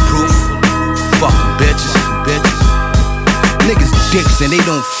ain't bulletproof. Fucking bitches. Niggas dicks and they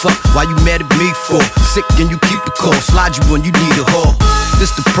don't fuck. Why you mad at me for? Sick and you keep the call. Slide you when you need a haul. This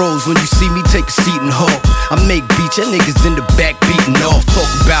the pros when you see me take a seat and haul. I make beats, y'all niggas in the back beating off. Talk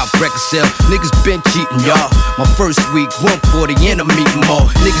about record sale, niggas been cheating, y'all. My first week, 140 and I'm meeting all.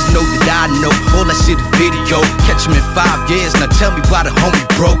 Niggas know that I know, all that shit is video. Catch them in 5 years, now tell me why the homie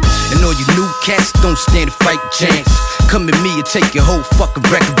broke. And all you new cats don't stand a fighting chance. Come at me and take your whole fucking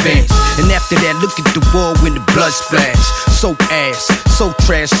record bands. And after that, look at the wall when the blood splash. So ass, so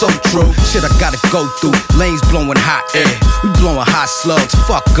trash, so true. Shit I gotta go through, lanes blowing hot air. We blowing hot slugs,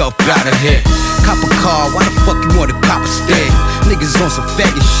 fuck up out of here. Cop a car, why the fuck you wanna cop a stare? Niggas on some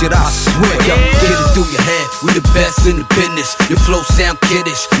faggot shit, I swear. Yo, get it through your head, we the best in the business. Your flow sound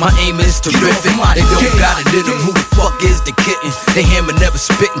kiddish, my aim is terrific. They don't got it in them, who the fuck is the kitten? They hammer never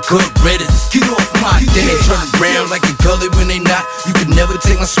spittin', good riddance. Get off my dick. Then they turn around like a gully when they not. You could never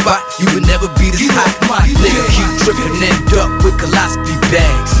take my spot, you would never be this hot. Nigga keep trippin', end up with colostomy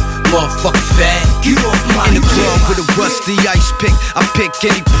bags. Motherfucker fag. Get off my in the club with a rusty ice pick. I pick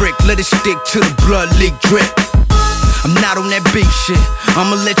any prick, let it stick to the blood leak drip. I'm not on that big shit.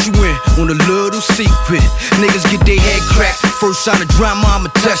 I'ma let you in on a little secret. Niggas get their head cracked. First sign of drama,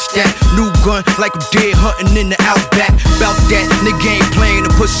 I'ma touch that. New gun like a deer hunting in the outback. Bout that, nigga ain't playing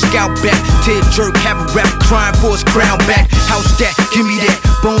to push a scout back. Tear jerk, have a rap crying for his crown back. House that, give me that.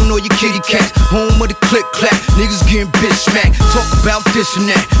 Bone or your kitty cat. Home of the click clap. Niggas getting bitch smacked. Talk about this and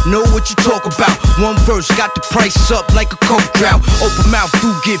that. Know what you talk about. One verse got the price up like a coke drought. Open mouth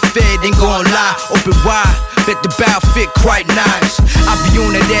do get fed, ain't gon' lie. Open wide, bet the bow fit quite nice. I be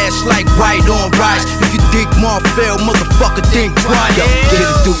on that ass like white on rice. If you think Marfell, motherfucker, think twice. Yo, get it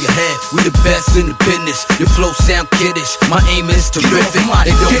through your head, we the best in the business. Your flow sound kiddish, my aim is terrific.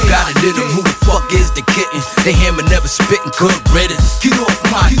 They don't got it in them, who the fuck is the kitten? They hammer never spittin', good riddance. Get off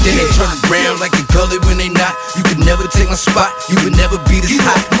my dick. Then they turn around like the gully when they not. You could never take my spot, you would never be this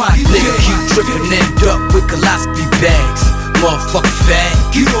hot. Nigga keep trippin', end up with colostomy bags. Motherfucker fag.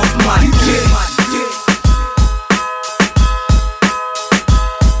 Get off my dick.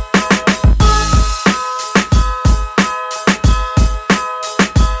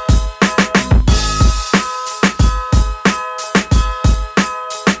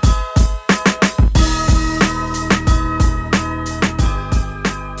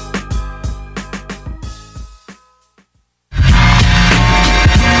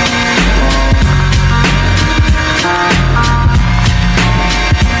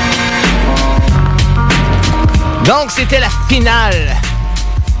 Donc, c'était la finale.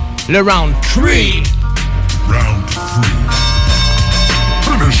 Le round 3. Round 3.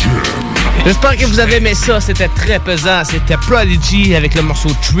 Finish him. J'espère que vous avez aimé ça. C'était très pesant. C'était Prodigy avec le morceau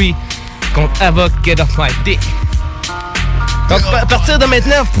 3 contre Avoc, Get Off My Dick. Donc, à partir de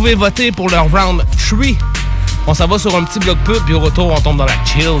maintenant, vous pouvez voter pour le round 3. On s'en va sur un petit bloc pub, puis au retour, on tombe dans la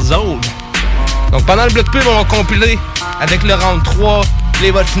chill zone. Donc, pendant le bloc pub, on va compiler avec le round 3,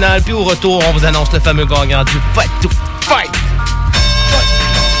 les votes finales, puis au retour, on vous annonce le fameux gagnant du Fight to Fight.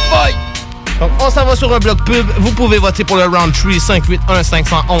 Fight. Donc, on s'en va sur un bloc pub. Vous pouvez voter pour le round 3,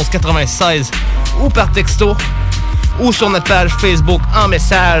 581-511-96, ou par texto, ou sur notre page Facebook en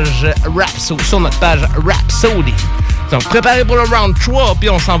message Rhapsody, sur notre page Rhapsody. Donc, préparez pour le round 3, puis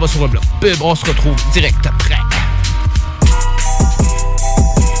on s'en va sur un bloc pub. On se retrouve direct après.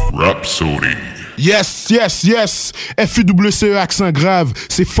 Rhapsody. Yes, yes, yes. FUWCE accent grave,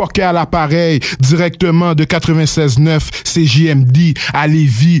 c'est fucké à l'appareil. Directement de 96.9 CJMD à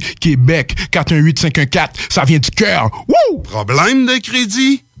Lévis, Québec. 418-514, ça vient du cœur. Wouh! Problème de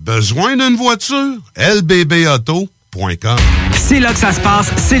crédit? Besoin d'une voiture? LBBauto.com. C'est là que ça se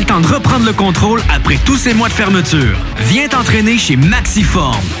passe, c'est le temps de reprendre le contrôle après tous ces mois de fermeture. Viens t'entraîner chez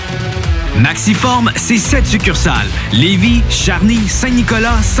Maxiform. Maxiform, c'est 7 succursales. Lévis, Charny,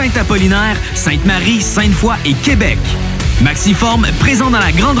 Saint-Nicolas, Saint-Apollinaire, Sainte-Marie, Sainte-Foy et Québec. Maxiform, présent dans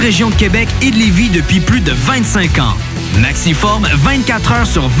la grande région de Québec et de Lévis depuis plus de 25 ans. Maxiform, 24 heures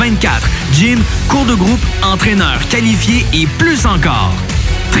sur 24. Gym, cours de groupe, entraîneur qualifié et plus encore.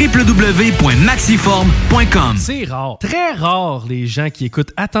 www.maxiform.com. C'est rare, très rare, les gens qui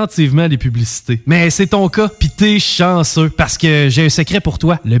écoutent attentivement les publicités. Mais c'est ton cas, pis t'es chanceux, parce que j'ai un secret pour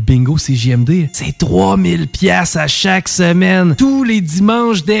toi. Le bingo CJMD, c'est 3000 pièces à chaque semaine, tous les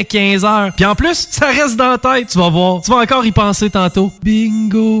dimanches dès 15h. Puis en plus, ça reste dans la tête, tu vas voir. Tu vas encore y penser tantôt.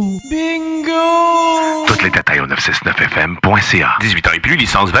 Bingo, bingo! Toutes les détails au 969fm.ca. 18 ans et plus,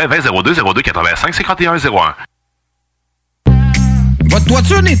 licence 20 02 02 85 51 01. Votre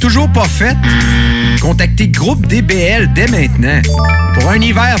toiture n'est toujours pas faite? Contactez Groupe DBL dès maintenant. Pour un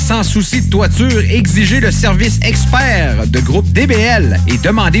hiver sans souci de toiture, exigez le service expert de Groupe DBL et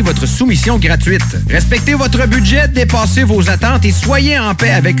demandez votre soumission gratuite. Respectez votre budget, dépassez vos attentes et soyez en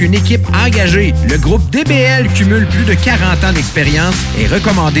paix avec une équipe engagée. Le Groupe DBL cumule plus de 40 ans d'expérience, est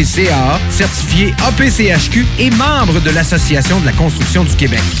recommandé CAA, certifié APCHQ et membre de l'Association de la construction du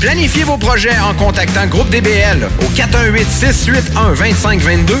Québec. Planifiez vos projets en contactant Groupe DBL au 418-681-2522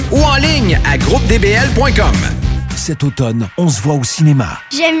 ou en ligne à groupedbl.com. Cet automne, on se voit au cinéma.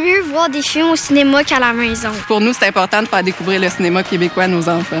 J'aime mieux voir des films au cinéma qu'à la maison. Pour nous, c'est important de faire découvrir le cinéma québécois à nos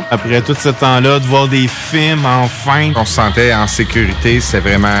enfants. Après tout ce temps-là, de voir des films, enfin, on se sentait en sécurité, c'est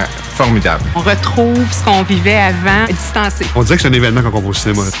vraiment formidable. On retrouve ce qu'on vivait avant, distancé. On dirait que c'est un événement quand on va au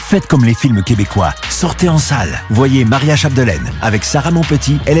cinéma. Faites comme les films québécois. Sortez en salle. Voyez Maria Chapdelaine avec Sarah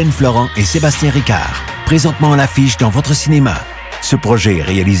Monpetit, Hélène Florent et Sébastien Ricard. Présentement à l'affiche dans votre cinéma. Ce projet est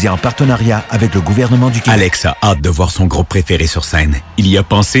réalisé en partenariat avec le gouvernement du Québec. Alex a hâte de voir son groupe préféré sur scène. Il y a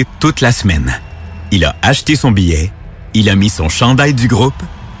pensé toute la semaine. Il a acheté son billet, il a mis son chandail du groupe,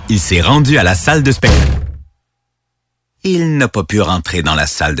 il s'est rendu à la salle de spectacle. Il n'a pas pu rentrer dans la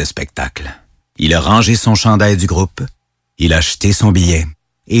salle de spectacle. Il a rangé son chandail du groupe, il a acheté son billet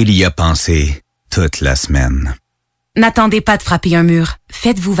et il y a pensé toute la semaine. N'attendez pas de frapper un mur.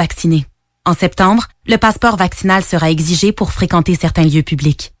 Faites-vous vacciner. En septembre, le passeport vaccinal sera exigé pour fréquenter certains lieux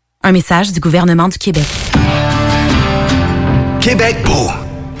publics. Un message du gouvernement du Québec. Québec beau.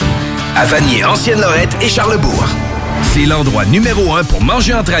 À Vanier, Ancienne-Lorette et Charlebourg. C'est l'endroit numéro 1 pour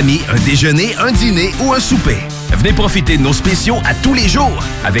manger entre amis, un déjeuner, un dîner ou un souper. Venez profiter de nos spéciaux à tous les jours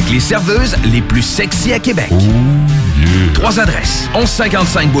avec les serveuses les plus sexy à Québec. Dieu. 3 adresses.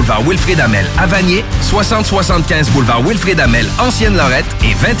 1155 boulevard Wilfrid Hamel à Vanier, 6075 boulevard Wilfrid Hamel, Ancienne-Lorette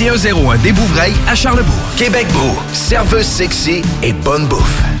et 2101 des Bouvrailles à Charlebourg. Québec Beau, serveuse sexy et bonne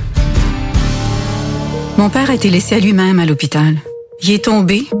bouffe. Mon père a été laissé à lui-même à l'hôpital. Il est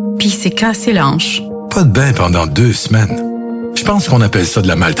tombé, puis il s'est cassé la hanche. Pas de bain pendant 2 semaines. Je pense qu'on appelle ça de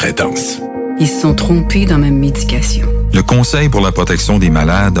la maltraitance. Ils se sont trompés dans ma médication. Le Conseil pour la protection des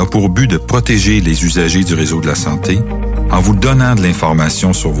malades a pour but de protéger les usagers du réseau de la santé en vous donnant de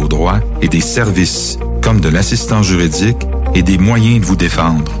l'information sur vos droits et des services comme de l'assistance juridique et des moyens de vous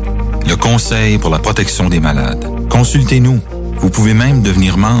défendre. Le Conseil pour la protection des malades. Consultez-nous. Vous pouvez même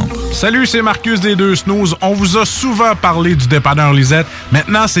devenir membre. Salut, c'est Marcus des Deux Snooze. On vous a souvent parlé du dépanneur Lisette.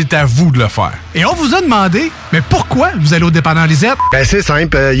 Maintenant, c'est à vous de le faire. Et on vous a demandé, mais pourquoi vous allez au dépanneur Lisette? Ben c'est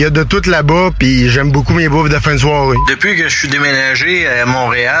simple, il y a de tout là-bas, puis j'aime beaucoup mes bouffes de fin de soirée. Depuis que je suis déménagé à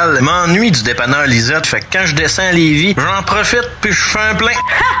Montréal, je m'ennuie du dépanneur Lisette. Fait que quand je descends à Lévis, j'en profite puis je fais un plein.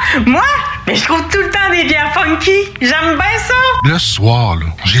 Ha! Moi? Mais je trouve tout le temps des bières funky. J'aime bien ça. Le soir, là,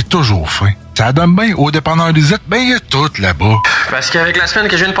 j'ai toujours faim. Ça donne bien au dépanneur Lisette, ben il y a tout là-bas. Parce qu'avec la semaine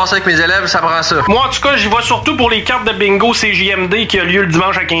que je viens de passer avec mes élèves, ça prend ça. Moi, en tout cas, j'y vais surtout pour les cartes de bingo CJMD qui a lieu le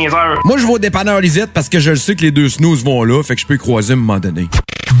dimanche à 15h. Moi, je vais au dépanneur Lisette parce que je le sais que les deux snooze vont là, fait que je peux y croiser à un moment donné.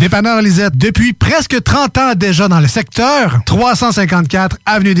 Dépanneur Lisette, depuis presque 30 ans déjà dans le secteur, 354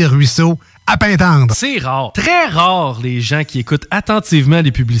 Avenue des Ruisseaux, à Pintendre. C'est rare, très rare, les gens qui écoutent attentivement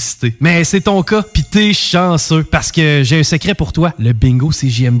les publicités. Mais c'est ton cas, pis t'es chanceux. Parce que j'ai un secret pour toi. Le bingo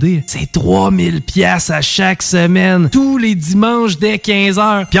CJMD, c'est 3000 pièces à chaque semaine. Tous les dimanches dès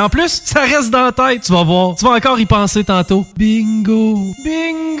 15h. Puis en plus, ça reste dans la tête, tu vas voir. Tu vas encore y penser tantôt. Bingo!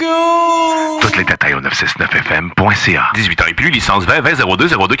 Bingo! Toutes les détails au 969fm.ca. 18 ans et plus, licence 20 02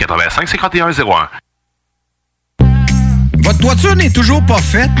 02 85 51 01. Votre toiture n'est toujours pas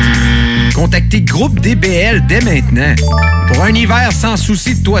faite? Contactez Groupe DBL dès maintenant. Pour un hiver sans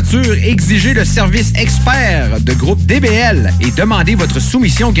souci de toiture, exigez le service expert de Groupe DBL et demandez votre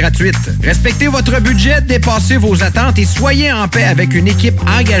soumission gratuite. Respectez votre budget, dépassez vos attentes et soyez en paix avec une équipe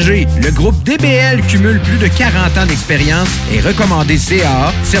engagée. Le Groupe DBL cumule plus de 40 ans d'expérience et recommandé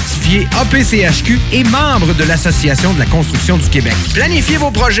CAA, certifié APCHQ et membre de l'Association de la construction du Québec. Planifiez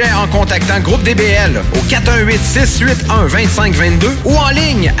vos projets en contactant Groupe DBL au 418-681-2522 ou en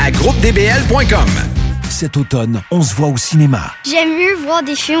ligne à groupedbl.com. Cet automne, on se voit au cinéma. J'aime mieux voir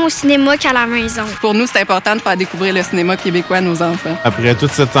des films au cinéma qu'à la maison. Pour nous, c'est important de faire découvrir le cinéma québécois à nos enfants. Après tout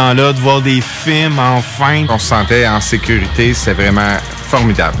ce temps-là, de voir des films, enfin, on se sentait en sécurité, c'est vraiment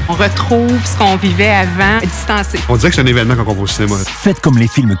formidable. On retrouve ce qu'on vivait avant, distancé. On dirait que c'est un événement quand on va au cinéma. Faites comme les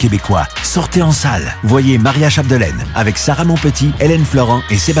films québécois. Sortez en salle. Voyez Maria Chapdelaine avec Sarah Monpetit, Hélène Florent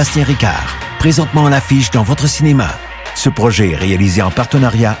et Sébastien Ricard. Présentement à l'affiche dans votre cinéma. Ce projet est réalisé en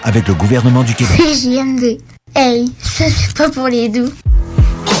partenariat avec le gouvernement du Québec. CJMD. Hey, ça c'est pas pour les doux.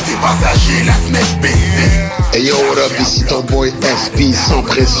 Côté passager, la fenêtre baissée. Hey yo, what up, ici ton boy SP, sans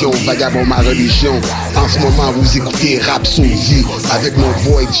pression, vagabond ma religion. En ce moment, vous écoutez Rhapsody avec mon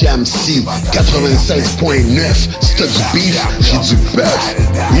boy Jamc, 96.9. Si t'as du beef, j'ai du bœuf.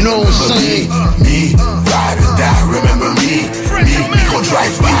 You know what I'm saying? Me, ride or die, remember me. Me, go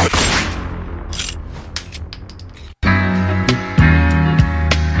drive by.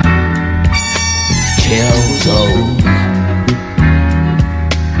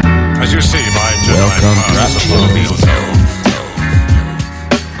 As you see, my welcome to Rhapsody.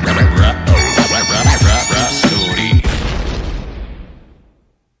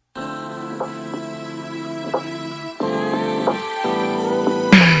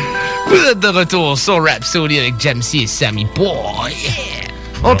 Vous êtes de retour sur Rhapsody avec Jamc et Sammy Boy.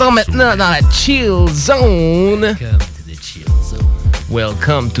 On tombe maintenant dans la chill zone.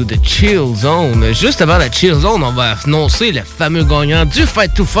 Welcome to the chill zone. Juste avant la chill zone, on va annoncer le fameux gagnant du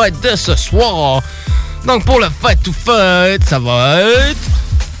Fight to Fight de ce soir. Donc pour le Fight to Fight, ça va être...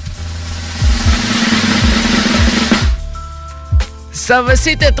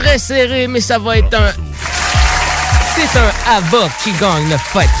 C'était très serré, mais ça va être un... C'est un Avoc qui gagne le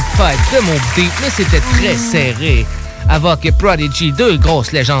Fight to Fight de mon beat, mais c'était très serré. Avoc et Prodigy, deux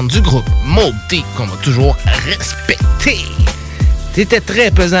grosses légendes du groupe Mobb Deep qu'on va toujours respecter. C'était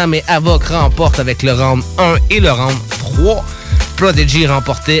très pesant, mais Avoc remporte avec le round 1 et le round 3. Prodigy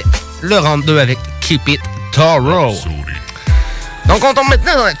remportait le round 2 avec Keep It Thorough. Donc on tombe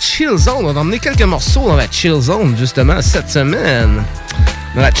maintenant dans la chill zone. On va emmener quelques morceaux dans la chill zone, justement, cette semaine.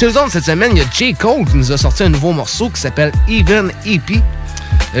 Dans la chill zone, cette semaine, il y a J. Cole qui nous a sorti un nouveau morceau qui s'appelle Even EP.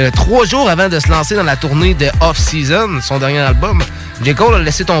 3 jours avant de se lancer dans la tournée de Off-Season, son dernier album, J. Cole a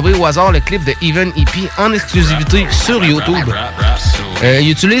laissé tomber au hasard le clip de Even EP en exclusivité sur YouTube. Il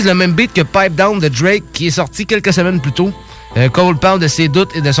utilise le même beat que Pipe Down de Drake qui est sorti quelques semaines plus tôt. Cole parle de ses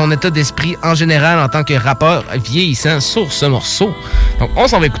doutes et de son état d'esprit en général en tant que rappeur vieillissant sur ce morceau. Donc on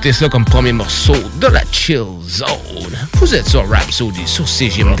s'en va écouter ça comme premier morceau de la Chill Zone. Vous êtes sur Rhapsody sur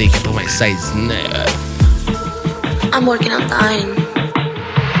CJMD 96.9. I'm working on dying.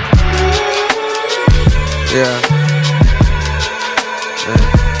 Yeah.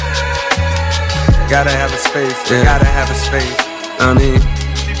 Gotta have a space, yeah. Gotta have a space. I mean,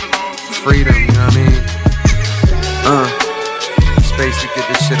 freedom, you know what I mean? Space to get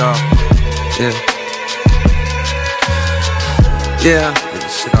this shit off. Yeah. Yeah. Get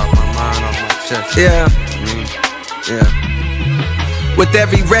this shit off my mind, off my chest. Yeah. Yeah. With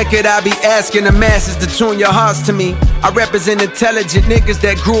every record I be asking the masses to tune your hearts to me. I represent intelligent niggas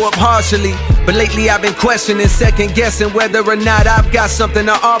that grew up harshly. But lately I've been questioning, second guessing whether or not I've got something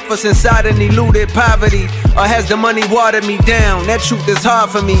to offer since I done eluded poverty. Or has the money watered me down? That truth is hard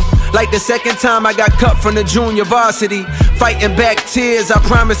for me. Like the second time I got cut from the junior varsity. Fighting back tears, I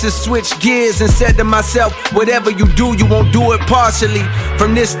promised to switch gears and said to myself, whatever you do, you won't do it partially.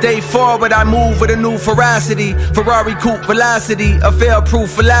 From this day forward, I move with a new ferocity. Ferrari coupe velocity, a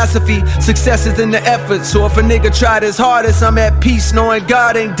fail-proof philosophy. Success is in the effort, so if a nigga tried his hardest, I'm at peace knowing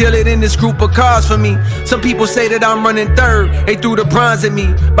God ain't dealing in this group of cars for me. Some people say that I'm running third, they threw the bronze at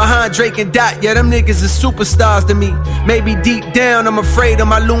me. Behind Drake and Dot, yeah, them niggas is superstars to me. Maybe deep down, I'm afraid of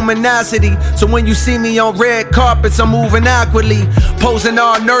my luminosity. So when you see me on red carpets, I'm moving awkwardly. Posing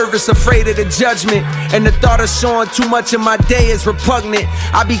all nervous, afraid of the judgment. And the thought of showing too much of my day is repugnant.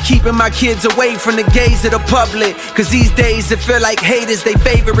 I be keeping my kids away from the gaze of the public. Cause these days it feel like haters, they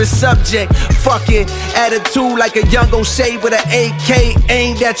favorite subject. Fuck it, attitude like a young O'Shea with an AK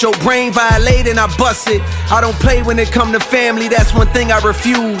aimed at your brain, violating, I bust it. I don't play when it come to family, that's one thing I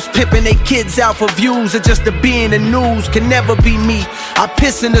refuse. Pipping they kids out for views or just to be in the news can never be me. I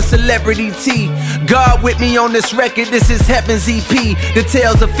piss in the celebrity tea. God with me on this record, this is Heaven's EP. The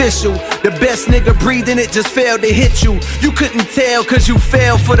tale's official, the best nigga breathing it just failed to hit you. You couldn't tell cause you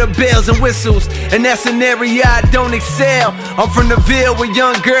fell for the bells and whistles. And that's an area I don't excel. I'm from the Ville where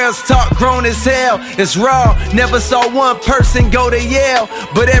young girls talk grown as hell. It's raw, never saw one person go to Yale.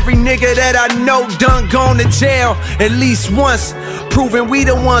 But every nigga that I know done gone to jail at least once. Proving we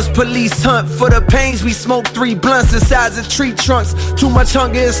the ones police hunt for the pains. We smoke 3 blunts the size of tree trunks. Too much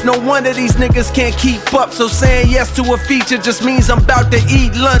hunger, it's no wonder these niggas can't keep up. So saying yes to a feature just means I'm about to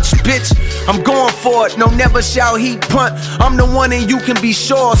eat lunch, bitch. I'm going for it, no never shall he punt. I'm the one and you can be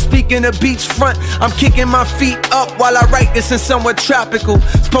sure. Speaking of beachfront, I'm kicking my feet up while I write this in somewhere tropical.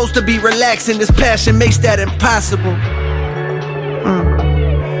 Supposed to be relaxing, this passion makes that impossible.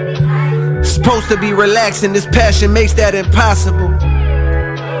 Supposed to be relaxing, this passion makes that impossible.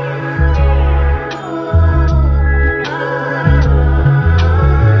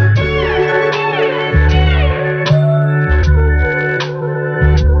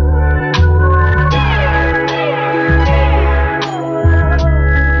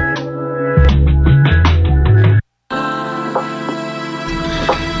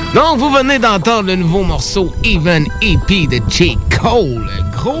 Donc, vous venez d'entendre le nouveau morceau Even EP de J. Cole.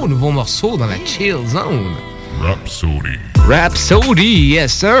 Gros nouveau morceau dans la Chill Zone. Rhapsody,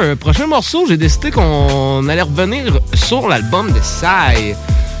 yes sir. Prochain morceau, j'ai décidé qu'on allait revenir sur l'album de Psy.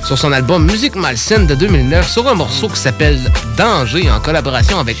 Sur son album Musique Malsaine de 2009, sur un morceau qui s'appelle Danger, en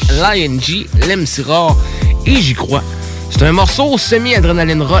collaboration avec l'ING, l'MC Rare et J'y crois. C'est un morceau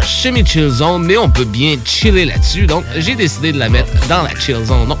semi-adrénaline rush, semi-chill zone, mais on peut bien chiller là-dessus, donc j'ai décidé de la mettre dans la chill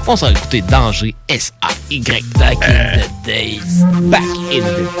zone. Donc on s'en va écouter Danger, S-A-Y, Back in the Days. Back in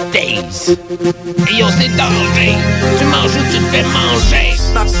the Days. Et yo, c'est Danger, tu manges ou tu te fais manger?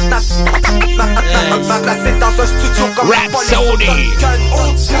 Rhapsody.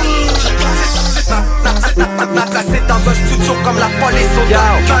 Placé dans un studio comme la police au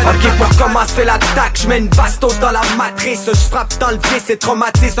ok, pour commencer l'attaque, je mets une bastos dans la matrice. Je frappe dans le pied, c'est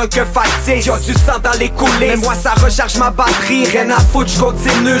traumatise un que fatigue. Y'a du sang dans les coulisses, mais moi ça recharge ma batterie. Rien à foutre, je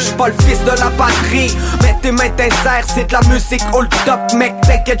continue, j'suis pas le fils de la patrie. Mets tes mains t'insères, c'est de la musique hold top. Mec,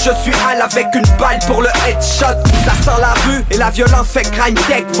 t'inquiète, je suis hal avec une balle pour le headshot. Ça sent la rue et la violence fait crime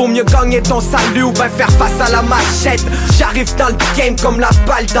tech. Vaut mieux gagner ton salut ou ben faire face à la machette. J'arrive dans le game comme la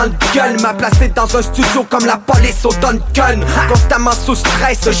balle dans le gueule. M'a placé dans dans un studio comme la police au Duncan. Constamment sous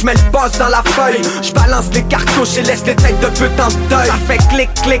stress, je mets le boss dans la feuille. Je balance les cartouches et laisse les têtes de pute en deuil. Ça fait clic,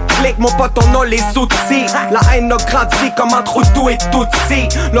 clic, clic, mon pote on a les outils. La haine a grandi comme entre Roudou et Tootsie.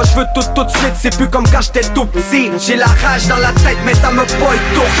 Là je veux tout de suite, c'est plus comme quand j'étais tout petit. J'ai la rage dans la tête mais ça me pas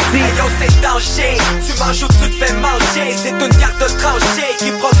étourdi. Hey yo c'est danger, tu manges ou tu te fais manger. C'est une carte tranchée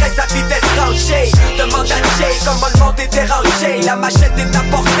qui progresse à vitesse rangée. Demande à Jay comment le monde est dérangé. La machette est à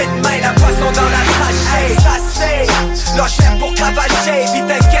portée de main, la poisson dans la trachée. Ça c'est, là je fais pour cravacher. Puis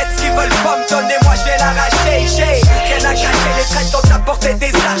t'inquiète, ce qu'ils veulent pas me donner, moi je vais l'arracher. J'ai rien à cacher, les traits sont à portée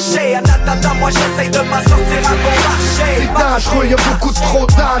des archers. En attendant moi j'essaye de m'en sortir à bon marché. C'est dangereux, y'a beaucoup trop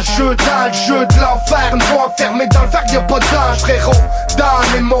d'enjeux dans le jeu de l'enfer. Une fois enfermé dans le fer, y'a pas d'ange frérot. Dans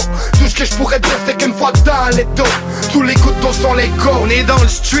les mots, tout ce que je pourrais dire c'est qu'une fois dans les dos, tous les couteaux sont légaux. On est dans le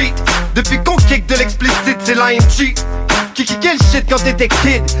street, depuis qu'on kick de l'explicite c'est l'IMG. Quel shit quand t'étais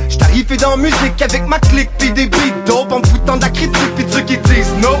kid. J'suis arrivé dans la musique avec ma clique pis des beats dope. En me foutant de la critique pis de ceux qui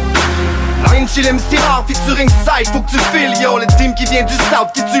disent no. l'IMG l'MC rare featuring side. Faut que tu files yo, le team qui vient du south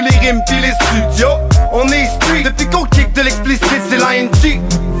qui tue les rimes pis les studios. On est street, depuis qu'on kick de l'explicite c'est l'IMG.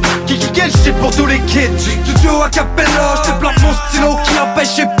 Quel shit pour tous les kids. Studio a cappella, j'te plante mon stylo qui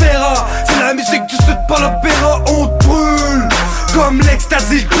empêche Pera. C'est la musique du sud pas l'opéra, on te brûle comme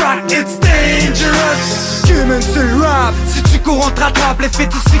l'ecstasy crack, it's dangerous. Human c'est rap, si tu cours on te rattrape, l'effet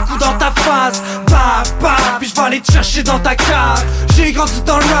de 6 coups dans ta face. Bah bah, puis j'vais aller te chercher dans ta cave. J'ai grandi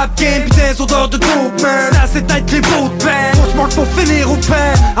dans le rap game, pis des odeurs de dope man. Là c'est tête les beaux de peine, on se manque pour finir au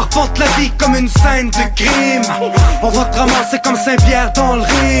pain. Arpente la vie comme une scène de crime. On va te ramasser comme Saint-Pierre dans le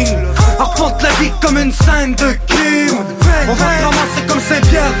ring. Arpente la vie comme une scène de crime. On va te ramasser comme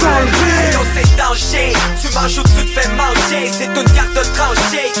Saint-Pierre dans le ring. Yo c'est danger, tu manges ou tu te fais manger. C'est une carte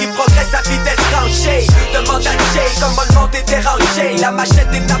tranchée qui progresse à vitesse rangée. Demande à Jay comment le monde est dérangé. La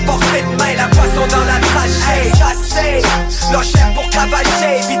machette est à portée de main, la poisson dans la trachée. Ça c'est, là j'fais pour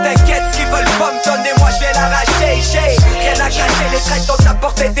cravacher. Puis t'inquiète, ce qu'ils veulent pas me donner, moi j'vais l'arracher. J'ai rien à cacher, les traits sont à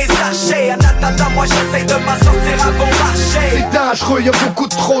portée des archers. En attendant, moi j'essaye de m'en sortir à bon marché. C'est dangereux, y'a beaucoup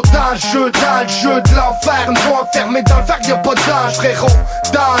trop d'enjeux dans le jeu de l'enfer. Une fois enfermé dans le fer, y'a pas d'ange frérot.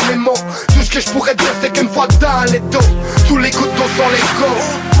 Dans les mots, tout ce que je pourrais dire c'est qu'une fois dans les dos, tous les couteaux sont légaux.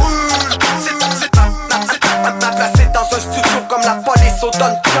 Ma place est dans un studio comme la police au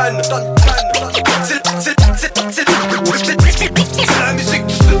Duncan. C'est la musique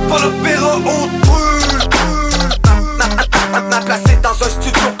du sud, pas l'opéra, on te brûle. Ma place est dans un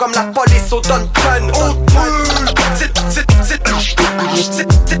studio comme la police au Duncan. On te brûle.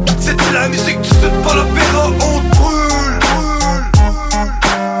 C'est la musique du sud, pas l'opéra, on te brûle.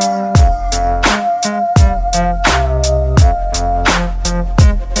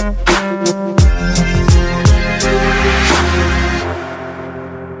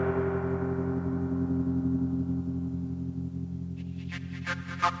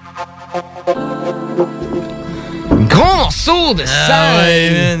 Gros morceau de ça! Ouais,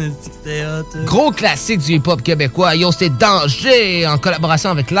 man, c'était hot. Gros classique du hip-hop québécois. Yo, c'était Danger en collaboration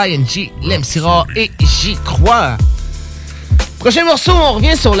avec l'ING, l'MC Rare et J'y crois. Prochain morceau, on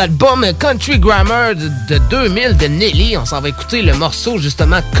revient sur l'album Country Grammar de 2000 de Nelly. On s'en va écouter le morceau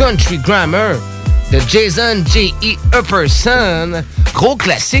justement Country Grammar de Jason J.E. Epperson. Gros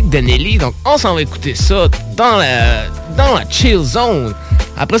classique de Nelly. Donc on s'en va écouter ça dans la chill zone.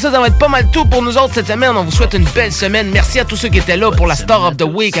 Après ça va être pas mal tout pour nous autres cette semaine. On vous souhaite une belle semaine. Merci à tous ceux qui étaient là pour la Star of the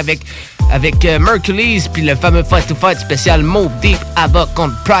Week avec Mercules puis le fameux Fight to Fight spécial Mobb Deep Ava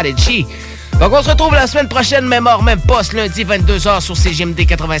contre Prodigy. Donc on se retrouve la semaine prochaine, même heure, même poste, lundi 22h sur CGMD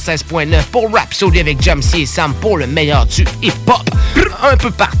 96.9 pour Rhapsody avec Jamsey et Sam pour le meilleur du hip-hop. Un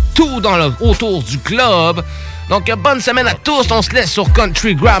peu partout autour du club. Donc bonne semaine à tous. On se laisse sur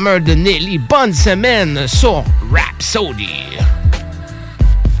Country Grammar de Nelly. Bonne semaine sur Rhapsody.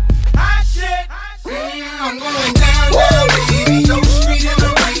 I'm going down, baby. Go street in the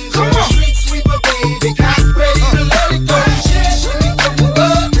rain. Come on. Street sweeper, baby. I'm ready to let it go. Shit me go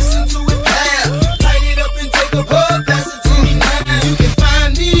up. Listen to it loud. Light it up and take a puff. Pass it to me now. You can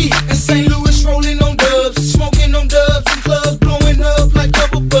find me in St. Louis rolling on dubs. Smoking on dubs in clubs. Blowing up like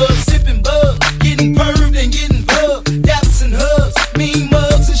bubble bugs. Sipping bub. Getting perved and getting bugged. Daps and hugs. Mean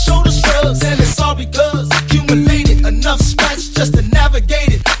mugs and shoulder shrugs. And it's all because accumulated enough scratch just to navigate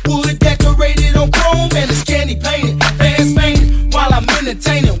it. Wood decorated on chrome and it's candy painted. Fans fainted while I'm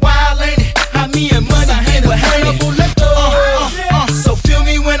entertaining. Wild ain't it? How me and money hand in hand. So feel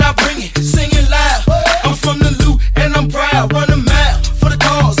me when I bring it. Sing it loud. I'm from the loot and I'm proud. Run a mile for the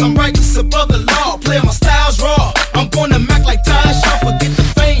cause. I'm righteous above the law. Play my styles raw. I'm born to Mac like Ty Shaw. Forget the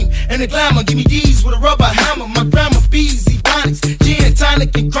fame and the glamour. Give me D's with a rubber hammer. My grandma bees, Ebonics, gin,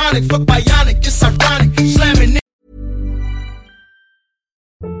 tonic, and chronic. Fuck bionic. It's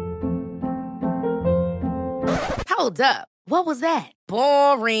Hold up. What was that?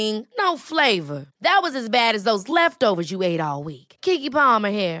 Boring. No flavor. That was as bad as those leftovers you ate all week. Keke Palmer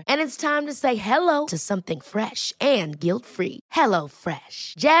here, and it's time to say hello to something fresh and guilt-free. Hello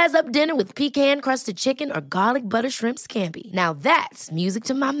Fresh. Jazz up dinner with pecan-crusted chicken or garlic butter shrimp scampi. Now that's music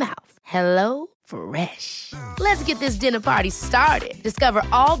to my mouth. Hello Fresh. Let's get this dinner party started. Discover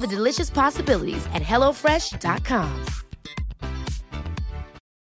all the delicious possibilities at HelloFresh.com.